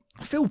what?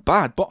 I feel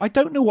bad, but I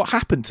don't know what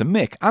happened to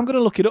Mick. I'm going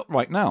to look it up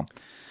right now.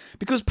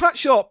 Because Pat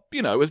Sharp,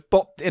 you know, has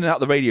bopped in and out of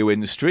the radio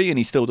industry, and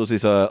he still does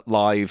his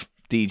live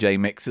DJ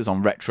mixes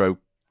on retro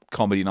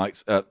comedy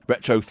nights,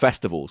 retro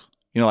festivals.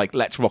 You know, like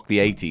Let's Rock the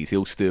 80s.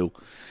 He'll still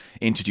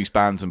introduce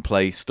bands and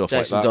play stuff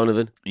Jason like that.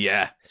 Donovan.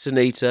 Yeah.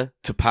 Sunita.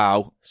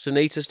 T'Pau,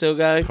 Sunita still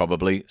going?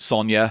 probably.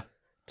 Sonia.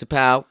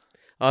 T'Pau.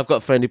 I've got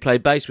a friend who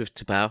played bass with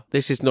T'Pau.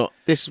 This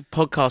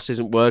podcast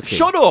isn't working.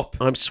 Shut up!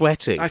 I'm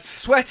sweating. I'm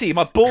sweaty.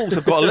 My balls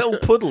have got a little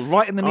puddle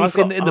right underneath I've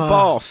got- in the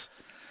bars.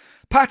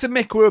 Pat and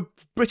Mick were a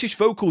British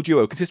vocal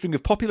duo consisting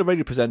of popular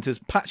radio presenters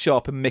Pat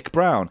Sharp and Mick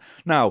Brown.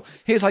 Now,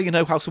 here's how you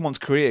know how someone's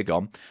career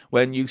gone.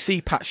 When you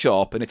see Pat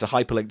Sharp and it's a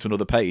hyperlink to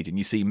another page, and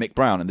you see Mick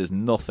Brown and there's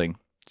nothing.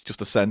 It's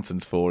just a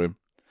sentence for him.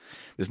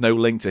 There's no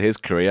link to his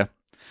career.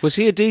 Was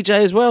he a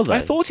DJ as well, though? I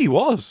thought he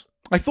was.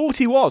 I thought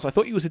he was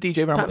a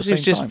DJ around Perhaps at he the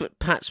was same just time.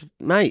 Pat's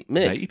mate,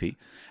 Mick. Maybe.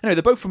 Anyway,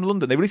 they're both from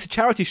London. They released a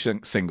charity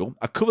single,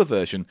 a cover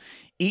version,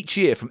 each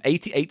year from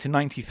 88 to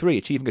 93,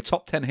 achieving a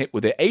top 10 hit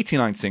with their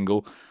 89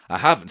 single, I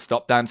Haven't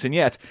Stopped Dancing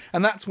Yet.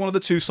 And that's one of the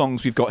two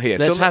songs we've got here.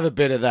 Let's So, have a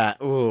bit of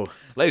that. Ooh.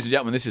 ladies and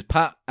gentlemen, this is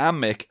Pat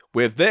and Mick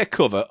with their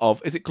cover of,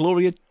 is it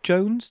Gloria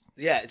Jones?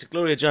 Yeah, it's a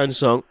Gloria Jones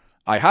song.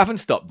 I Haven't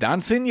Stopped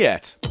Dancing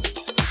Yet.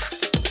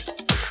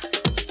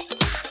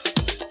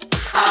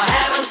 I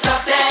haven't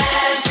stopped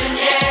dancing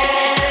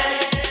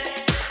yet.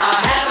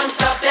 I haven't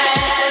stopped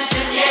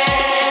dancing yet.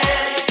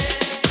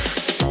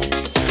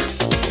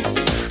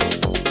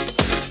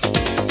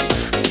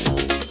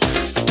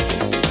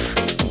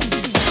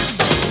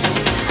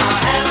 I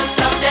haven't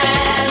stopped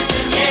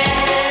dancing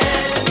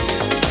yet.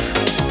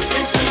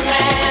 Since we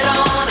met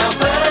on our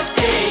first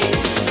date,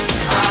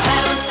 I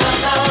haven't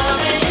stopped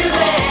loving you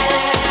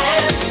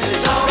less.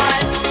 It's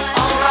alright,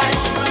 alright,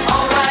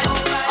 alright,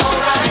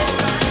 alright.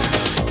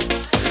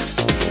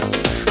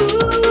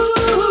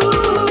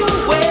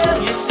 Ooh, well,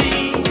 you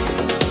see,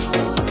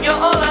 you're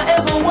all I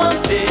ever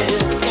wanted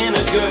in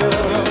a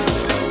girl.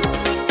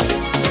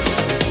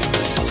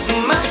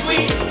 My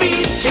sweet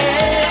beat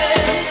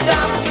can't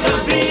stop the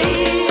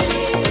beat.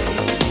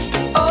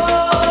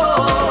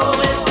 Oh,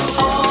 it's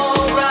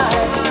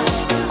alright,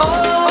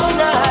 all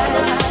night.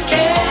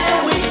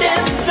 Can we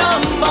dance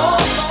some more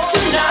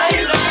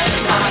tonight?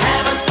 I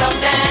haven't stopped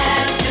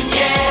dancing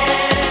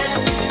yet.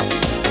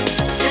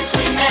 Since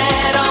we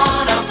met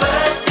on our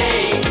first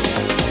date,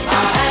 I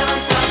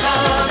haven't stopped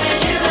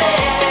loving you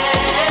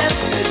less.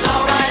 It's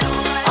alright,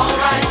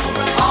 alright,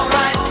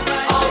 alright,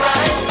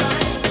 alright.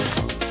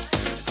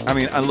 I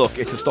mean, and look,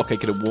 it's a Stock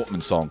Aitken and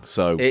Waterman song,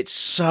 so It's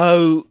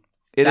so...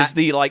 it is that-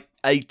 the, like,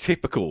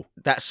 atypical.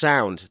 That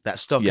sound, that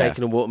Stock Yeah.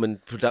 Aitken and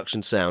Waterman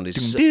production sound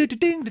is... Ding,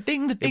 ding, ding,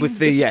 ding, ding, with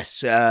the,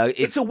 yes,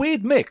 It's a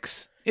weird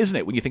mix, isn't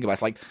it? When you think about it,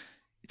 it's like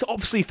it's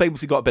obviously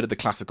famously got a bit of the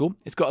classical.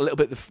 It's got a little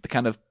bit of the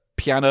kind of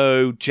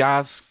piano,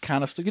 jazz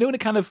kind of stuff. You know, in a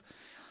kind of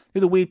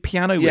the weird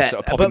piano riffs that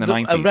are popping in the but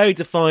 90s. a very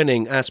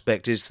defining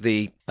aspect is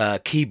the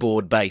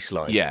keyboard bass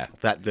line. Yeah.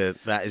 that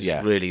is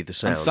Yeah. really the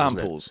sound. And isn't it?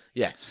 samples.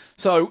 Yes,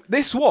 So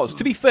this was,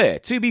 to be fair,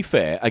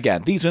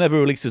 again, these were never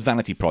released as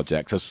vanity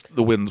projects, as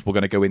the ones we're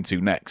going to go into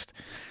next.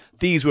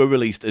 These were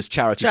released as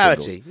charity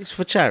singles. charity. It's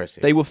for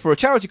charity. They were for a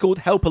charity called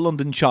Help a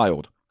London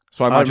Child.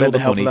 So I I imagine all remember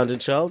the Help a money. London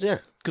Child. Yeah,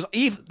 Because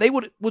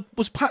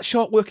was Pat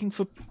Sharp working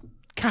for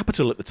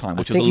Capital at the time,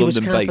 which I think was he a was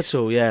London based.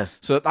 Capital. Yeah,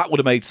 So that would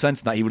have made sense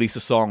that he released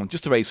a song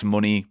just to raise some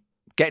money,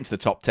 get into the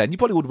top 10. You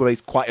probably would have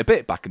raised quite a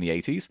bit back in the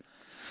 80s.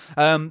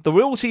 The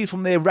royalties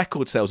from their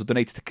record sales were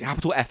donated to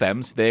Capital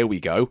FM's, there we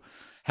go,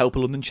 Help a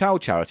London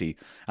Child charity.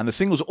 And the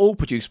singles are all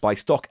produced by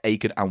Stock,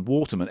 Aitken and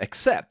Waterman,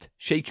 except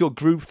Shake Your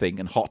Groove Thing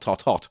and Hot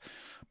Hot Hot,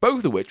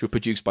 both of which were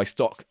produced by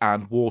Stock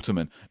and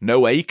Waterman.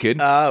 No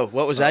Aitken. Oh,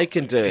 what was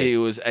Aiken doing? It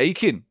was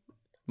Aitken.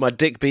 My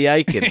Dick B.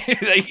 Aiken.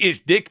 It's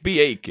Dick B.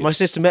 Aitken. My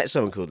sister met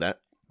someone called that.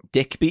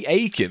 Dick B.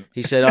 Aitken.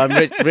 He said, I'm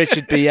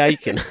Richard B.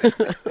 Aiken.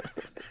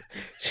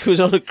 She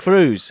was on a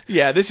cruise.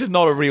 Yeah, this is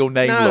not a real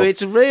name. No, love.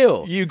 it's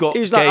real. You got He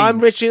was like, I'm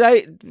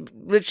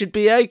Richard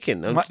B.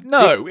 Aiken.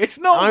 No, it's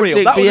not I'm real.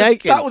 Dick That B. was,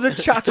 Aiken. that was a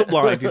chat-up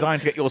line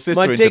designed to get your sister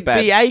My into Dick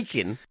bed. B.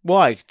 Aiken?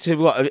 Why? To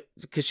what?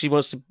 Because she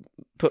wants to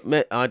put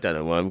me... I don't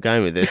know where I'm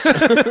going with this.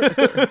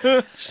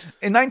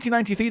 In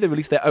 1993, they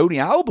released their only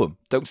album,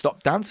 Don't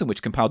Stop Dancing,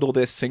 which compiled all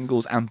their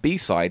singles and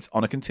B-sides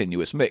on a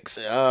continuous mix.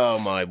 Oh,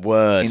 my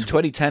word. In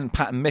 2010,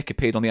 Pat and Mick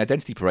appeared on the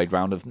Identity Parade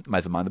round of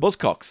Nevermind the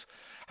Buzzcocks.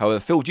 However,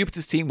 Phil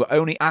Jupiter's team were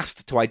only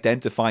asked to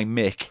identify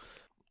Mick.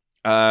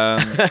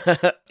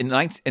 In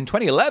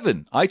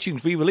 2011,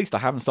 iTunes re-released I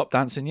Haven't Stopped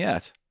Dancing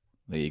Yet.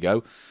 There you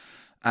go.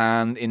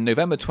 And in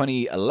November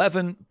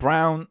 2011,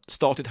 Brown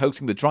started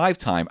hosting the Drive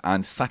Time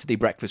and Saturday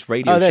Breakfast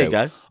radio there show you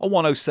go. on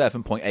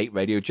 107.8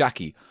 Radio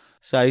Jackie.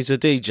 So he's a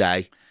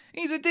DJ.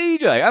 He's a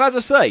DJ, and as I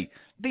say,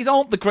 these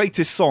aren't the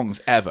greatest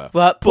songs ever.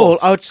 But, Paul,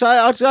 I'd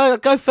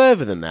go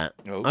further than that.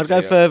 Oh, I'd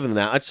go dear. further than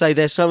that. I'd say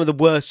they're some of the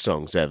worst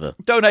songs ever.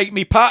 Don't hate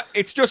me, Pat.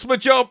 It's just my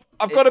job.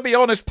 I've got to be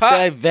honest, Pat.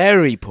 They're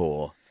very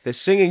poor. The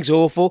singing's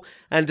awful.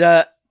 And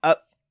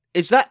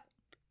is that...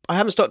 I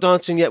Haven't Stopped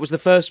Dancing Yet was the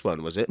first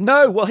one, was it?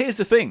 No, well, here's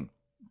the thing.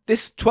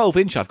 This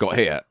 12-inch I've got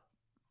here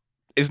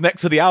is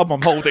next to the album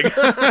I'm holding.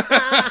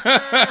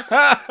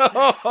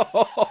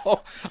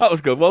 That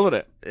was good, wasn't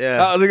it? Yeah.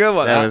 That was a good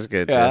one. That was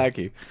good, Yeah, yeah. thank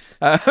you.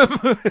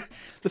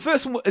 The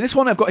first one, this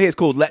one I've got here is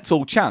called Let's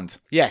All Chant.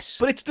 Yes.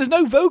 But there's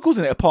no vocals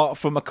in it apart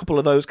from a couple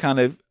of those kind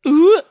of...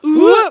 Ooh,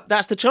 ooh,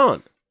 that's the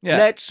chant. Yeah.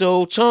 Let's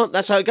all chant.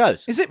 That's how it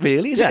goes. Is it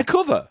really? Is Yeah. it a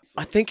cover?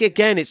 I think,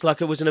 again, it's like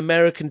it was an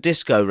American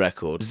disco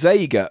record.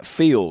 Zager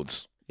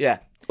Fields, Yeah.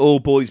 All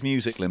Boys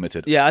Music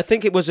Limited. Yeah, I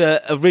think it was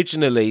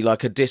originally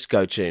like a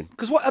disco tune.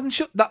 Because what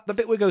that the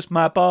bit where it goes,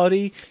 my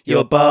body,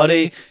 Your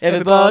body,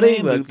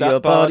 everybody, move that your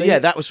body. Yeah,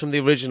 that was from the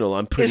original,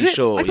 I'm pretty Is it?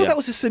 sure. I thought yeah. that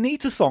was a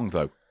Sunita song,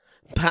 though.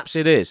 Perhaps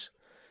it is.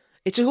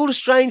 It's all a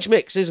strange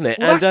mix, isn't it?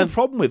 Well, and, that's the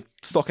problem with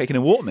Stock, Aitken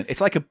and Waterman. It's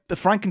like a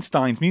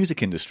Frankenstein's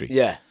music industry.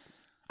 yeah.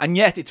 And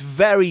yet it's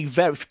very,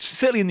 very,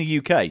 certainly in the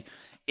UK,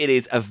 it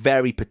is a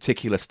very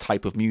particular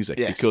type of music.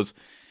 Yes. Because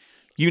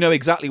you know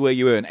exactly where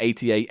you were in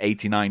 88,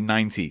 89,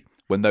 90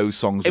 when those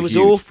songs were It was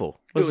huge.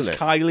 awful, It was wasn't it?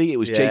 Kylie, it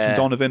was Yeah, Jason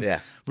Donovan,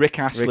 yeah. Rick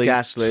Astley, Rick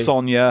Astley.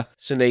 Sonia,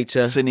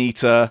 Sunita.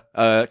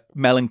 Sunita,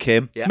 Mel and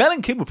Kim. Yeah. Mel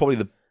and Kim were probably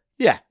the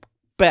Yeah.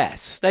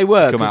 best. They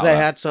were, to come because out they of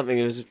that. had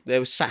something, they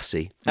were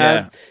sassy.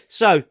 Yeah.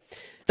 So,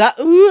 that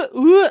we're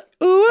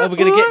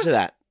going to get to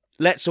that.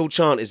 Let's All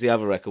Chant is the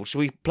other record. Should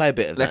we play a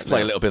bit of that? Let's play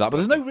now? a little bit of that, but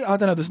there's no, I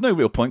don't know, there's no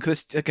real point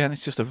because again,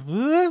 it's just a.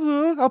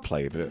 I'll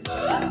play a bit.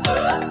 Let's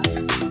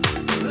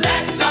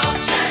all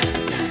chant.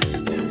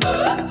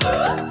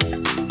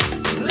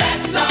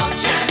 Let's all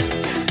chant.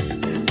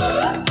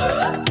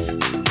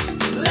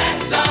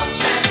 Let's all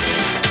chant.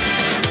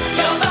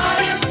 Your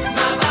body,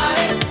 my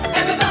body,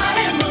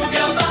 everybody move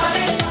your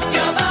body.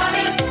 Your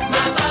body,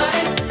 my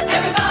body,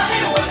 everybody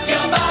work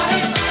your body.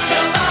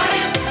 Your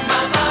body,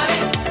 my body,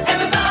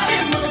 everybody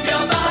move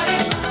your body.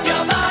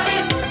 Your body,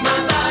 my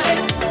body,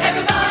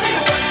 everybody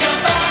work your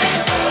body.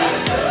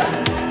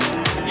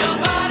 Your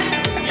body,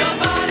 your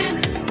body.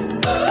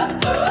 Work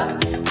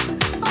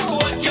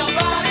your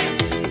body.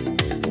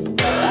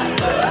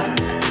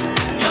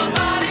 Your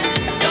body,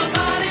 your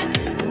body.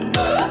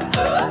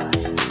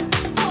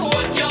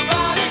 Work your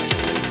body.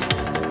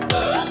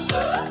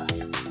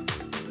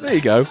 There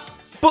you go.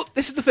 But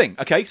this is the thing,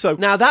 okay? So,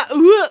 Now, that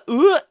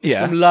is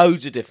Yeah. from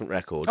loads of different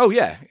records. oh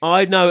yeah,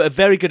 I know a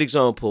very good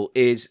example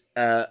is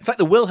it's like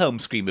the Wilhelm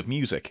scream of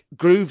music.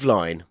 Groove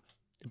Line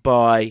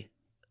by...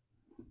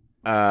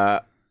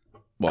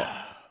 What?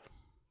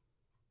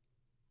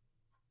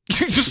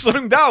 You just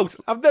zoomed out.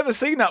 I've never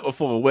seen that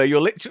before. Where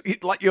you're literally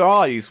like your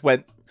eyes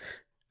went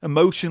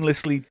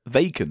emotionlessly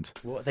vacant.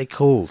 What are they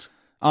called?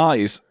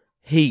 Eyes,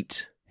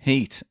 Heat.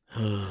 heat.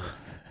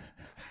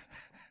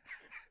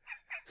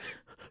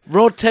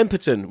 Rod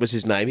Temperton was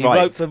his name. He Right.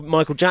 wrote for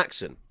Michael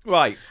Jackson.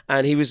 Right.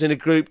 And he was in a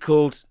group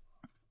called...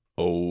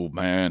 Old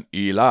man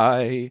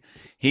Eli,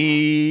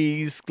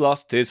 he's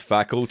lost his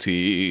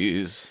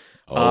faculties.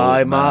 I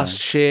Old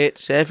must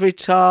shit every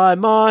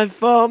time I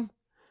vom.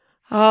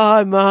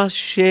 I must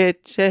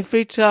shit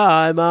every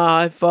time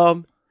I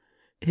vom.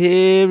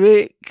 Here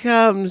it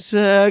comes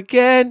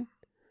again.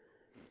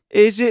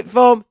 Is it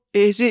vom?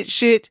 Is it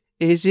shit?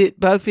 Is it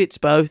both? It's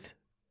both.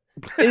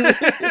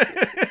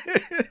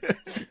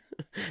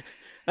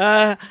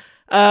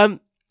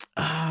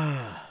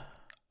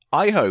 I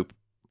hope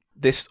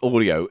this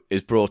audio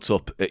is brought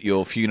up at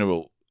your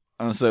funeral,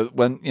 and so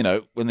when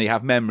they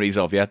have memories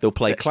of you, they'll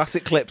play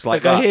classic clips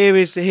like that.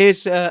 Here's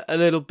a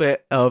little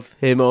bit of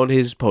him on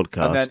his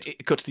podcast. And then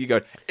it cuts to you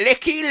going,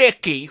 licky,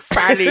 licky,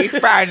 fanny,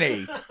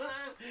 fanny.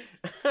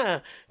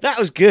 That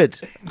was good.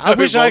 I it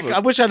wish wasn't. I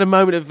wish I had a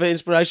moment of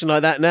inspiration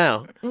like that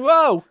now.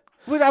 Well,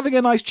 we're having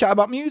a nice chat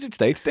about music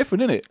today. It's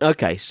different, isn't it?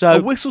 Okay, A so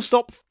whistle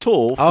stop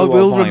tour. For I our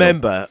will vinyl.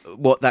 remember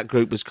what that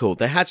group was called.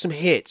 They had some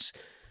hits.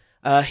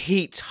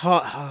 Heat,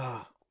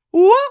 Hot.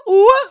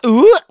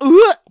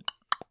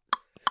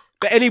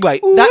 But anyway,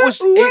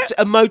 it's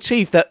a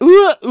motif,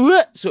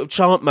 that sort of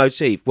chant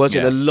motif was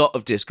in Yeah. a lot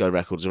of disco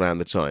records around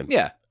the time.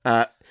 Yeah.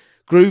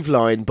 Groove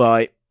Line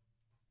by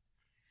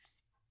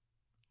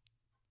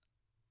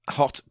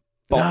Hot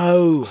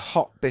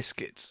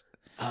Biscuits.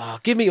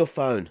 give me your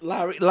phone.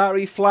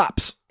 Larry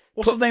Flaps.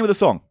 What's the name of the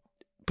song?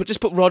 But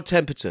just put Rod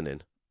Temperton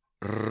in.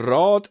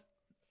 Rod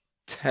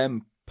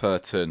Temperton,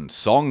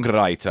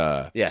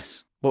 songwriter.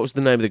 Yes. What was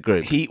the name of the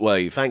group?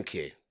 Heatwave. Thank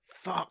you.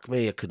 Fuck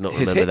me, I could not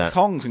His remember hit that.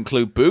 songs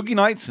include Boogie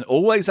Nights and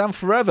Always and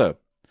Forever.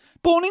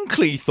 Born in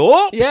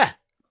Cleethorpes. Yeah.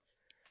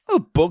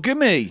 Oh, bugger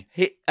me.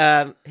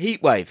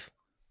 Heatwave.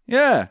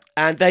 Yeah.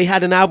 And they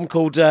had an album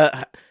called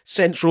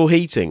Central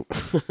Heating.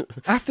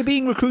 After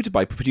being recruited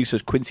by producer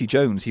Quincy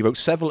Jones, he wrote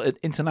several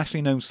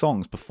internationally known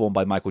songs performed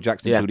by Michael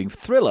Jackson, Yeah. including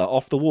Thriller,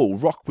 Off the Wall,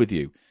 Rock With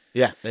You.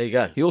 Yeah, there you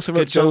go. He also wrote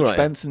Good George songwriter.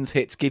 Benson's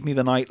hits Give Me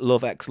the Night,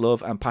 Love X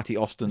Love, and Patty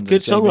Austin's.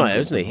 Good songwriter,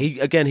 isn't he?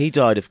 He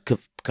died a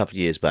couple of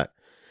years back.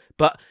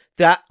 But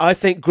that, I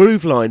think,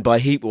 Groove Line by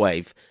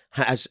Heatwave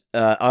has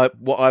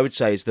what I would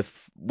say is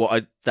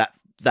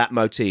that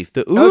motif.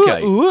 The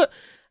Okay.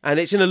 and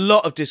it's in a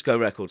lot of disco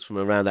records from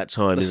around that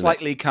time. The isn't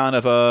slightly kind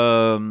of what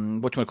do you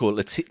want to call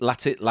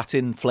it?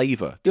 Latin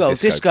flavour. it? Well,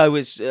 disco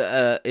is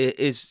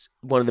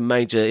one of the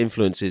major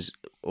influences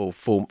or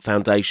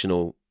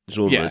foundational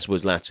genres Yeah.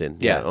 was Latin.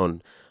 Yeah.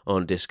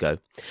 On disco.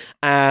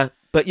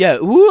 But yeah,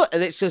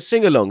 and it's a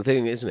sing-along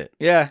thing, isn't it?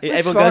 Yeah,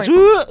 it's Everyone fine.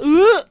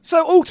 goes.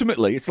 So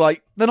ultimately, it's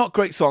like they're not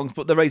great songs,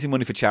 but they're raising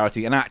money for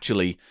charity. And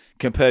actually,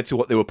 compared to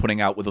what they were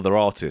putting out with other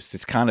artists,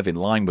 it's kind of in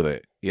line with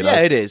it. You know?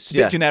 Yeah, it is. It's a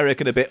bit generic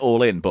and a bit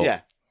all in. But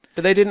Yeah,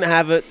 but they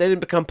didn't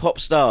become pop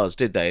stars,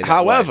 did they? in that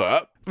however,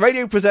 way?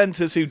 radio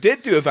presenters who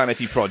did do a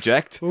vanity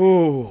project.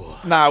 Ooh.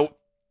 Now,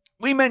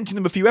 we mentioned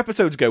them a few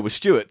episodes ago with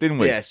Stuart, didn't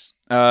we? Yes.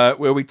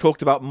 Where we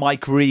talked about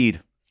Mike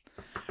Reed,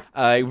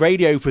 a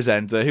radio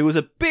presenter who was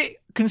a bit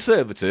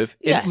conservative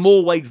Yes. in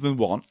more ways than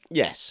one,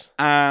 Yes.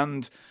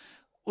 and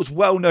was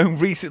well known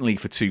recently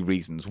for two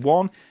reasons.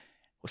 One,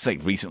 I'll say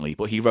recently,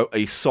 but he wrote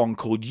a song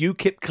called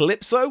UKIP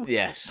Calypso.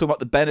 Yes. Talking about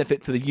the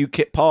benefit to the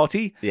UKIP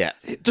party. Yeah.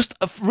 Just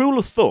a rule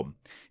of thumb.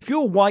 If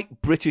you're a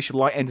white British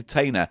light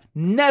entertainer,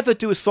 never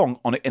do a song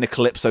on it in a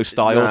calypso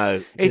style.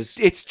 No,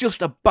 it's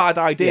just a bad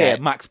idea.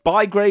 Yeah. Max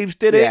Bygraves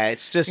did it. Yeah,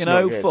 it's just you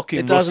know, not good. fucking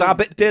It Russ doesn't-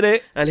 Abbott did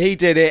it. And he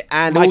did it,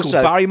 and Michael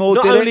also Barrymore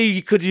not did it.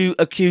 only could you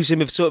accuse him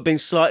of sort of being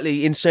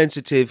slightly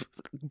insensitive,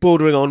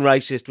 bordering on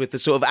racist with the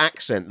sort of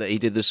accent that he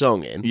did the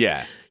song in.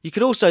 Yeah. You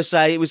could also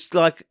say it was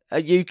like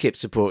a UKIP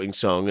supporting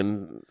song,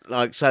 and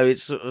like so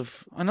it's sort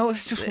of. I know,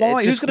 it's just why.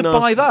 it's Who's just going to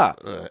buy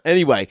nasty. that?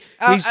 Anyway,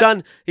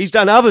 so he's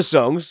done other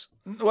songs.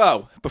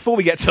 Well, before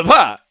we get to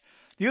that,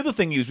 the other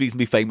thing he was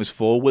reasonably famous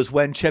for was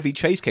when Chevy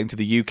Chase came to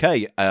the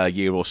UK a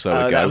year or so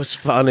Oh, ago. that was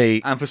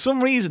funny. And for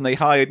some reason, they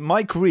hired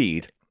Mike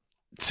Reed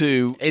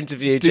to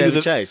Interview do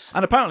Chevy Chase.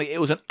 And apparently, it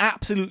was an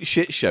absolute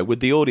shit show with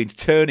the audience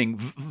turning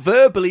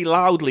verbally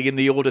loudly in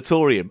the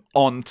auditorium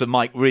onto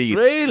Mike Reed.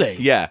 Really?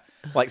 Yeah.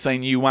 Like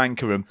saying you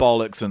wanker and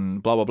bollocks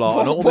and blah, blah, blah.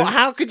 and all What, this.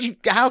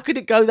 how could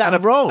it go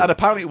that wrong? And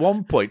apparently, at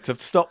one point, to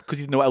stop because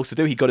he didn't know what else to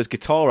do, he got his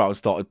guitar out and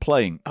started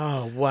playing.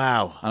 Oh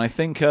wow! And I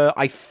think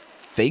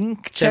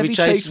Chevy Chase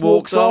Chase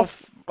walks walks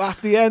off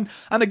after the end.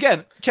 And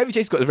again, Chevy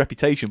Chase got his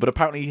reputation, but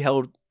apparently he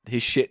held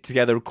his shit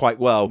together quite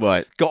well.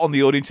 Right. Got on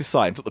the audience's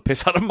side and took the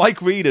piss out of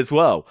Mike Reed as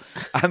well.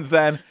 And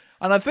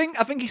I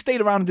think he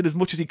stayed around and did as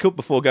much as he could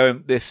before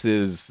going, this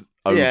is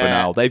over Yeah.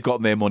 now. They've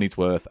gotten their money's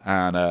worth,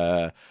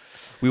 and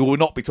we will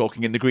not be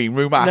talking in the green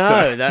room after.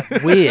 No,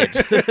 that's weird.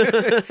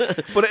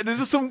 But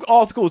there's some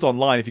articles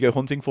online, if you go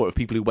hunting for it, of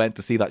people who went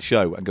to see that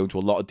show and go into a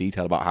lot of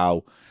detail about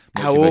how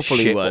much How of a awful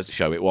he shit was.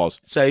 show it was.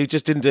 So he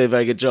just didn't do a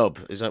very good job.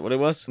 Is that what it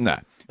was? No.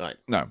 Right.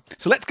 No.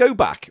 So let's go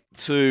back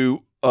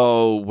to,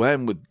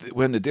 when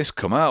did this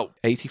come out?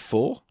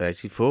 84?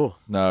 84.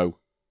 No.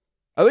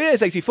 Oh, yeah,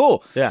 it's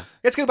 84. Yeah.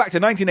 Let's go back to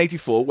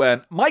 1984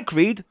 when Mike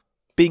Reed,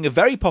 being a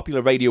very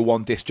popular Radio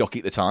 1 disc jockey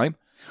at the time,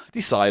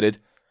 decided,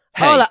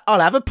 hey, I'll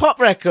have a pop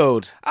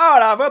record.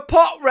 I'll have a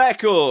pop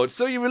record.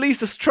 So he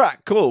released this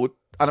track called,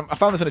 and I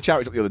found this on a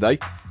charity shop the other day,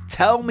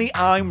 Tell Me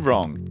I'm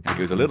Wrong. It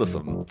goes a little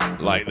something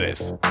like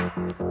this.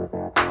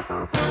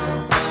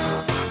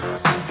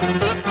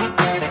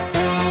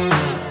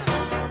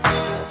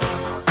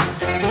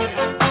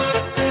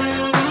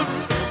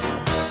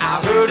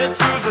 I heard it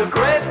through the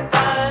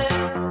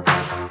grapevine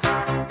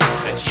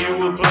that you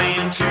were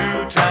playing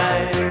too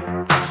tight.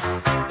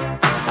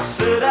 I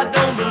said I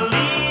don't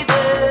believe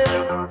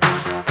it,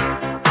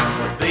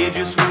 but they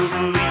just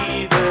wouldn't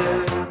leave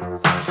it.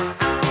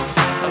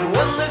 And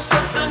when they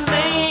said the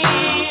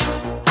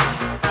name,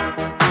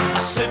 I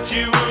said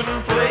you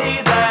wouldn't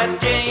play that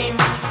game.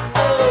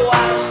 Oh,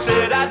 I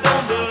said I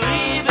don't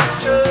believe it's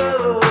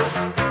true.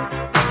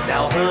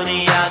 Now,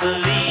 honey, I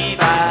believe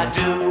I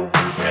do.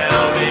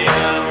 Tell me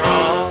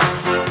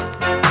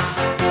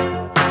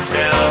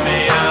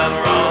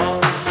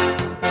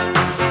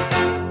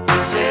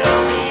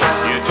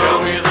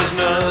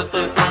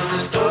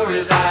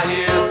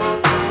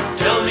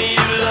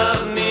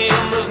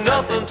there's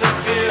nothing to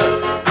fear.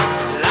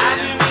 Lie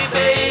to me,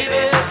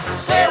 baby,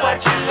 say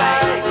what you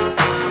like.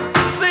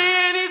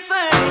 Say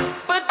anything,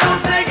 but don't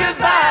say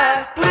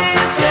goodbye.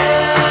 Please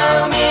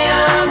tell me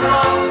I'm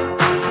wrong.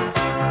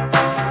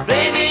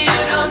 Baby, you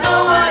don't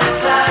know what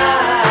it's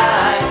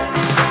like.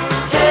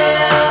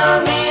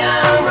 Tell me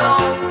I'm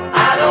wrong.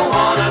 I don't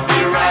wanna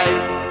be right.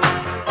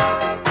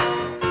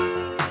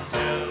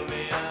 Tell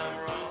me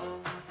I'm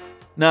wrong.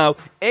 Now,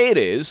 it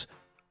is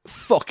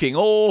fucking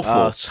awful.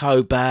 Oh,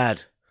 so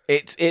bad.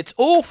 It's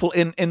awful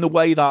in the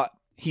way that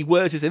he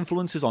wears his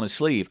influences on his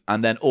sleeve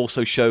and then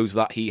also shows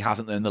that he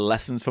hasn't learned the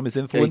lessons from his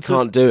He influences.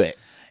 can't do it.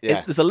 Yeah,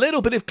 There's a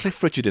little bit of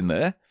Cliff Richard in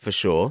there, for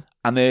sure.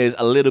 and there's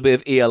a little bit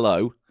of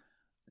ELO.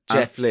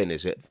 Jeff Lynne,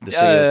 is it? The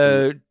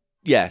singer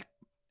Yeah,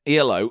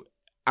 ELO,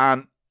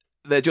 and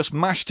they're just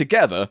mashed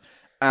together,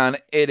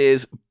 and it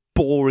is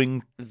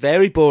boring.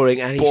 very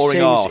boring, and he Boring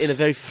sings arse. in a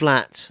very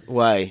flat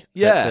way.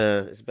 Yeah.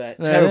 But, it's a bit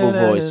terrible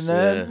voice.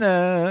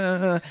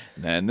 Yeah.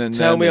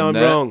 Tell me I'm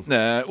wrong.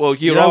 Well,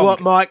 You you're know wrong.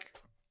 what, Mike?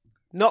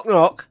 Knock,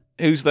 knock.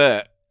 Who's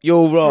there?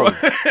 You're wrong.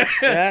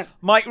 Yeah.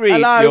 Mike Reed.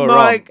 Hello, you're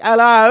Mike. wrong.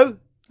 Hello,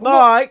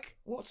 Mike.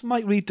 What's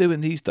Mike Reed doing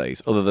these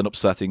days, other than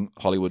upsetting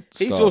Hollywood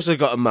stars? He's also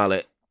got a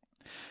mullet.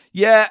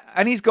 Yeah,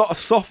 and he's got a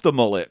softer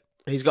mullet.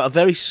 He's got a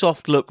very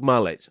soft look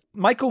mullet.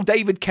 Michael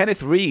David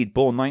Kenneth Reed,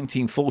 born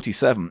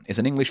 1947, is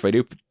an English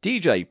radio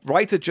DJ,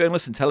 writer,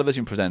 journalist, and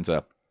television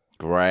presenter.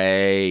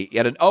 Great. He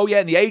had in the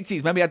 80s,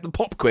 remember he had the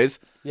pop quiz?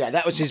 Yeah,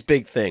 that was his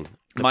big thing.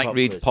 the Mike pop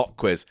Reed's quiz. pop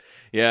quiz.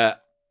 Yeah.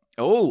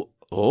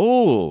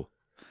 Oh.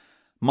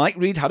 Mike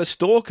Reed had a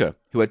stalker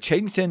who had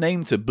changed her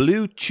name to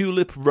Blue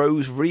Tulip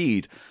Rose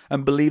Reed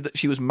and believed that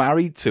she was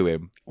married to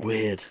him.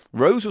 Weird.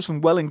 Rose was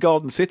from Welling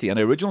Garden City and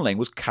her original name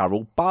was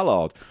Carol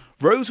Ballard.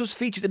 Rose was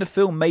featured in a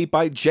film made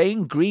by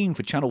Jane Green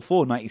for Channel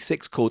 4 in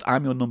 96 called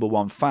I'm Your Number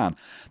One Fan.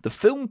 The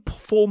film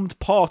formed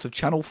part of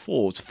Channel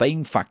 4's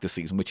Fame Factor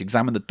season, which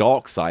examined the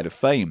dark side of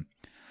fame.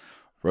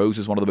 Rose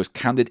was one of the most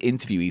candid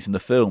interviewees in the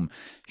film.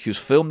 She was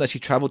filmed as she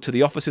travelled to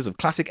the offices of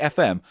Classic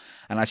FM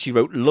and as she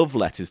wrote love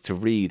letters to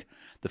Reed.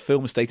 The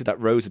film stated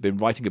that Rose had been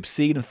writing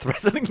obscene and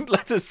threatening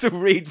letters to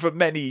Reed for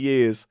many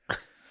years.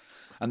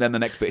 And then the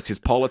next bit is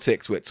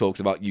politics, where it talks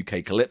about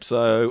UK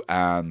Calypso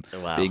and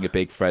being a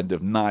big friend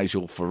of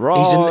Nigel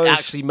Farage. He's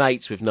actually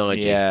mates with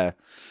Nigel. Yeah.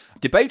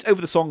 Debate over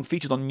the song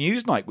featured on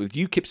Newsnight with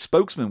UKIP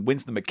spokesman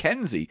Winston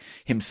McKenzie,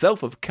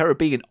 himself of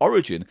Caribbean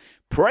origin,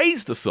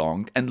 praised the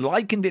song and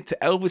likened it to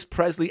Elvis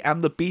Presley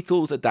and the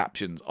Beatles'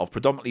 adaptations of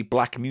predominantly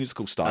black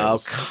musical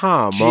styles. Oh,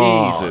 come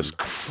on. Jesus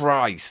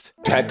Christ.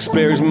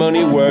 Taxpayers'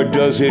 money, where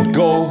does it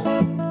go?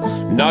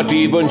 Not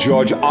even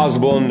George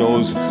Osborne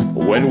knows.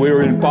 When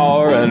we're in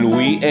power and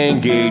we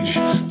engage,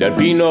 there'd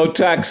be no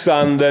tax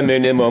on the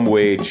minimum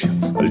wage.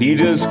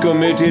 Leaders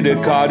committed a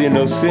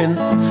cardinal sin.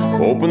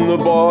 Open the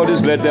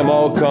borders, let them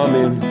all come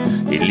in.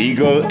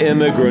 Illegal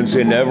immigrants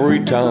in every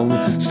town.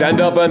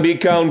 Stand up and be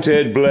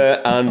counted,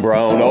 Blair and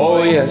Brown.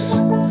 Oh yes,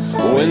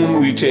 when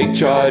we take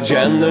charge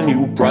and the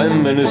new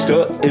Prime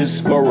Minister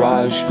is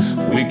Farage,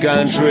 we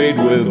can trade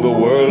with the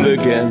world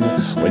again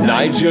when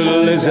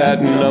Nigel is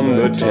at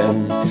number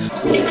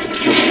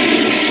 10.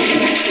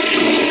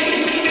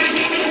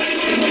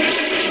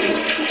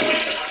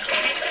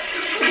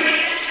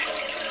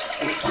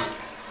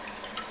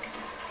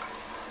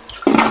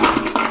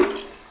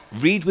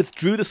 Reed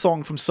withdrew the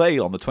song from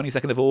sale on the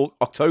 22nd of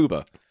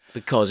October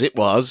Because it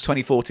was.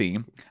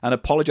 2014 and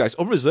apologised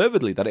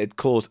unreservedly that it had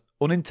caused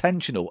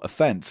unintentional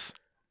offence.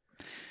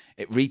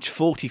 It reached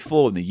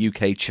 44 in the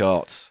UK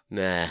charts.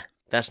 Nah,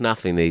 that's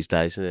nothing these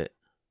days, isn't it?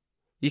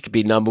 You could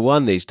be number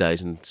one these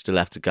days and still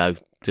have to go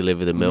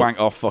deliver the milk. Wank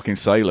off fucking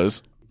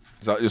sailors.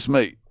 Is that just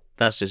me?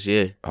 That's just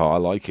you. Oh, I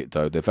like it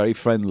though. They're very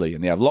friendly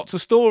and they have lots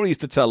of stories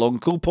to tell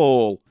Uncle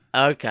Paul.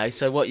 Okay,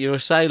 so what, you're a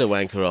sailor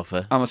wanker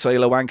offer? I'm a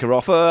sailor wanker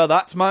offer,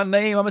 that's my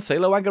name. I'm a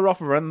sailor wanker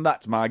offer, and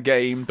that's my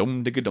game.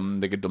 Dum digga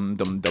dum digga dum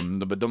dum dum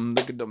dum dum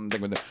digga dum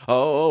digga dum.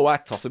 Oh, I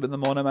toss him in the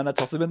morning, and I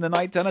toss him in the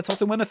night, and I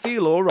toss him when I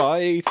feel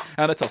alright,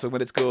 and I toss him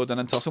when it's good, and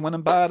I toss him when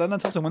I'm bad, and I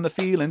toss him when the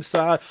feeling's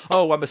sad.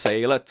 Oh, I'm a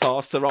sailor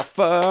tosser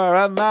offer,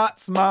 and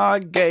that's my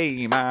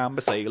game. I'm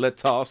a sailor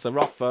tosser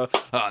offer,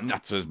 and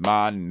that's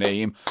my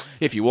name.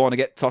 If you want to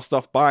get tossed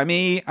off by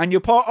me, and you're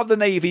part of the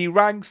Navy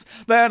ranks,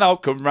 then I'll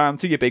come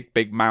round to your big,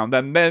 big mound,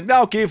 and then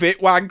I'll give it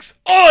wanks.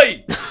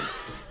 Oi!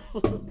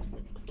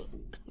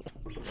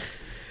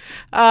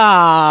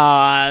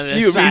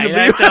 You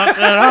reasonably-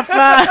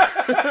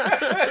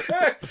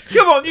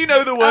 Come on, you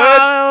know the words.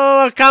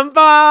 Oh, I come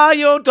by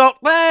your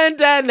dockland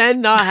and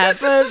then I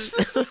have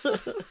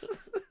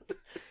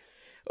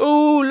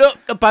Oh, look,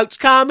 a boat's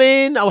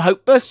coming. I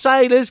hope the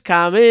sailor's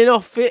coming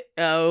off it.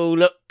 Oh,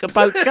 look, a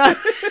boat's coming.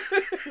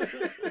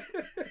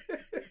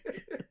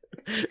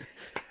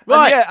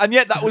 Right. And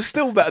yet that was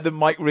still better than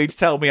Mike Reed's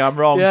Tell Me I'm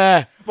Wrong.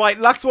 Yeah. Right,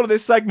 last one of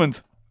this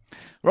segment.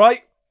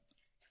 Right?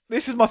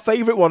 This is my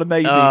favourite one of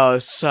Navy. Oh,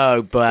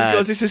 so bad.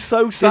 Because this is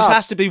so sad. This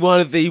has to be one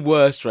of the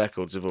worst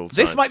records of all time.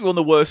 This might be one of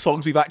the worst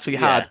songs we've actually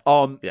had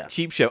on Yeah.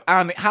 Cheap Show.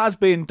 And it has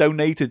been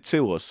donated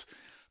to us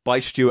by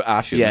Stuart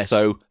Ashton. Yes.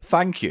 So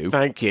thank you.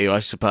 Thank you, I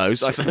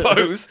suppose. I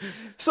suppose.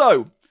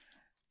 So,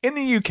 in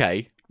the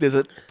UK, there's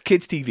a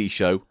kids' TV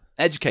show,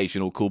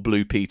 educational, called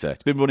Blue Peter.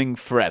 It's been running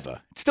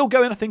forever. It's still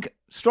going, I think,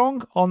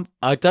 strong on...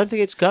 I don't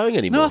think it's going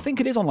anymore. No, I think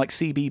it is on like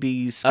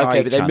CBBS Sky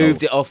Okay, but they channel.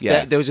 moved it off.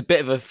 Yeah. There was a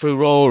bit of a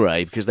furore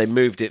because they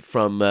moved it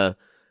from...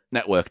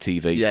 Network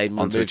TV Yeah,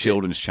 onto a moved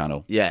children's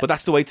channel. Yeah. But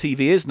that's the way TV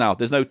is now.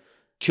 There's no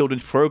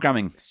children's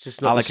programming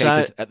just not the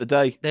allocated same. at the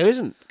day. There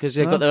isn't, because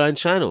they've got their own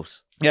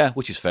channels, Yeah,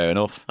 which is fair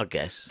enough. I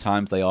guess.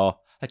 Times they are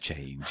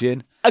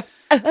a-changing.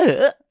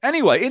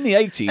 Anyway, in the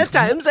 80s... At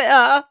times they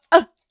are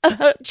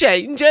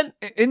changing.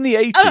 In the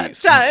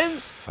 80s...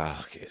 Times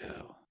Fuck it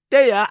hell.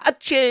 they are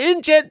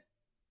changing.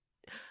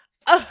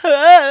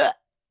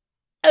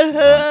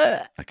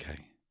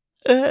 Okay.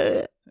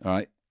 All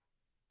right.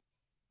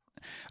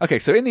 Okay,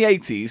 so in the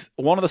 80s,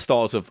 one of the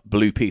stars of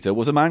Blue Peter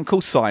was a man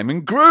called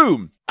Simon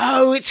Groom.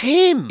 Oh, it's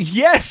him.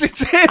 Yes,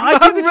 it's him. I How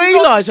didn't did you not-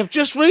 realise. I've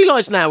just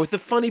realised now with the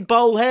funny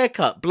bowl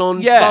haircut,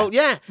 blonde. Yeah. Bowl,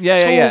 yeah. Yeah,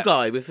 Tall yeah.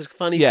 guy with his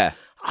funny. Yeah.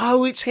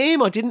 Oh, it's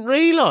him. I didn't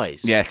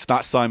realise. Yes,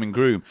 that's Simon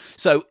Groom.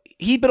 So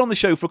he'd been on the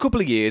show for a couple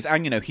of years,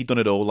 and he'd done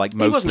it all like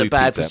most. He wasn't Blue a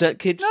bad Peter.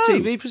 kids No.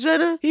 TV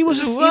presenter. He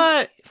was all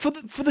right. for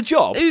the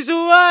job. He was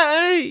all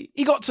right.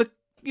 He got to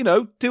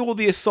do all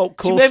the assault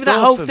Do call you remember stuff.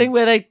 that whole and- thing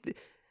where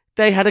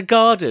they had a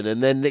garden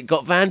and then it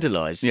got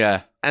vandalised?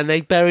 Yeah, And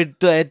they buried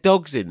their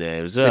dogs in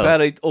there as well. they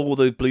buried all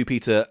the Blue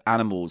Peter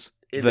animals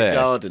in there, the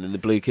garden, in the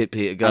Blue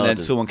Peter garden. and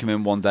then someone came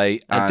in one day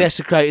and and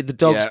desecrated the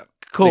dog's yeah,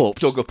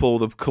 corpse. They dug up all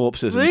the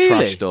corpses Really? and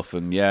trash stuff,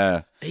 and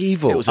yeah,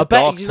 Evil. It was a I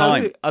bet, dark you know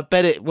time. who- I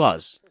bet it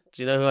was.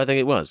 Do you know who I think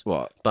it was?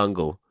 What?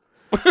 Bungle.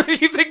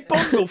 You think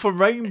Bungle from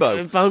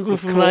Rainbow? Bungle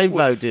was from caught-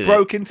 Rainbow did it.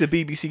 broke into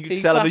BBC He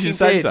Television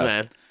fucking did, Centre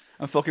man.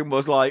 and fucking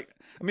was like.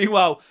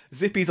 Meanwhile,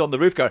 Zippy's on the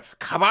roof going,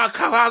 "Come on,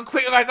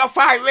 quick! I got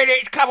 5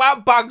 minutes. Come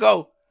on,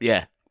 Bungle."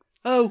 Yeah.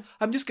 Oh,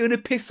 I'm just going to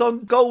piss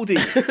on Goldie.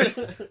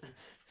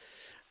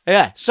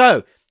 Yeah.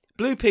 So,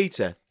 Blue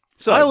Peter.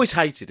 So- I always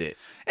hated it.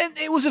 And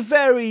it was a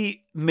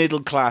very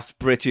middle-class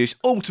British,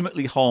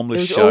 ultimately It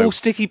harmless was show. all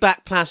sticky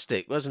back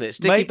plastic, wasn't it?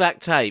 Sticky Mate- back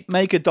tape.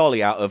 Make a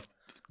dolly out of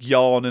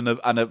yarn and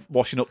a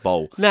washing-up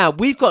bowl. Now,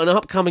 we've got an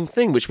upcoming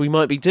thing which we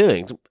might be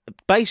doing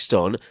based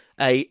on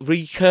a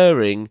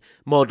recurring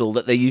model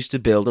that they used to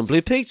build on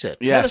Blue Peter. Tell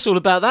Yes. us all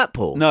about that,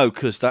 Paul. No,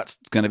 because that's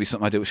going to be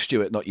something I do with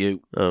Stuart, not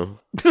you. Oh.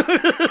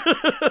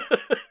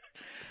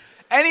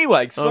 Anyway,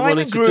 I Simon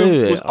wanted to do Groom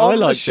it. was on I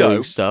like the show.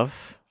 doing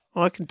stuff.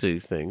 I can do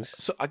things.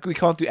 So we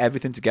can't do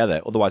everything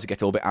together, otherwise it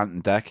gets all a bit ant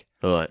and deck.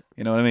 All right.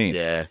 You know what I mean?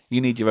 Yeah. You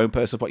need your own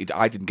personal part.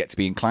 I didn't get to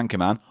be in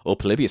Clankerman or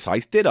Polybius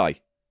Heist, did I?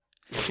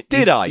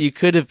 Did I? You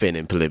could have been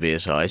in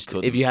Polybius Heist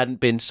Couldn't. if you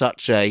hadn't been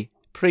such a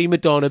prima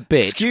donna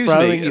bitch. Excuse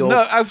throwing me. Your,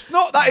 No, I've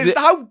not. That is. The-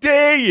 How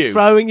dare you?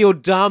 Throwing your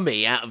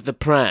dummy out of the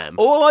pram.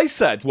 All I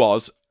said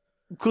was,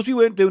 because we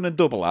weren't doing a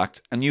double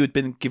act and you had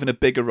been given a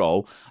bigger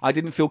role, I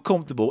didn't feel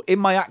comfortable in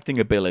my acting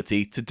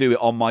ability to do it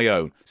on my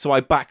own. So I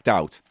backed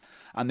out.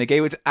 And they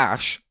gave it to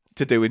Ash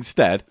to do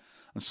instead.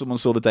 And someone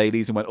saw the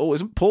dailies and went, "Oh,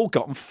 isn't Paul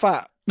gotten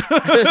fat?"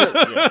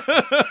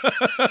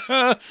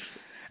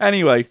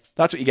 Anyway,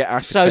 that's what you get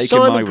asked So to take in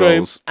my Simon Groom,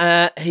 roles.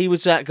 he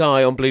was that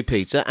guy on Blue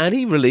Peter, and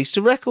he released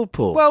a record,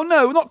 Paul. Well,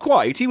 no, not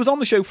quite. He was on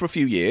the show for a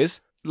few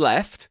years,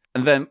 left,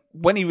 and then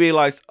when he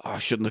realised, I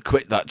shouldn't have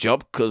quit that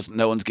job because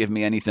no one's given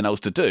me anything else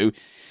to do,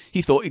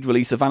 he thought he'd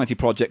release a Vanity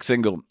Project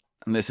single.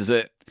 And this is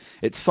it.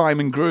 It's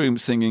Simon Groom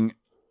singing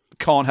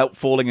Can't Help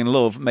Falling in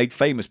Love, made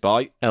famous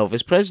by,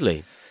 Elvis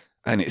Presley.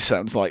 and it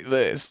sounds like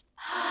this.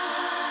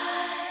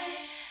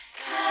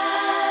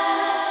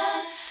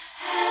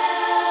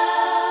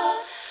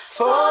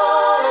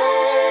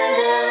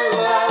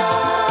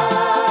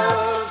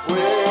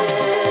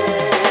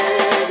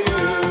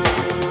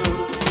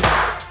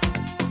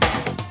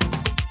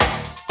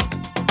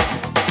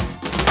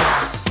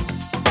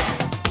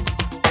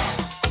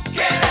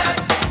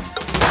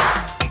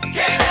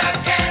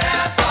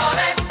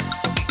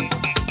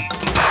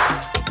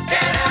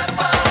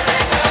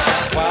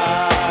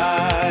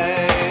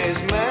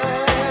 Wise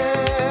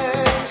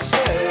men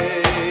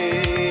say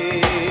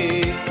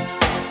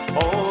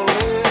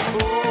only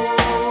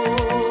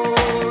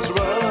fools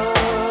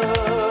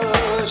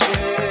rush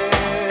in,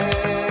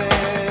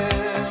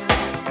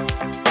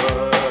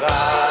 but I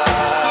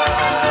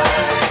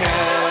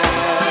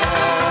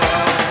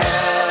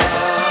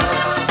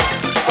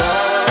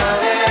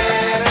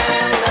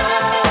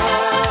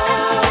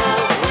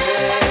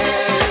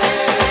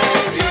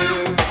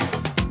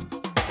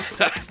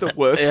That's the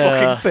worst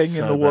Yeah, fucking thing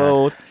in so the bad.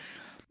 world.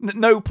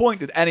 No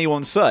point did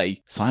anyone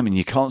say, Simon,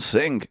 you can't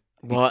sing.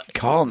 What? You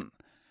can't.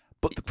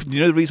 But you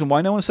know the reason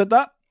why no one said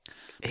that?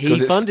 He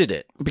 'Cause it's- funded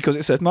it. Because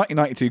it says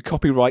 1992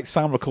 copyright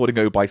sound recording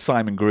owned by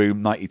Simon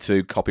Groom,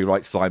 92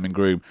 copyright Simon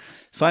Groom.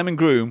 Simon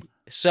Groom,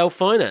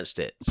 Self-financed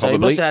it. So he Probably.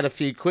 must have had a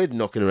few quid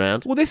knocking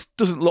around. well, this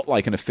doesn't look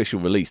like an official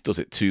release, does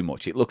it, too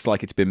much? It looks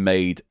like it's been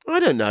made. I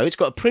don't know. It's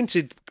got a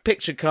printed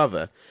picture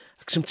cover.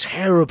 Some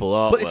terrible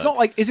artwork. But it's not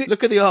like, is it?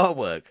 Look at the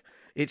artwork.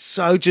 It's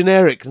so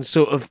generic and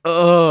sort of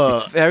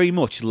It's very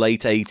much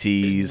late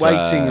 80s.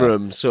 waiting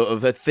room sort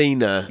of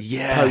Athena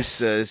Yes.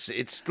 posters.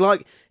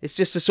 It's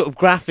just a sort of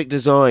graphic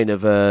design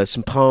of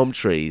some palm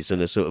trees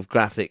and a sort of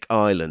graphic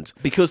island.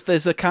 Because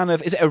there's a kind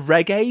of... Is it a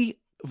reggae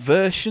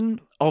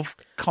version of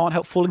Can't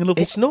Help Falling in Love?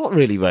 It's not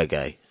really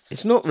reggae.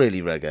 It's not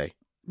really reggae.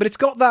 But it's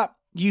got that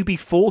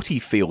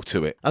UB40 feel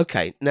to it.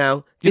 Okay,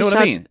 now You know this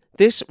what I has- mean?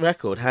 This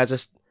record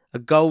has a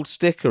gold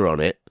sticker on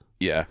it.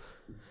 Yeah.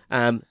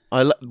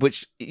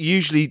 Which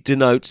usually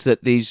denotes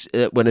that these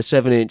when a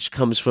 7-inch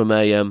comes from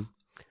a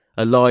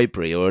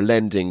library or a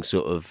lending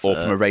sort of Or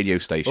from a radio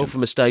station. or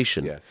from a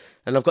station. Yeah.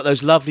 And I've got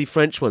those lovely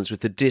French ones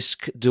with the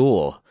disc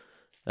door,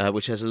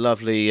 which has a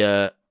lovely.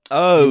 Oh,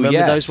 remember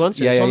yes. those ones?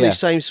 Yeah, It's yeah, on yeah. these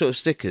same sort of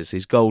stickers,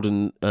 these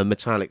golden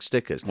metallic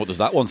stickers. What does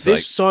that one say?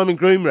 This Simon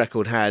Groom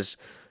record has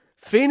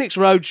Phoenix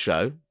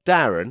Roadshow,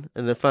 Darren,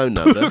 and a phone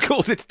number. Of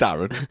course it's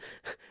Darren.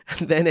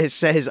 And then it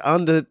says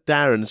under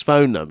Darren's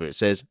phone number, it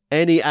says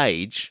any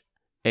age,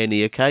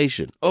 any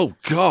occasion. Oh,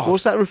 God.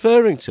 What's that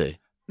referring to?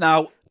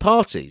 Now,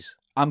 Parties.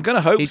 I'm going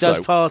to hope He so.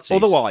 does parties.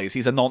 Otherwise,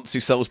 he's a nonce who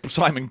sells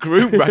Simon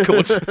Groom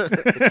records, which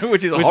is a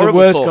Which is the horrible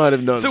worst thought. kind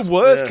of nonce. It's the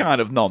worst Yeah.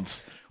 kind of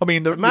nonce. I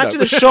mean,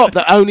 Imagine a shop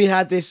that only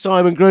had this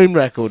Simon Groom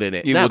record in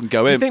it. You wouldn't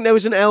go do in. You think there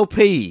was an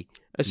LP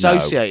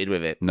associated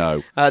with it?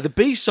 No. The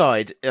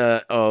B-side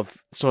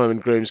of Simon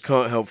Groom's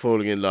Can't Help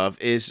Falling in Love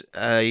is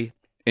a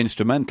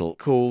Instrumental,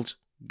 called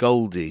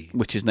Goldie.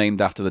 which is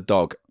named after the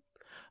dog.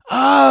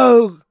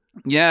 Oh,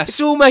 Yes.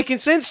 it's all making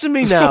sense to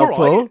me now, All right.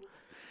 Paul.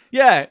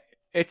 Yeah.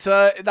 It's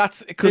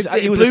that's because The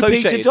he was Blue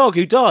associated. Peter dog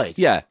who died.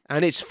 Yeah.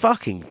 And it's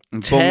fucking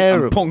And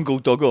terrible. Pungle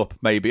dug up,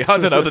 maybe. I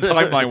don't know. The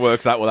timeline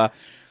works out with that.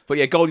 But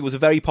yeah, Goldie was a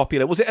very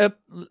popular. Was it a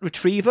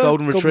retriever?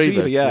 Golden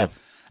retriever, Yeah. yeah.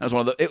 That was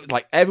one of the. It was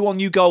like everyone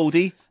knew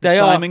Goldie. They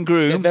Simon are.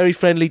 Groom. They're very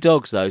friendly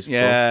dogs, those. Paul.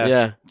 Yeah.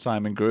 Yeah.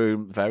 Simon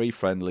Groom, very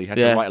friendly. Had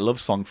Yeah. to write a love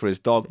song for his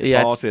dog. He had,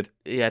 Departed.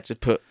 he had to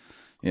put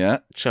Yeah.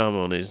 charm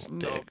on his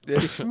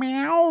dick.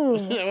 Meow.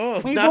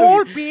 Oh, We've no.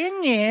 all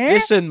been there.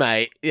 Listen,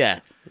 mate. Yeah.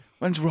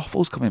 When's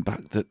Ruffles coming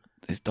back?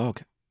 His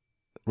dog.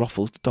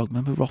 Ruffles the dog.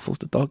 Remember Ruffles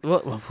the dog?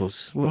 What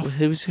Ruffles? Ruff-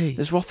 Who was he?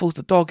 There's Ruffles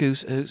the dog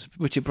who's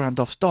Richard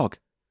Brandoff's dog.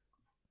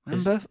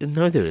 Remember?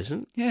 No, there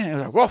isn't. Yeah. It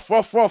was like, ruff,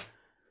 ruff, ruff.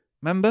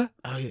 Remember?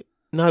 Oh,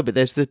 no, but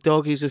there's the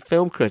dog who's a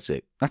film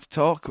critic. That's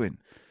Tarquin.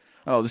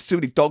 Oh, there's too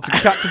many dogs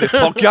and cats in this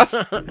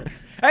podcast.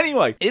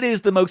 Anyway, it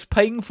is the most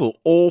painful,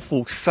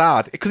 awful,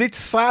 sad. Because it's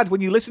sad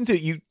when you listen to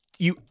it.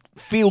 You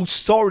feel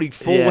sorry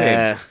for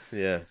him.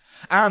 Yeah.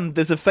 And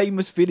there's a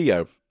famous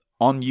video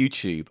on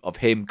YouTube of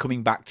him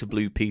coming back to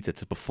Blue Peter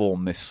to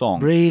perform this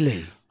song.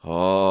 Really?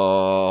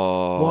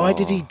 Oh. Why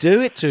did he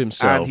do it to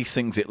himself? And he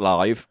sings it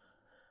live.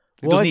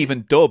 He Why doesn't did-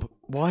 even dub.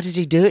 Why did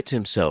he do it to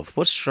himself?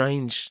 What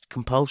strange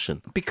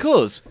compulsion.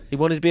 Because He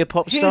wanted to be a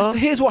pop star?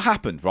 here's what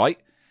happened, right?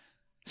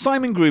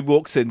 Simon Groom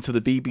walks into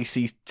the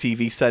BBC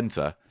TV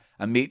centre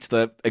and meets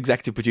the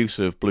executive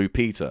producer of Blue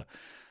Peter.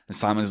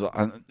 And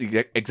and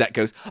the exec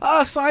goes,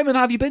 Simon,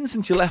 how have you been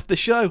since you left the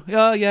show?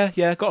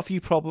 Yeah. Got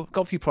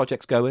a few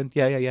projects going.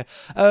 Yeah.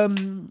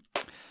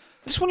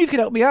 I just wonder if you could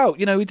help me out.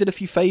 You know, we did a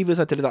few favours.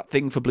 I did that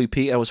thing for Blue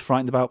Peter I was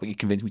frightened about, but you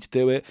convinced me to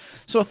do it.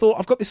 So I thought,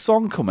 I've got this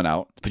song coming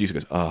out. The producer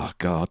goes, oh,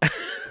 God.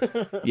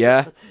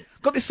 Yeah.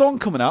 Got this song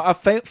coming out.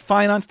 I've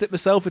financed it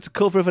myself. It's a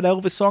cover of an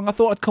Elvis song. I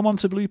thought I'd come on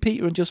to Blue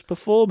Peter and just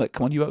perform it.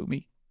 Come on, you owe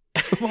me.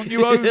 Come on,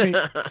 you owe me.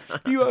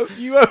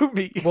 You owe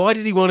me. Why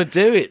did he want to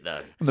do it,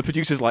 though? And the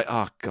producer's like,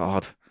 oh,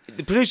 God.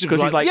 The producer 'Cause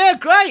was he's like, like- yeah,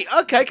 great.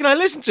 Okay, can I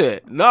listen to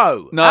it?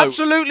 No.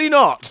 Absolutely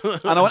not.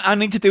 And I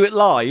need to do it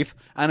live,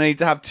 and I need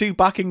to have two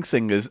backing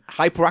singers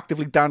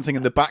hyperactively dancing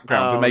in the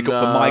background to make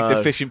up for my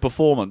deficient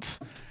performance.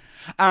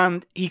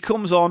 And he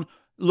comes on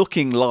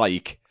looking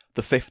like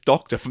the Fifth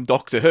Doctor from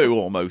Doctor Who,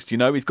 almost. You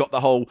know, he's got the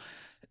whole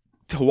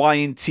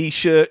Hawaiian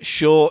t-shirt,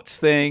 shorts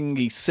thing.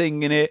 He's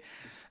singing it,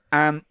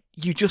 and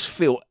you just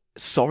feel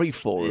sorry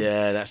for him.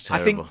 Yeah, that's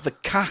terrible. I think the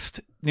cast,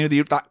 you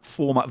know, that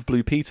format of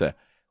Blue Peter,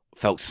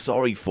 felt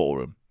sorry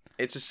for him.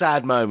 It's a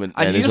sad moment.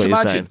 And then, you is just what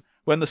you're imagine saying.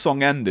 when the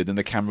song ended and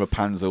the camera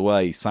pans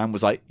away, Sam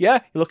was like, yeah,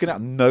 you're looking at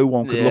him. No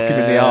one could look him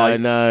in the eye. I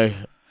know.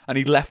 And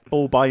he left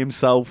all by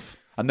himself,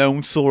 and no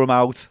one saw him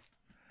out.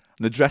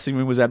 And the dressing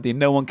room was empty, and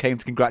no one came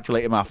to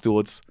congratulate him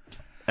afterwards.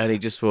 And he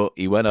just thought,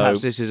 He went home.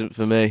 perhaps this isn't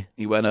for me.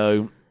 He went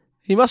home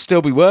He must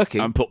still be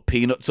working. and put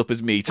peanuts up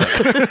his meter.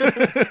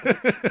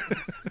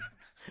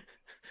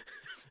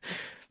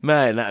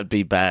 Man, that would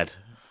be bad.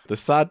 The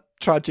sad,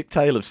 tragic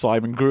tale of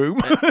Simon Groom.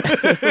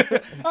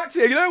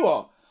 Actually, you know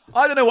what?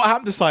 I don't know what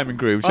happened to Simon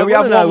Groom. Shall I we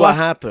have wanna one know what last...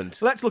 happened.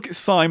 Let's look at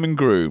Simon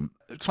Groom.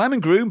 Simon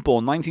Groom,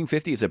 born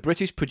 1950, is a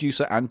British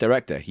producer and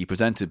director. He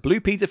presented Blue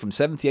Peter from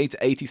 78 to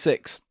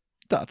 86.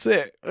 That's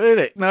it.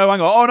 Really? No, hang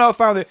on. Oh, no, I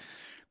found it.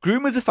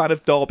 Groom is a fan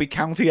of Derby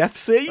County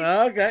FC.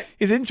 Okay.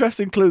 His interests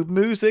include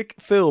music,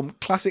 film,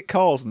 classic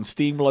cars, and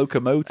steam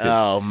locomotives.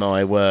 Oh,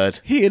 my word.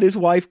 He and his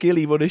wife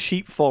Gilly run a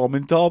sheep farm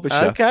in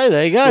Derbyshire. Okay,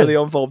 there you Where go. they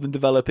are involved in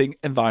developing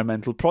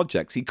environmental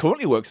projects. He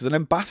currently works as an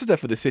ambassador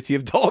for the city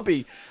of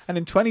Derby, and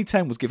in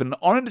 2010 was given an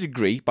honorary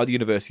degree by the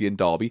University in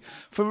Derby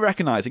for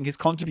recognising his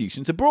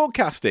contribution to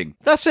broadcasting.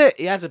 That's it.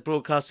 He had a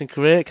broadcasting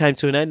career. It came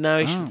to an end. Now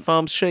he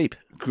farms sheep.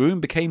 Groom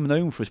became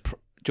known for his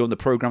during the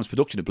programme's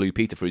production of Blue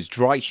Peter for his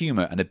dry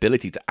humour and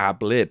ability to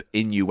ad-lib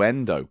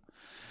innuendo.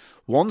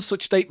 One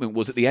such statement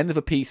was at the end of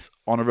a piece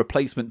on a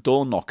replacement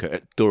door knocker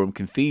at Durham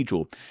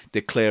Cathedral,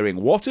 declaring,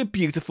 "What a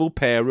beautiful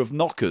pair of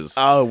knockers."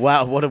 Oh,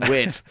 wow. What a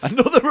wit.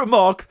 Another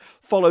remark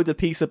followed a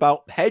piece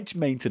about hedge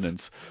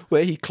maintenance,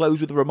 where he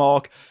closed with the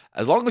remark,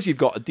 "As long as you've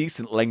got a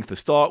decent length to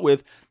start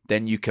with,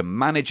 then you can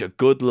manage a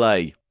good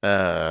lay."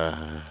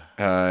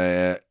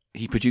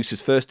 He produced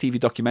his first TV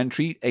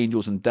documentary,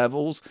 Angels and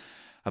Devils,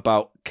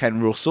 about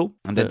Ken Russell,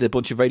 and then did a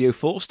bunch of Radio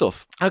 4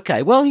 stuff.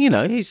 Okay, well,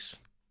 he's...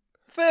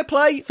 Fair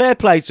play. Fair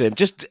play to him.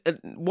 Just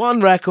one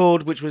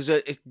record, which was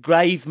a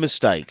grave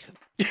mistake.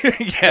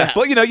 yeah,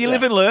 but you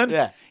live and learn.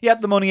 Yeah. He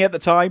had the money at the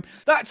time.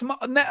 That's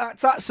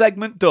that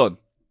segment done.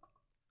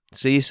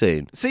 See you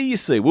soon. See you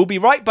soon. We'll be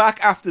right back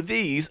after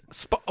these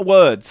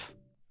words.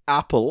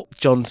 Apple.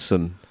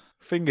 Johnson.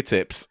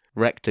 Fingertips.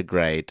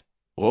 Rectigrade.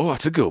 Oh,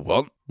 that's a good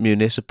one.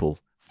 Municipal.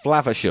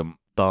 Flaversham.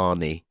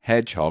 Barney.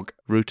 Hedgehog.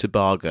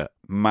 Rutabaga.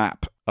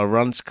 Map.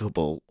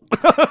 Arunskable.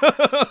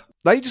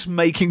 They're just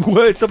making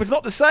words up. It's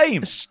not the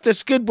same.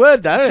 That's a good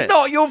word, though, isn't It's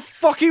not. You're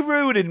fucking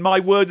ruining my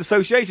word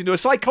association to a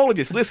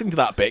psychologist listening to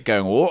that bit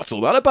going, what's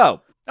all that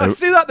about? Let's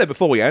do that then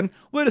before we end.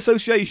 Word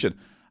association.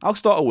 I'll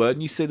start a word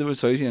and you say the word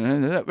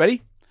association.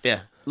 Ready?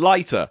 Yeah.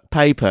 Lighter.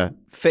 Paper.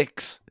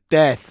 Fix.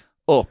 Death.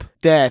 Up.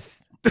 Death.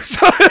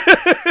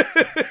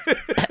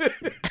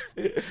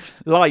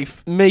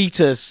 Life.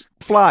 Meters.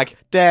 Flag.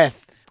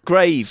 Death.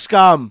 Grave.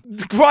 Scum.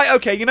 Right,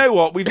 okay, you know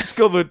what? We've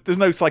discovered there's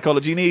no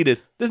psychology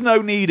needed. There's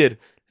no needed.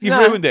 You've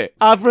ruined it.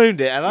 I've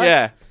ruined it, have I?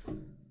 Yeah.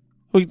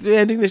 We're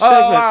ending this Oh,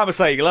 segment. I'm a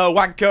sailor,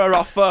 wanker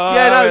offer.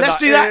 Yeah, no, let's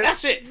do that.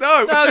 That's it.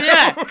 No. No,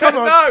 yeah. Come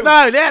on.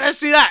 No. Yeah, let's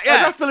do that. I'd Yeah.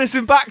 have to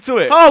listen back to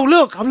it. Oh,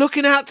 look, I'm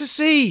looking out to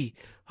sea.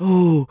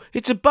 Oh,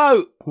 it's a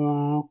boat.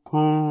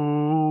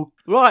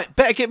 Right,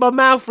 better get my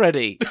mouth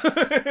ready.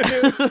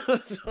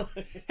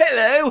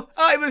 Hello,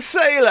 I'm a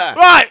sailor.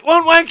 Right,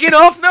 one wanking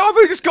off. No, I've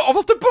only just got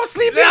off the bus.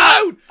 Leave me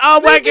alone. I'll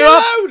Leave wank me you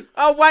off. alone.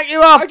 I'll wank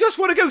you off. I just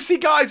want to go see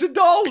Guys and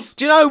Dolls.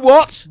 Do you know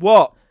what?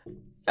 What?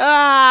 I'm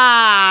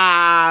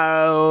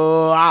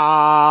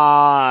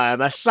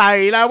a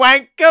sailor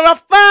wanker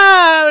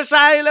offer, a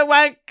sailor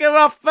wanker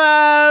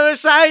offer, a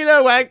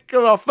sailor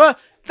wanker offer.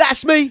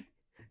 That's me.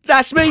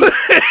 That's me.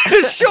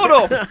 Shut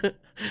up.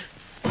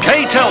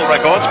 K-Tel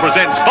Records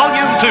presents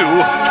Volume 2,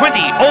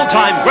 20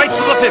 all-time greats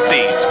of the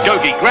 50s.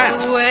 Gogi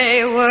Grant.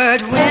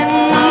 Wayward wind.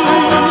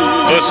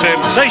 The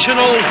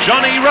sensational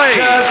Johnny Ray.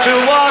 Just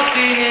a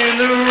walking in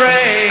the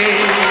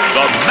rain.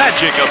 The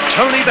magic of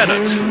Tony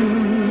Bennett.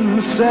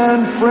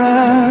 San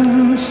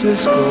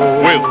Francisco.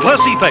 With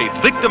Percy Faith,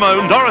 Vic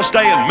Damone, Doris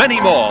Day and many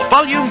more.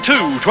 Volume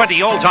 2,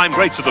 20 all-time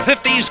greats of the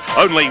 50s,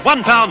 only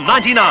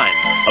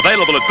 £1.99.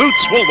 Available at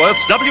Boots,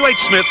 Woolworths, W.H.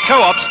 Smith,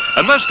 Co-ops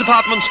and most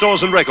department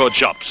stores and record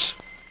shops.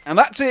 And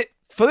that's it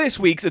for this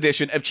week's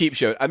edition of Cheap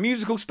Show, a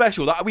musical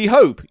special that we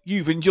hope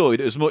you've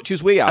enjoyed as much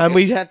as we have. And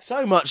we had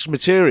so much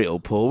material,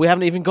 Paul. We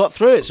haven't even got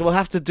through it, so we'll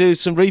have to do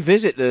some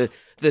revisit the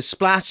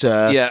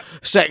splatter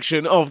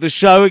section of the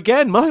show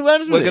again. We're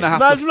going to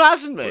have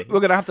We're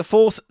going to have to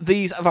force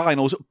these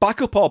vinyls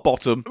back up our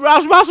bottom.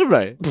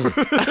 Raspberry.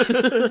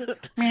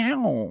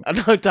 Meow.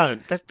 No,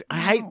 don't.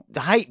 I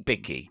hate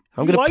Bicky.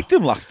 I liked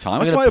him last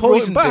time. I'm That's going why I to brought him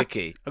poison back.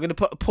 Bicky. I'm going to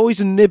put a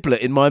poison nibbler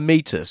in my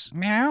meters.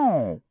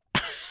 Meow.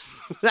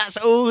 That's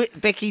all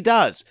Bicky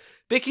does.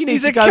 Bicky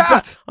needs He's to a go.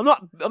 cat. I'm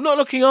not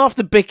looking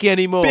after Bicky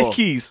anymore.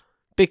 Bickies.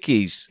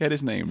 Get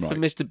his name right. For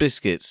Mr.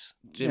 Biscuits.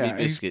 Jimmy Yeah,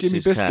 he's Biscuits. Jimmy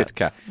his Biscuits'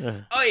 cat.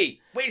 cat. Oi,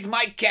 where's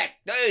my cat?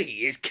 There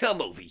he is.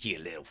 Come over here,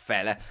 little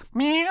fella.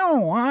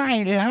 Meow,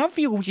 I love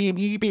you,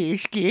 Jimmy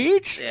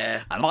Biscuits.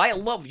 Yeah. And I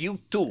love you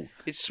too.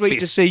 It's sweet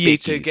to see you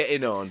two Bickies.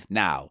 getting on.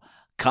 Now,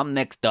 come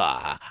next door.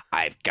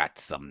 I've got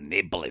some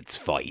niblets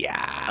for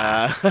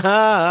ya.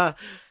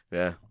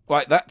 Yeah.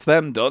 Right, that's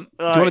them done.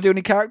 Do you want to do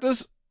any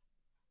characters?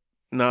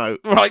 No.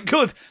 Right,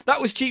 good. That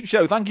was Cheap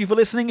Show. Thank you for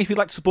listening. If you'd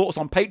like to support us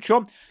on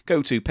Patreon,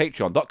 go to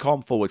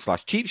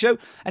patreon.com/Cheap Show.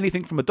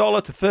 Anything from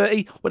 $1 to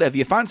 $30, whatever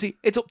you fancy.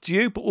 It's up to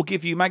you, but we'll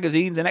give you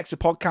magazines and extra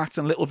podcasts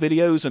and little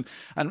videos and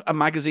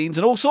magazines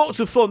and all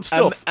sorts of fun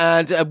stuff.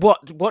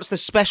 What's the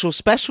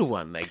special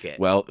one they get?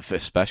 Well, for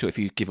special, if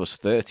you give us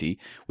 30,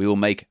 we will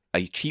make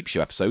a Cheap Show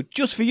episode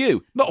just for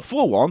you. Not a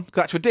full one, 'cause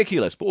that's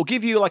ridiculous, but we'll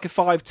give you like a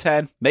 5,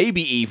 10,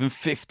 maybe even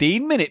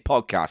 15-minute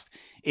podcast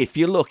if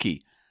you're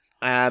lucky.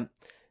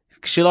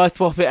 Shall I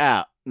thwop it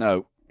out?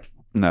 No,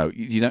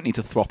 you don't need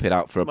to throp it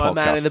out for a My podcast.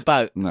 man in the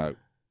boat. No.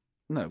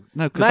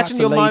 Imagine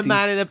your my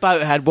man in the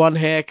boat had one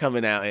hair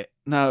coming out it.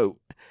 No.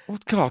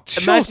 God,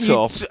 shut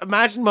up.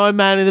 Imagine my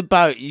man in the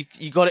boat. You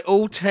got it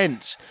all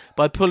tense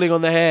by pulling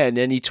on the hair, and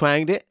then you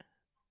twanged it.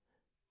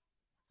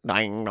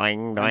 Doing,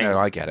 doing, doing. No,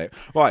 I get it.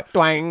 Right.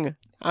 Twang.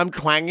 I'm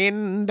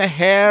twanging the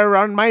hair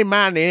on my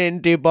man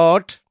in the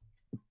boat.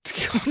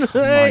 God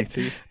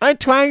almighty. I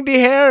twanged the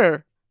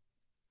hair.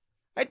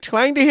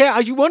 Oh,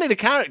 you wanted a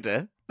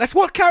character? That's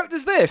what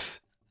character's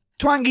this?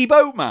 Twangy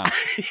Boatman.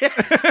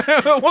 Yes.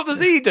 What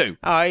does he do?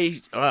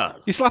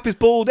 You slap his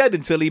bald head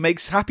until he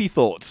makes happy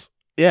thoughts.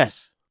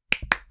 Yes.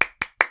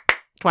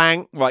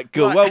 Twang. Right,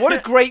 good. Right. Well, what a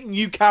great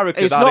new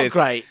character It's that not is.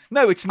 great.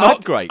 No, it's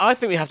not great. I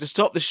think we have to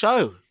stop the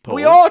show, Paul.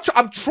 We are.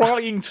 I'm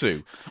trying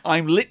to.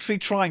 I'm literally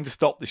trying to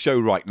stop the show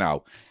right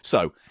now.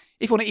 So,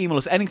 if you want to email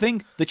us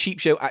anything,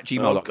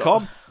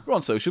 thecheapshow@gmail.com. We're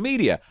on social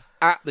media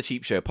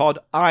 @thecheapshowpod.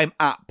 I'm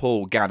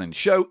 @Paul Gannon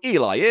Show.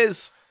 Eli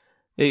is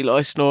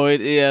Eli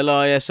Snoid,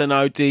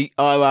 ELISNOD.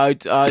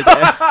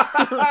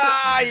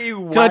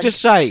 Can I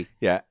just say?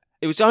 Yeah.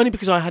 It was only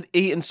because I had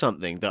eaten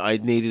something that I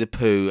needed a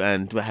poo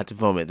and had to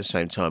vomit at the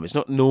same time. It's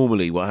not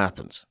normally what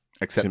happens.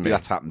 Except to me.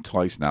 that's happened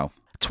twice now.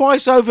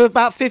 Twice over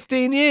about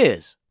 15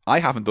 years. I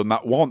haven't done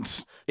that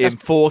once in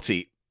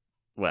 40.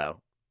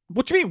 Well,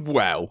 what do you mean?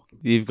 Well,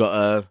 you've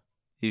got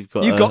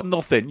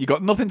nothing. You've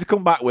got nothing to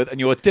come back with, and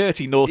you're a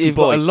dirty, naughty you've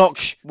boy. Got a lock.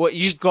 What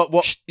you've got?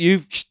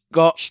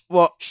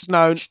 What's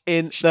known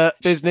in the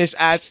business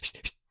as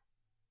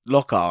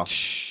lock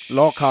arse.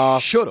 Lock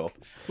arse. Shut up.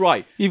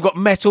 Right. You've got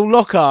metal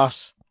lock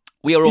arse.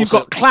 We are also. You've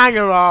got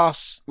clanger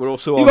arse. We're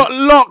also. You've got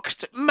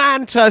locked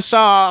mantis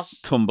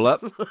arse. Tumblr,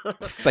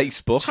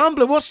 Facebook,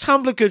 Tumblr. What's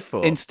Tumblr good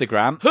for?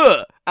 Instagram.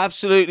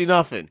 Absolutely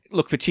nothing.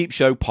 Look for Cheap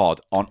Show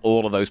Pod on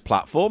all of those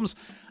platforms,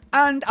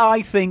 and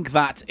I think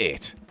that's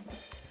it.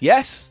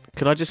 Yes.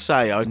 Can I just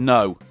say?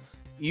 No.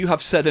 You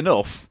have said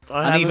enough,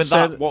 and even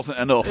that wasn't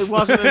enough. It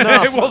wasn't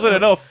enough. It wasn't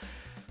enough.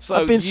 So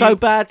I've been so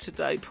bad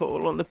today,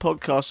 Paul, on the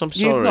podcast. I'm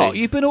sorry. You've not.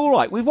 You've been all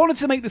right. We wanted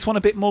to make this one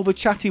a bit more of a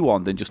chatty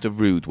one than just a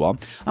rude one.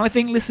 And I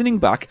think listening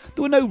back,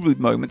 there were no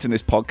rude moments in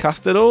this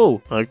podcast at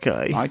all.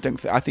 Okay. I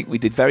think we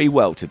did very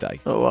well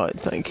today. All right,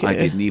 thank you. I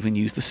didn't even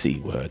use the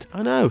C word.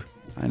 I know.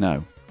 And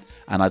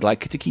I'd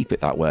like you to keep it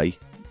that way.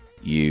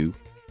 You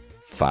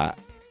fat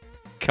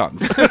cunt.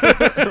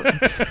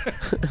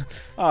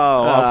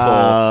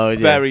 Poor. Yeah.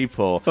 Very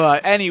poor. All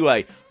right.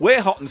 Anyway,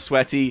 we're hot and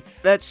sweaty.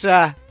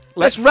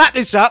 Let's wrap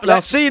this up, and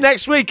I'll see you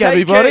next week, Take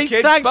everybody.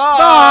 care, kids. Thanks.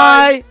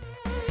 Bye. Bye.